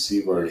to be a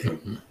PC version.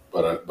 Mhm.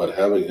 But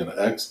having an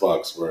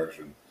Xbox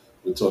version,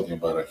 we're talking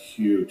about a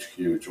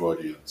huge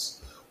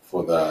audience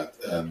for that,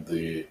 and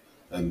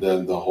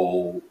then the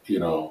whole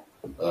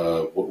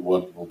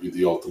what will be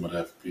the ultimate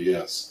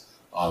FPS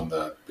on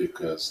that,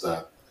 because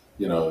that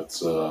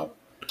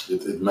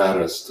it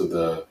matters to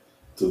the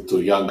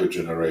to younger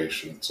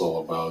generation. It's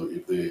all about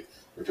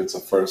if it's a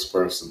first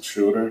person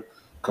shooter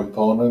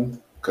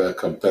component,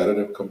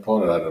 competitive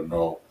component. I don't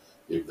know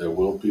if there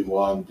will be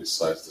one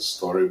besides the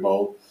story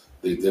mode.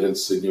 They did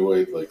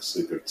insinuate, like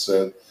Sigurd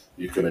said,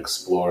 you can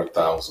explore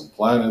 1,000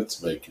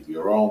 planets, make it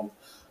your own.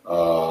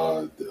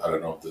 I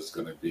don't know if there's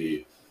going to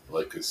be,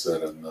 like I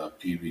said, a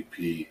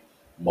PvP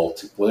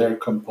multiplayer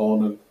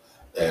component,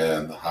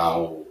 and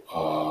how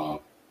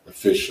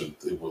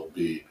efficient it will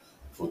be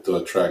to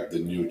attract the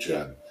new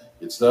gen.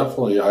 It's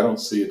definitely, I don't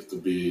see it to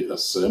be a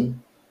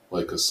sim,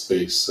 like a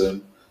space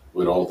sim,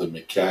 with all the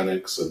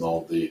mechanics and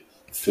all the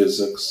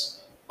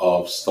physics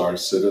of Star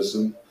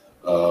Citizen.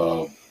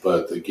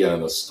 But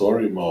again, a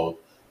story mode,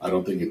 I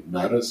don't think it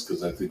matters,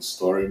 because I think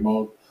story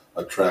mode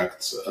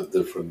attracts a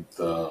different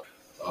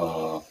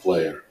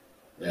player.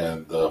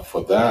 And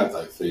for that,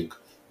 I think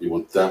it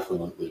would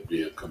definitely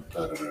be a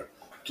competitor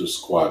to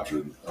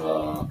Squadron.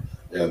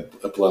 And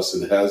plus,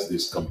 it has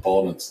these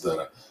components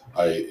that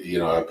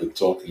I've been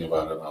talking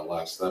about in our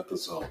last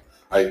episode.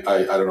 I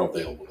don't know if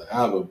they'll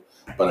have them,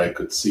 but I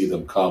could see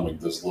them coming.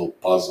 There's little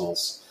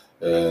puzzles,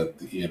 and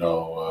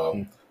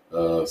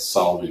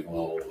solving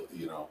little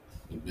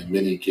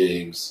mini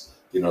games.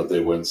 They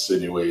were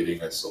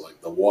insinuating. I saw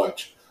like the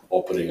watch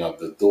opening up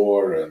the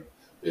door, and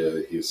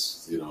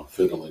he's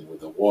fiddling with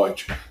the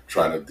watch,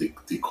 trying to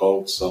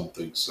decode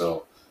something.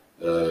 So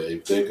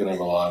if they can have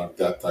a lot of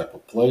that type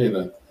of play in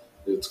it,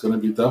 it's going to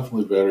be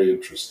definitely very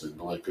interesting.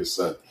 But like I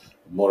said,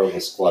 more of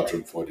a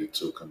Squadron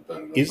 42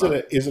 competitor. Is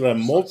it a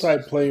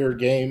multiplayer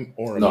game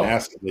or a No,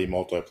 massively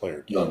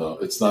multiplayer game? no,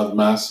 it's not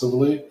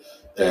massively,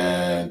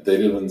 and they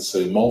didn't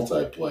say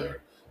multiplayer.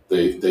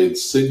 They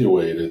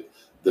insinuated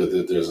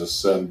that there's a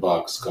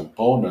sandbox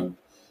component.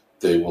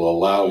 They will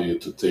allow you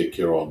to take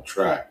your own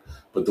track.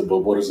 But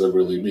what does that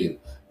really mean?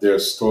 There are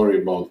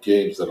story mode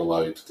games that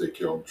allow you to take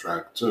your own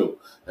track too,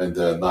 and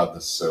they're not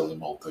necessarily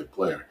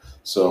multiplayer.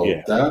 So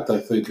Yeah. that, I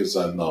think, is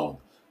unknown.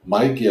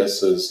 My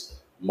guess is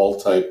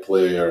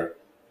multiplayer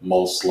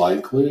most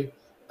likely,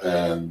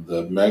 and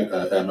the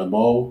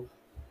MMO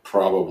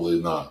probably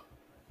not.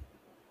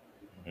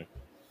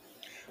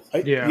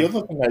 The Yeah.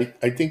 other thing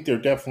I think they're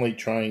definitely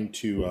trying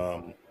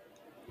to,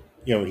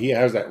 he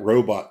has that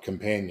robot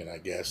companion, I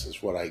guess,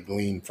 is what I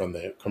gleaned from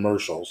the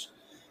commercials.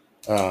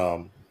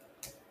 Um,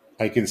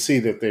 I can see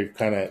that they've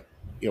kind of,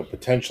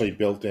 potentially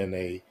built in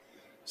a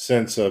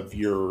sense of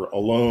you're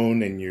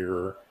alone and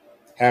you're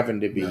having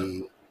to Yeah.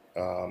 be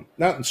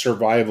not in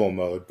survival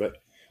mode, but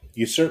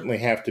you certainly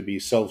have to be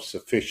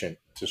self-sufficient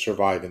to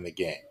survive in the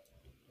game,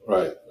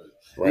 Right.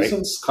 right?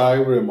 Isn't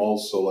Skyrim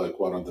also like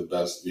one of the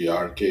best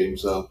VR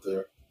games out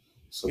there?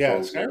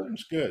 Yeah, Supposedly.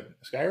 Skyrim's good.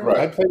 Skyrim, I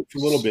Right. played for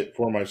a little bit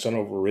before my son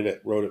wrote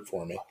it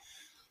for me.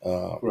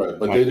 Right.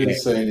 But My they didn't game.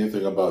 say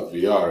anything about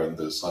VR in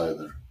this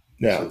either. So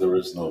No, there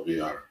is no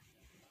VR.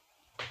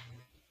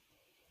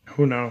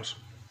 Who knows?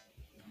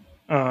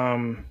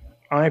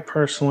 I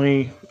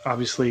personally,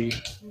 obviously,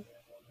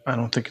 I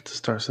don't think it's a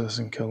Star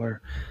Citizen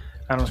killer.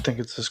 I don't think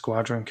it's a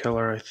squadron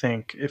killer. I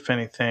think, if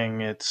anything,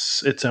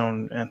 it's its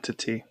own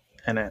entity,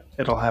 and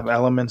it'll have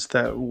elements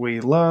that we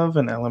love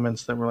and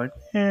elements that we're like,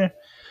 eh.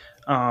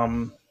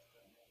 Um,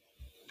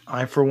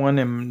 I, for one,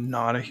 am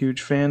not a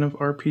huge fan of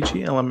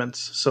RPG elements.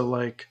 So,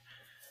 like,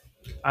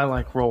 I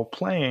like role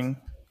playing.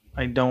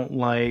 I don't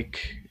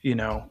like,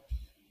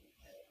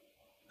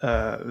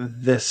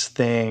 this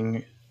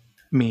thing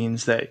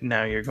means that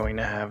now you're going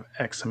to have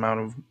X amount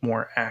of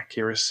more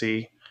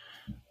accuracy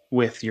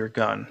with your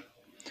gun.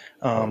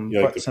 you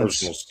like But the personal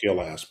since,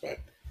 skill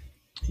aspect.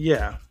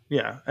 yeah,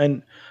 yeah,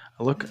 and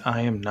look,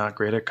 I am not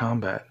great at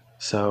combat,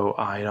 so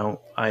I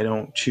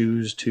don't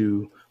choose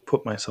to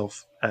put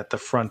myself at the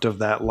front of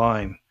that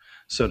line,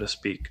 so to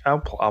speak. I'll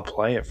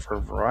play it for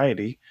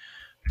variety,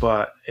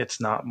 but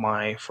it's not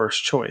my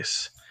first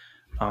choice.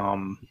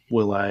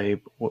 Will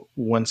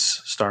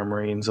once Star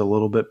Marine's a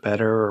little bit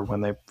better, or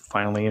when they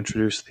finally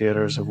introduce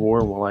Theaters of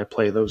War, will I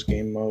play those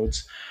game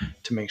modes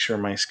to make sure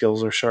my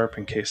skills are sharp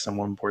in case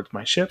someone boards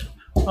my ship?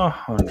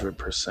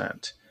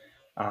 100%.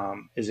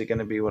 Is it going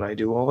to be what I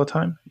do all the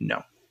time?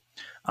 No.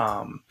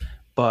 Um,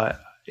 but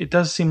it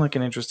does seem like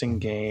an interesting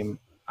game.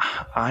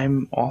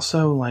 I'm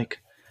also like,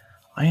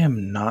 I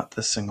am not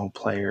the single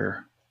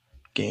player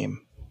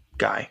game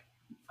guy.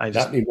 Not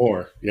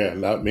anymore. Yeah,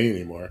 not me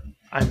anymore.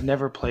 I've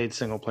never played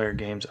single player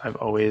games. I've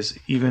always,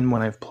 even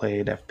when I've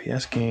played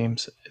FPS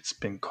games, it's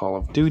been Call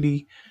of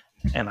Duty,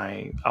 and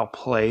I'll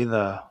play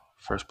the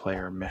first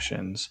player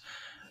missions,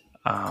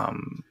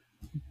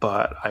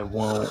 but I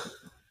won't,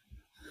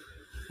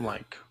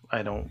 like,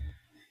 I don't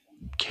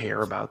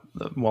care about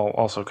well,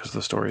 also because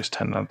the stories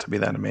tend not to be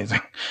that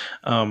amazing.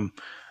 um,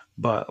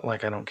 but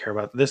like, I don't care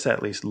about this.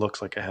 At least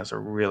looks like it has a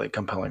really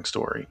compelling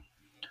story.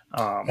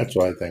 That's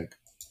what I think.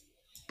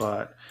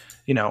 But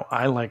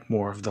I like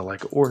more of the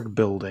like org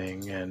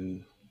building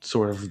and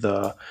sort of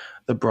the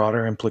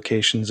broader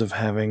implications of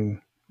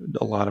having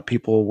a lot of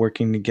people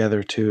working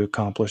together to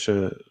accomplish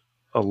a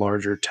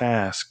larger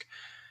task.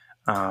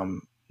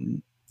 um,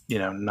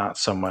 Not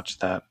so much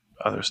that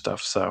other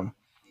stuff. So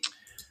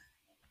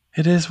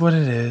it is what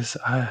it is.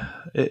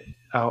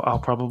 I'll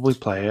probably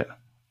play it.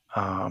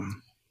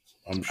 um,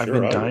 I'm I've sure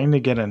been I dying will. to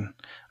get an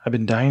I've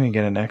been dying to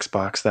get an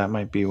Xbox. That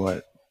might be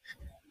what,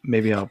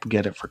 maybe I'll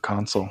get it for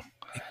console.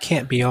 It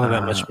can't be all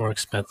that uh, much more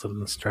expensive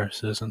than Star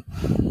Citizen.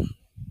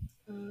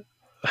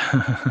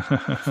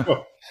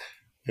 Well,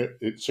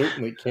 it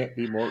certainly can't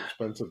be more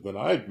expensive than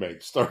I've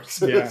made Star Yeah,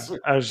 Citizen.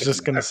 I was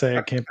just gonna say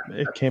it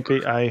can't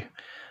be.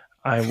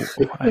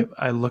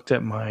 I looked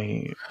at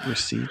my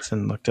receipts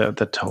and looked at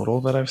the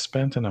total that I've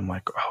spent, and I'm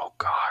like, oh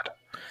God,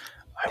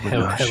 I would Have,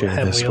 not have, share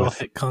have this we all with.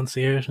 hit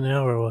concierge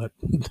now, or what?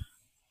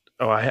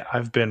 Oh,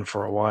 I've been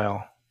for a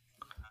while.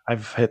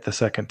 I've hit the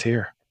second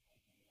tier.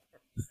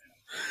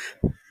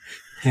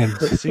 And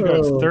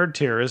Seaguard's third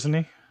tier, isn't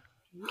he?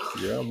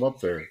 Yeah, I'm up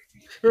there.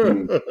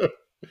 Hmm.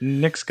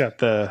 Nick's got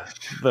the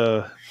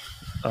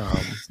um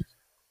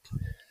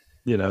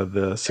the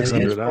He's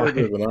 600i.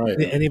 further than I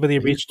did am. anybody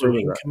He's reach the further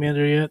Wing than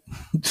Commander yet?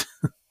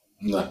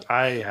 No.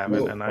 I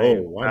haven't, and I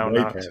I'm vow way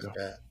not past to.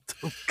 that.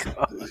 Oh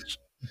gosh!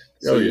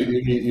 So Oh yeah.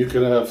 you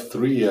could have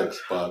three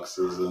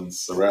Xboxes and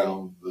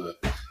surround the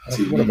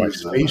What am I, TVs and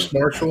Space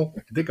everything. Marshal?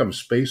 I think I'm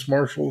Space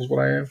Marshal is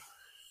what I am.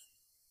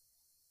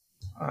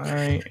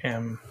 I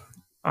am.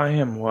 I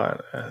am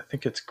what? I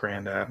think it's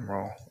Grand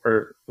Admiral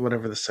or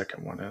whatever the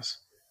second one is.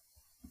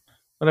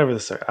 Whatever the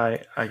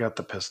second. I got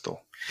the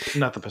pistol,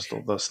 not the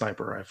pistol, the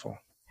sniper rifle.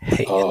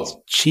 Hey, it's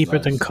Oh, cheaper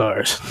than nice.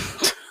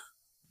 cars.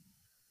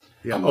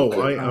 Yeah. I'm a Oh,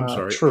 ca- I'm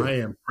sorry. True. I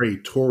am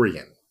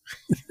Praetorian.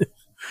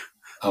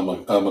 I'm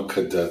a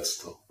cadet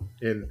still.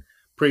 And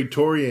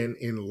Praetorian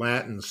in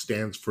Latin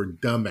stands for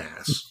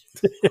dumbass.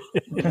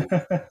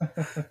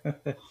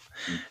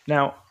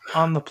 Now,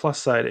 on the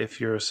plus side, if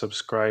you're a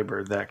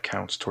subscriber, that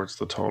counts towards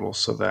the total,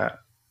 so that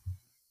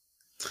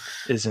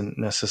isn't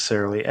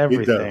necessarily It does.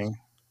 everything,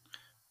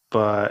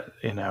 but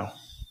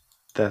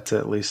that's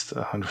at least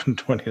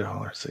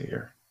 $120 a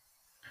year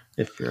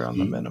if you're on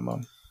the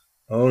minimum.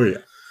 Oh yeah.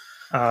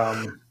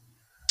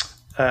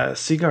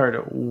 Sigard,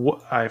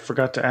 I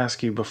forgot to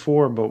ask you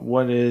before, but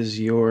what is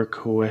your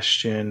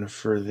question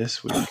for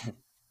this week?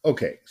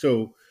 Okay.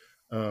 So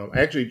I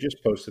actually just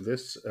posted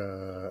this.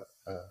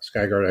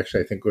 Skyguard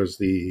actually I think was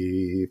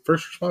the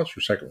first response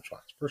or second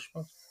response. First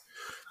response.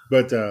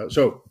 But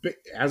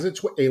as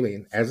it's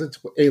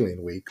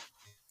Alien Week,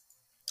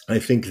 I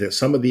think that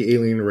some of the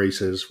alien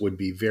races would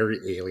be very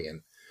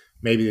alien.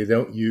 Maybe they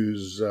don't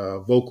use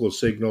vocal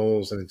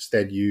signals and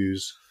instead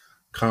use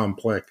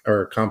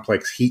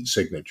complex heat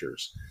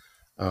signatures.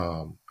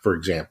 For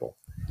example,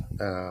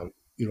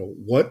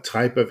 what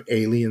type of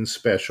alien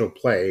special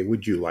play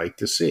would you like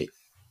to see?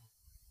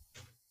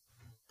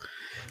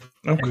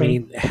 I Okay.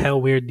 mean, how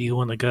weird do you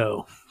want to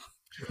go?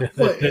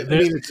 Well, I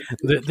there's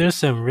mean, there's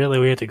some really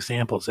weird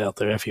examples out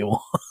there if you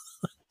want.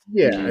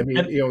 yeah, I Mm, mean,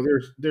 And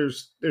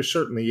there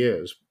certainly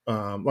is.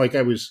 Like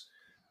I was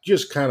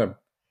just kind of,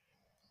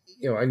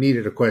 I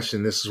needed a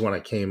question. This is what I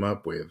came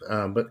up with.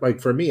 But like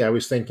for me, I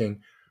was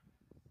thinking,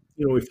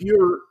 if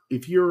you're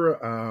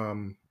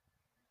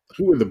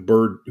who are the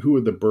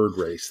bird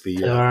race? The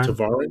Tavarin,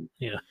 Tavaran.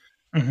 yeah.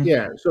 mhm.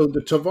 Yeah. So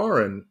the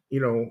Tavaran,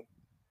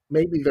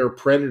 maybe their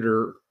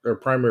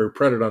primary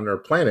predator on their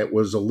planet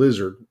was a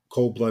lizard,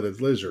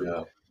 cold-blooded lizard.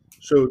 yeah.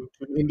 So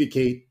to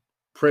indicate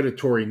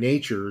predatory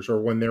natures,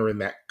 or when they're in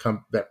that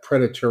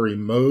predatory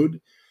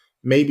mode,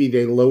 maybe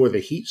they lower the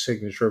heat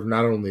signature of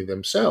not only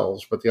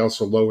themselves, but they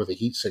also lower the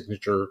heat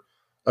signature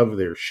of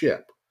their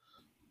ship.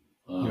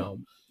 You Uh, know,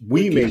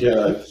 we may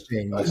yeah. change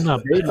I, things,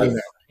 Not they I, may bad.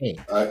 not change.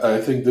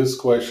 I think this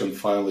question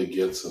finally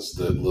gets us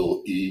the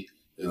little E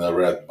in a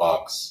red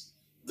box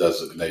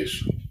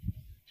designation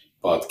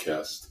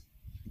podcast.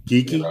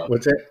 You Geeky, know,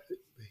 what's that?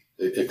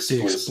 The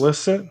explicit.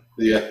 explicit.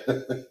 Yeah.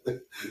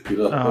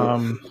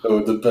 Um,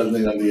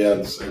 Depending on the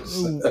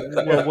answers.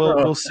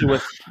 well,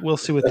 we'll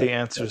see what the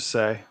answers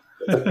say.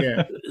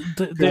 Yeah,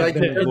 because They're, I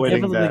Been can. they're avoiding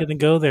inevitably that. going to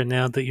go there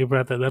now that you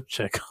brought that up,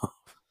 Chekhov.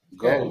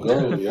 Yeah,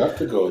 Go. You have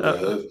to go uh,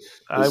 there.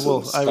 I Listen,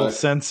 will. I will Sky,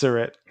 censor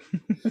it.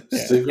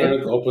 yeah.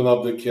 cigarette, open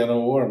up the can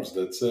of worms.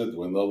 That's it.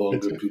 We're no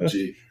It's, longer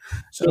PG.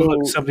 Oh,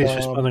 look, so somebody's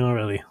responding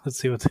already. Let's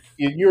see what.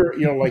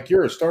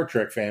 you're a Star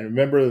Trek fan.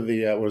 Remember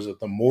was it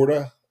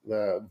the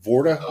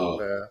Vorta, Oh,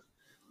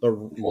 the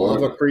lava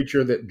Florida.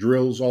 creature that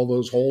drills all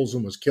those holes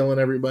and was killing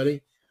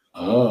everybody?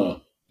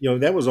 Oh,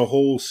 That was a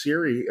whole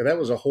series. That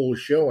was a whole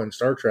show in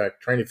Star Trek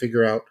trying to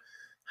figure out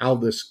how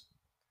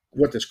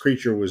what this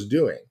creature was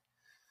doing.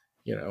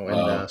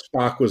 And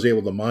Spock was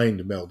able to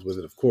mind meld with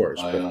it, of course.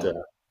 I But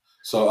know.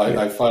 So yeah,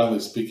 I finally,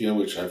 speaking of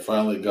which, I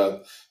finally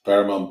got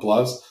Paramount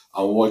Plus.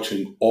 I'm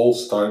watching all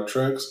Star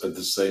Treks at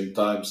the same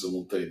time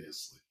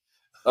simultaneously.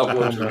 I'm Oh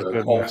watching my all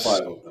goodness.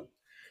 five of them.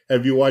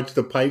 have you watched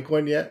the Pike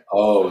one yet?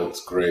 Oh,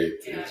 it's great.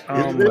 It's Oh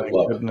great. Isn't I it? my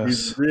love it.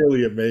 He's goodness.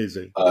 really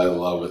amazing. I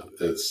love it.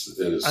 It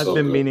is I've so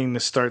been good. meaning to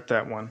start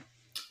that one.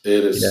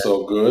 It is Yeah,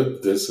 so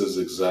good. This is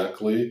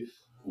exactly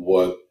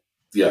what.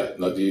 Yeah,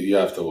 no, you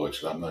have to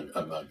watch it. I'm not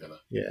gonna.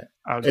 yeah.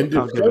 I'll And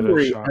I'll give it a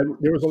Discovery, shot.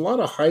 there was a lot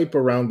of hype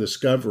around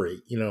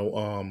Discovery.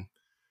 In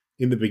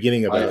the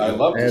beginning about it. I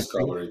love Bad things.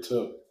 Discovery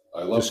too.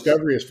 I love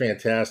Discovery Discovery. is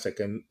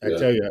fantastic, and I Yeah,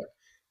 tell you,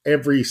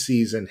 every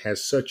season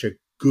has such a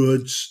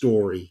good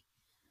story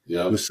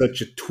yeah, with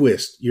such a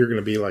twist. You're going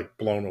to be like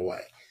blown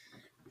away.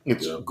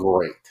 It's yeah.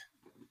 great.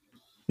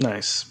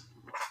 Nice.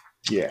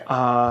 Yeah,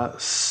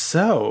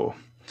 So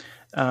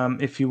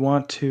if you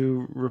want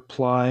to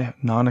reply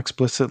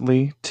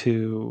non-explicitly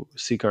to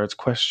Seagard's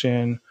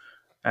question,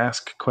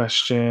 ask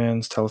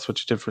questions, tell us what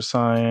you did for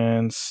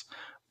science,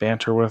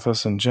 banter with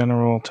us in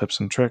general, tips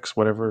and tricks,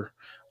 whatever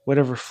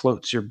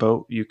floats your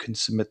boat, you can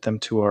submit them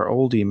to our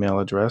old email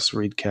address,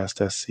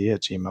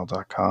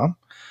 readcastsc@gmail.com.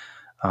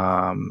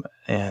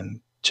 And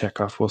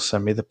Chekhov will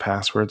send me the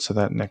password so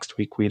that next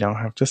week we don't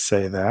have to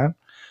say that.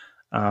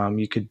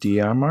 You could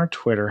DM our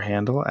Twitter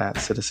handle at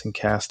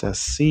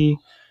CitizenCastSC.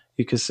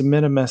 You could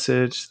submit a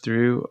message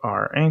through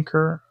our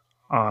anchor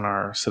on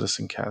our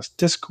CitizenCast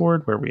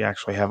Discord, where we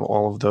actually have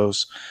all of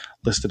those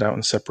listed out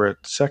in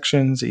separate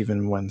sections,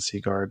 even when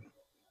Seagard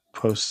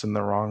posts in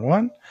the wrong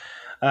one.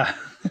 Uh,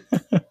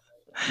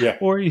 yeah.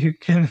 or you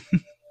can,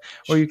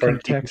 or you Trying can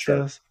to keep it text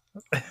sharp. us.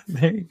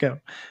 There you go.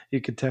 You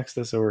can text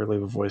us or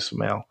leave a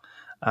voicemail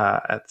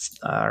at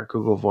our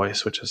Google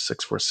Voice, which is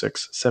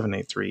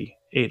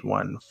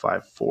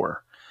 646-783-8154.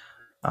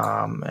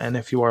 And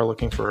if you are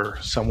looking for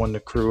someone to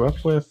crew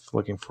up with,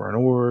 looking for an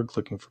org,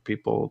 looking for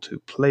people to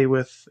play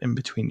with in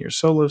between your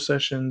solo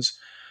sessions,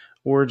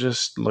 or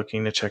just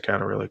looking to check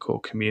out a really cool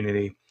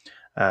community,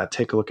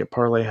 take a look at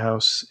Parlay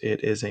House.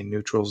 It is a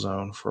neutral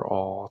zone for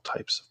all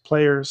types of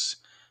players.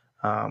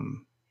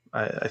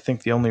 I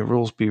think the only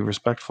rules be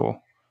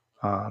respectful.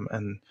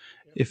 And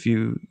if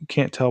you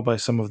can't tell by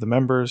some of the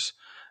members,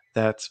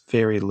 that's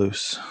very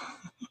loose.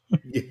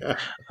 Yeah.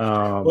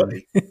 Well,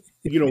 Um,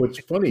 it's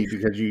funny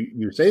because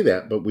you say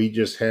that, but we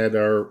just had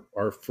our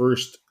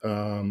first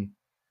kind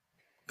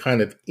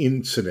of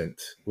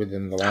incident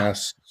within the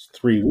last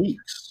 3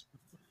 weeks.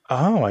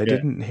 Oh, I Yeah.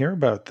 didn't hear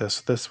about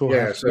this. This will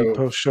Yeah. have to be So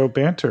post-show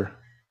banter.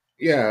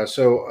 yeah.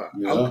 So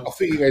Yeah. I'll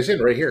fill you guys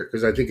in right here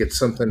because I think it's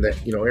something that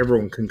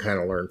everyone can kind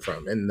of learn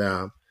from, and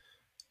at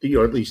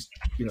least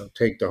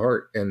take to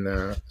heart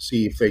and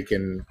see if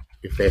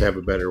they have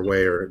a better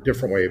way or a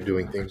different way of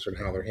doing things and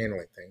how they're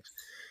handling things.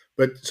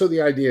 But so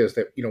the idea is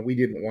that we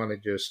didn't want to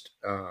just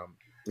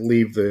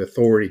leave the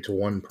authority to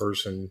one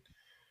person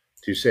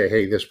to say,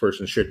 hey, this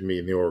person shouldn't be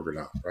in the org or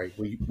not, right?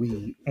 We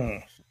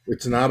Mm.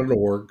 It's not an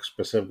org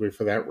specifically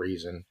for that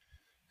reason,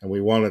 and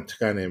we wanted to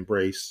kind of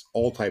embrace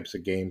all types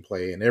of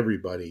gameplay and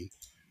everybody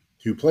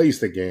who plays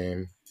the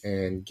game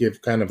and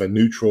give kind of a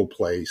neutral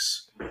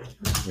place,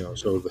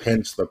 so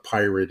hence the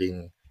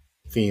pirating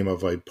theme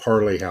of a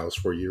parlay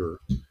house where you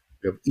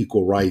have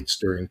equal rights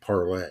during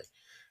parlay.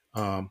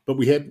 But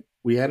we had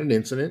an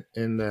incident,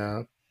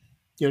 and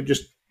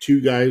just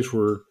two guys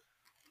were,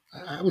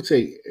 I would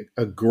say,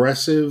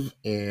 aggressive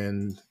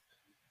and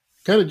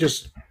kind of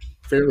just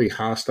fairly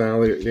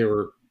hostile. They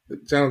were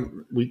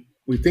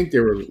we think they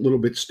were a little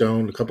bit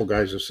stoned. A couple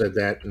guys have said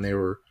that, and they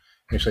were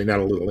actually not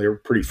a little. They were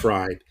pretty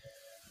fried,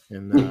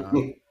 and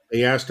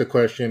they asked a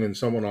question, and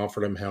someone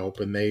offered them help,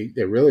 and they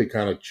really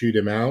kind of chewed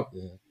him out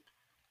and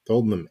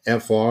told them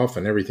F off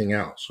and everything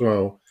else.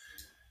 So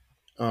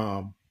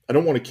I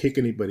don't want to kick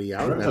anybody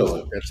out.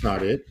 That's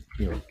not it.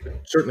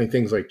 Certainly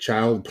things like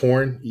child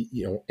porn,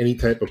 any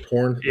type of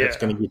porn, that's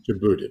going to get you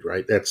booted,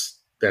 right?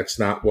 That's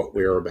not what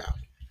we're about.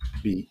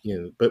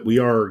 But we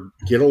are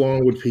get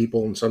along with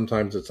people, and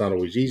sometimes it's not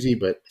always easy.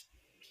 But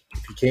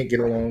if you can't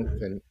get along,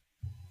 then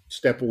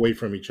step away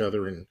from each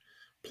other and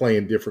play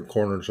in different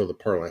corners of the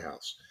parlay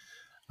house.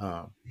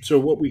 So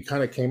what we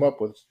kind of came up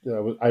with,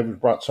 I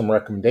brought some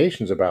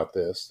recommendations about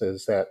this.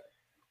 Is that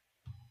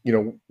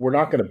we're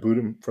not going to boot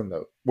them from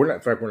the. We're not.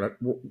 In fact,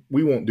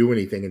 we won't do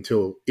anything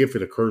until if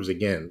it occurs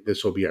again.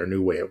 This will be our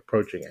new way of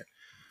approaching it.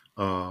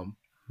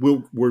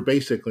 We're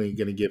basically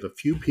going to give a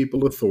few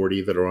people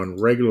authority that are on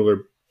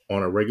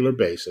a regular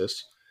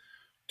basis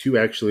to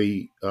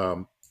actually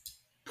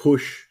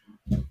push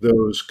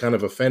those kind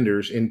of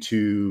offenders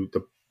into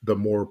the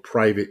more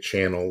private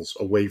channels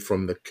away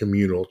from the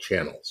communal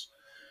channels,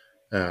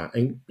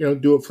 and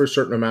do it for a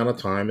certain amount of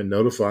time and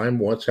notify them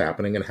what's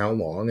happening and how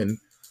long, and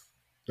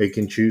they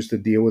can choose to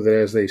deal with it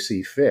as they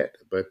see fit.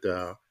 But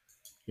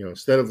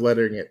instead of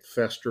letting it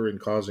fester and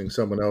causing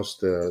someone else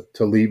to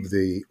leave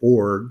the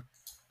org,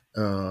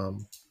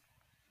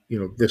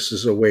 this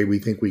is a way we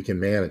think we can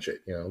manage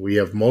it. We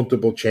have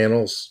multiple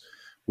channels,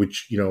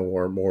 which,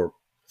 are more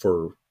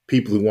for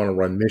people who want to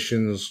run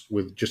missions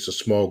with just a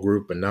small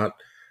group and not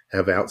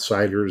have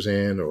outsiders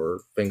in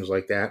or things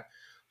like that.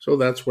 So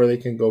that's where they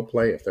can go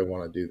play if they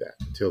want to do that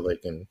until they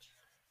can,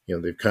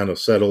 they've kind of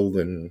settled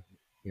and,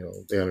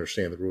 they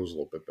understand the rules a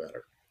little bit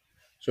better.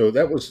 So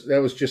that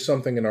was just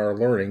something in our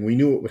learning. We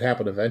knew it would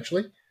happen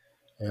eventually.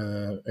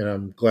 And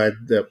I'm glad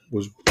that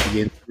was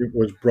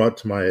brought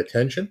to my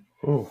attention.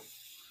 Oh,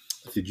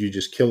 did you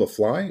just kill a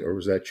fly, or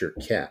was that your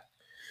cat?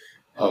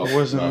 Oh, it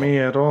wasn't me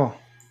at all.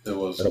 It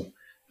wasn't.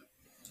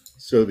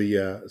 So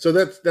so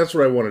that's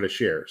what I wanted to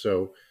share.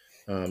 So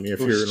if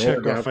you're an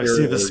org out there, I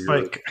see the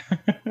spike.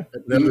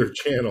 Another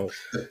channel.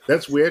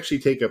 We actually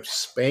take up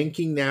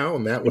spanking now,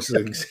 and that was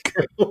an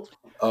example.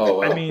 Oh,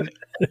 well, I mean,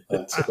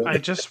 I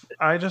just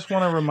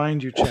want to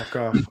remind you,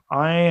 Chekhov,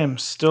 I am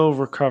still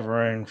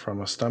recovering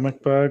from a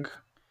stomach bug,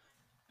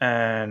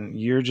 and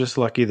you're just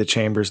lucky the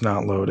chamber's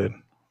not loaded.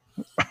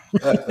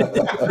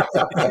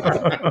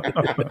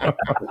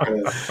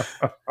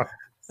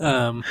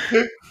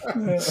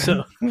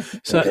 So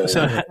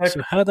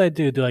how did I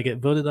do? Do I get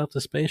voted off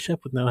the spaceship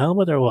with no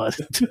helmet or what?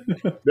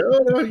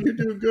 No, you're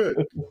doing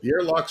good. The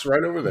airlock's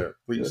right over there.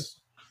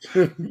 Please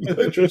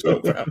let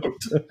yourself out.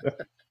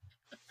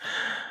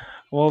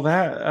 Well,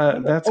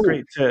 that's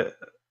great to.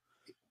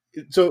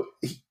 So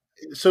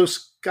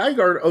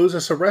Skyguard owes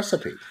us a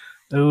recipe.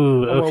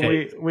 Oh,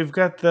 okay. Well, we've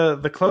got the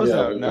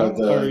closeout now,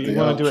 or you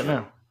want to do it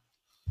now?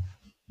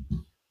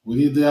 We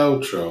need the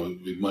outro.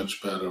 It'd be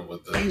much better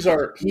with the. He's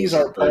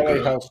our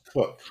parlay house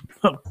cook.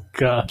 Oh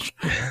gosh.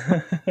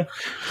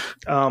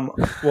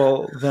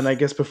 Well, then I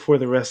guess before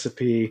the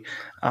recipe,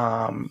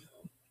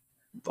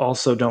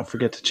 also don't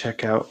forget to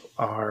check out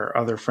our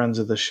other friends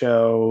of the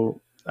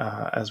show,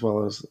 as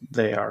well as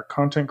they are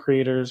content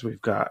creators.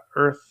 We've got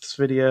Earth's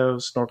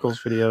videos,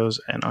 Snorkel's videos,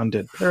 and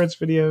Undead Parrots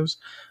videos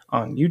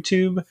on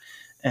YouTube.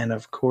 And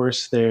of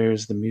course,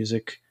 there's the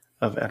music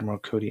of Admiral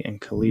Cody and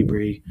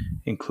Calibri,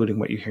 including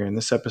what you hear in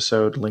this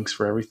episode. Links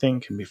for everything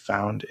can be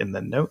found in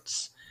the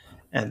notes.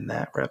 And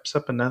that wraps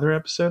up another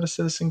episode of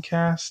Citizen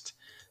Cast.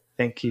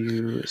 Thank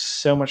you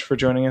so much for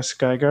joining us,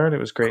 Skyguard. It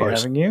was great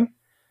having you.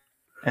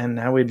 And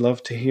now we'd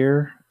love to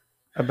hear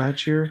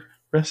about your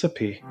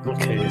recipe.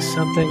 Okay,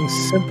 something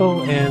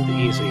simple and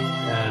easy.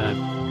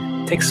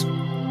 Takes a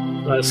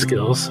lot of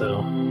skills, so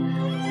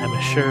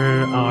I'm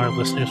sure our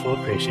listeners will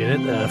appreciate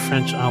it.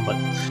 French omelet.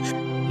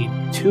 Need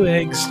 2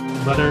 eggs,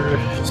 butter,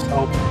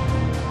 salt,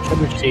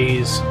 cheddar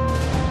cheese,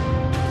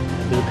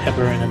 a bit of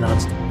pepper in a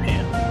nonstick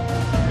pan.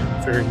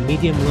 For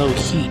medium-low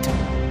heat,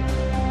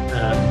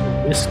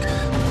 whisk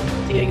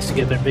the eggs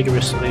together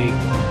vigorously,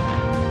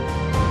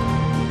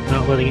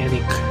 not letting any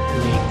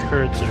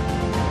curds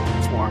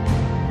form.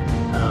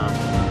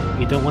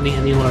 You don't want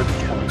any large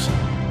chunks,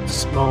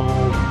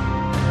 small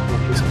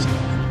pieces.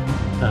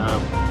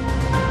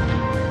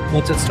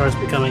 Once it starts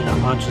becoming a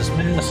homogeneous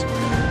mass,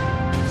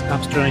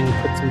 stop stirring,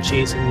 put some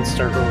cheese in, and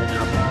start rolling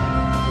up.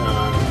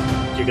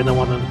 You're going to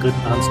want a good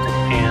non-stick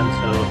pan,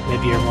 so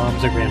maybe your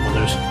mom's or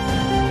grandmother's.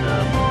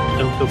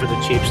 Don't go for the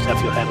cheap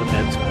stuff you'll have at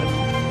bedside.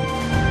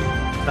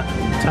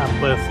 Top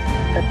with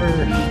pepper,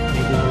 maybe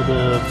a little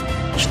bit of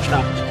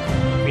chopped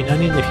green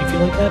onion if you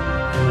feel like that,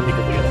 and then you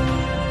go together.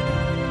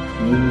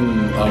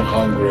 I'm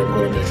hungry. I'm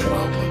going to make an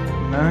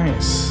omelet.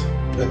 Nice.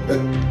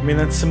 I mean,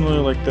 that's similar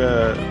like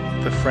the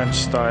French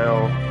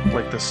style,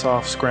 like the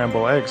soft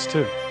scramble eggs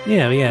too.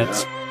 Yeah.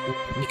 It's,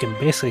 you can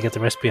basically get the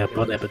recipe at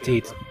Bon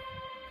Appetit.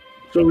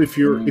 So if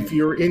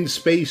you're in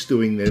space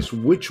doing this,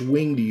 which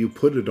wing do you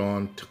put it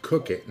on to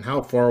cook it, and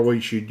how far away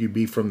should you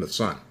be from the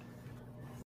sun?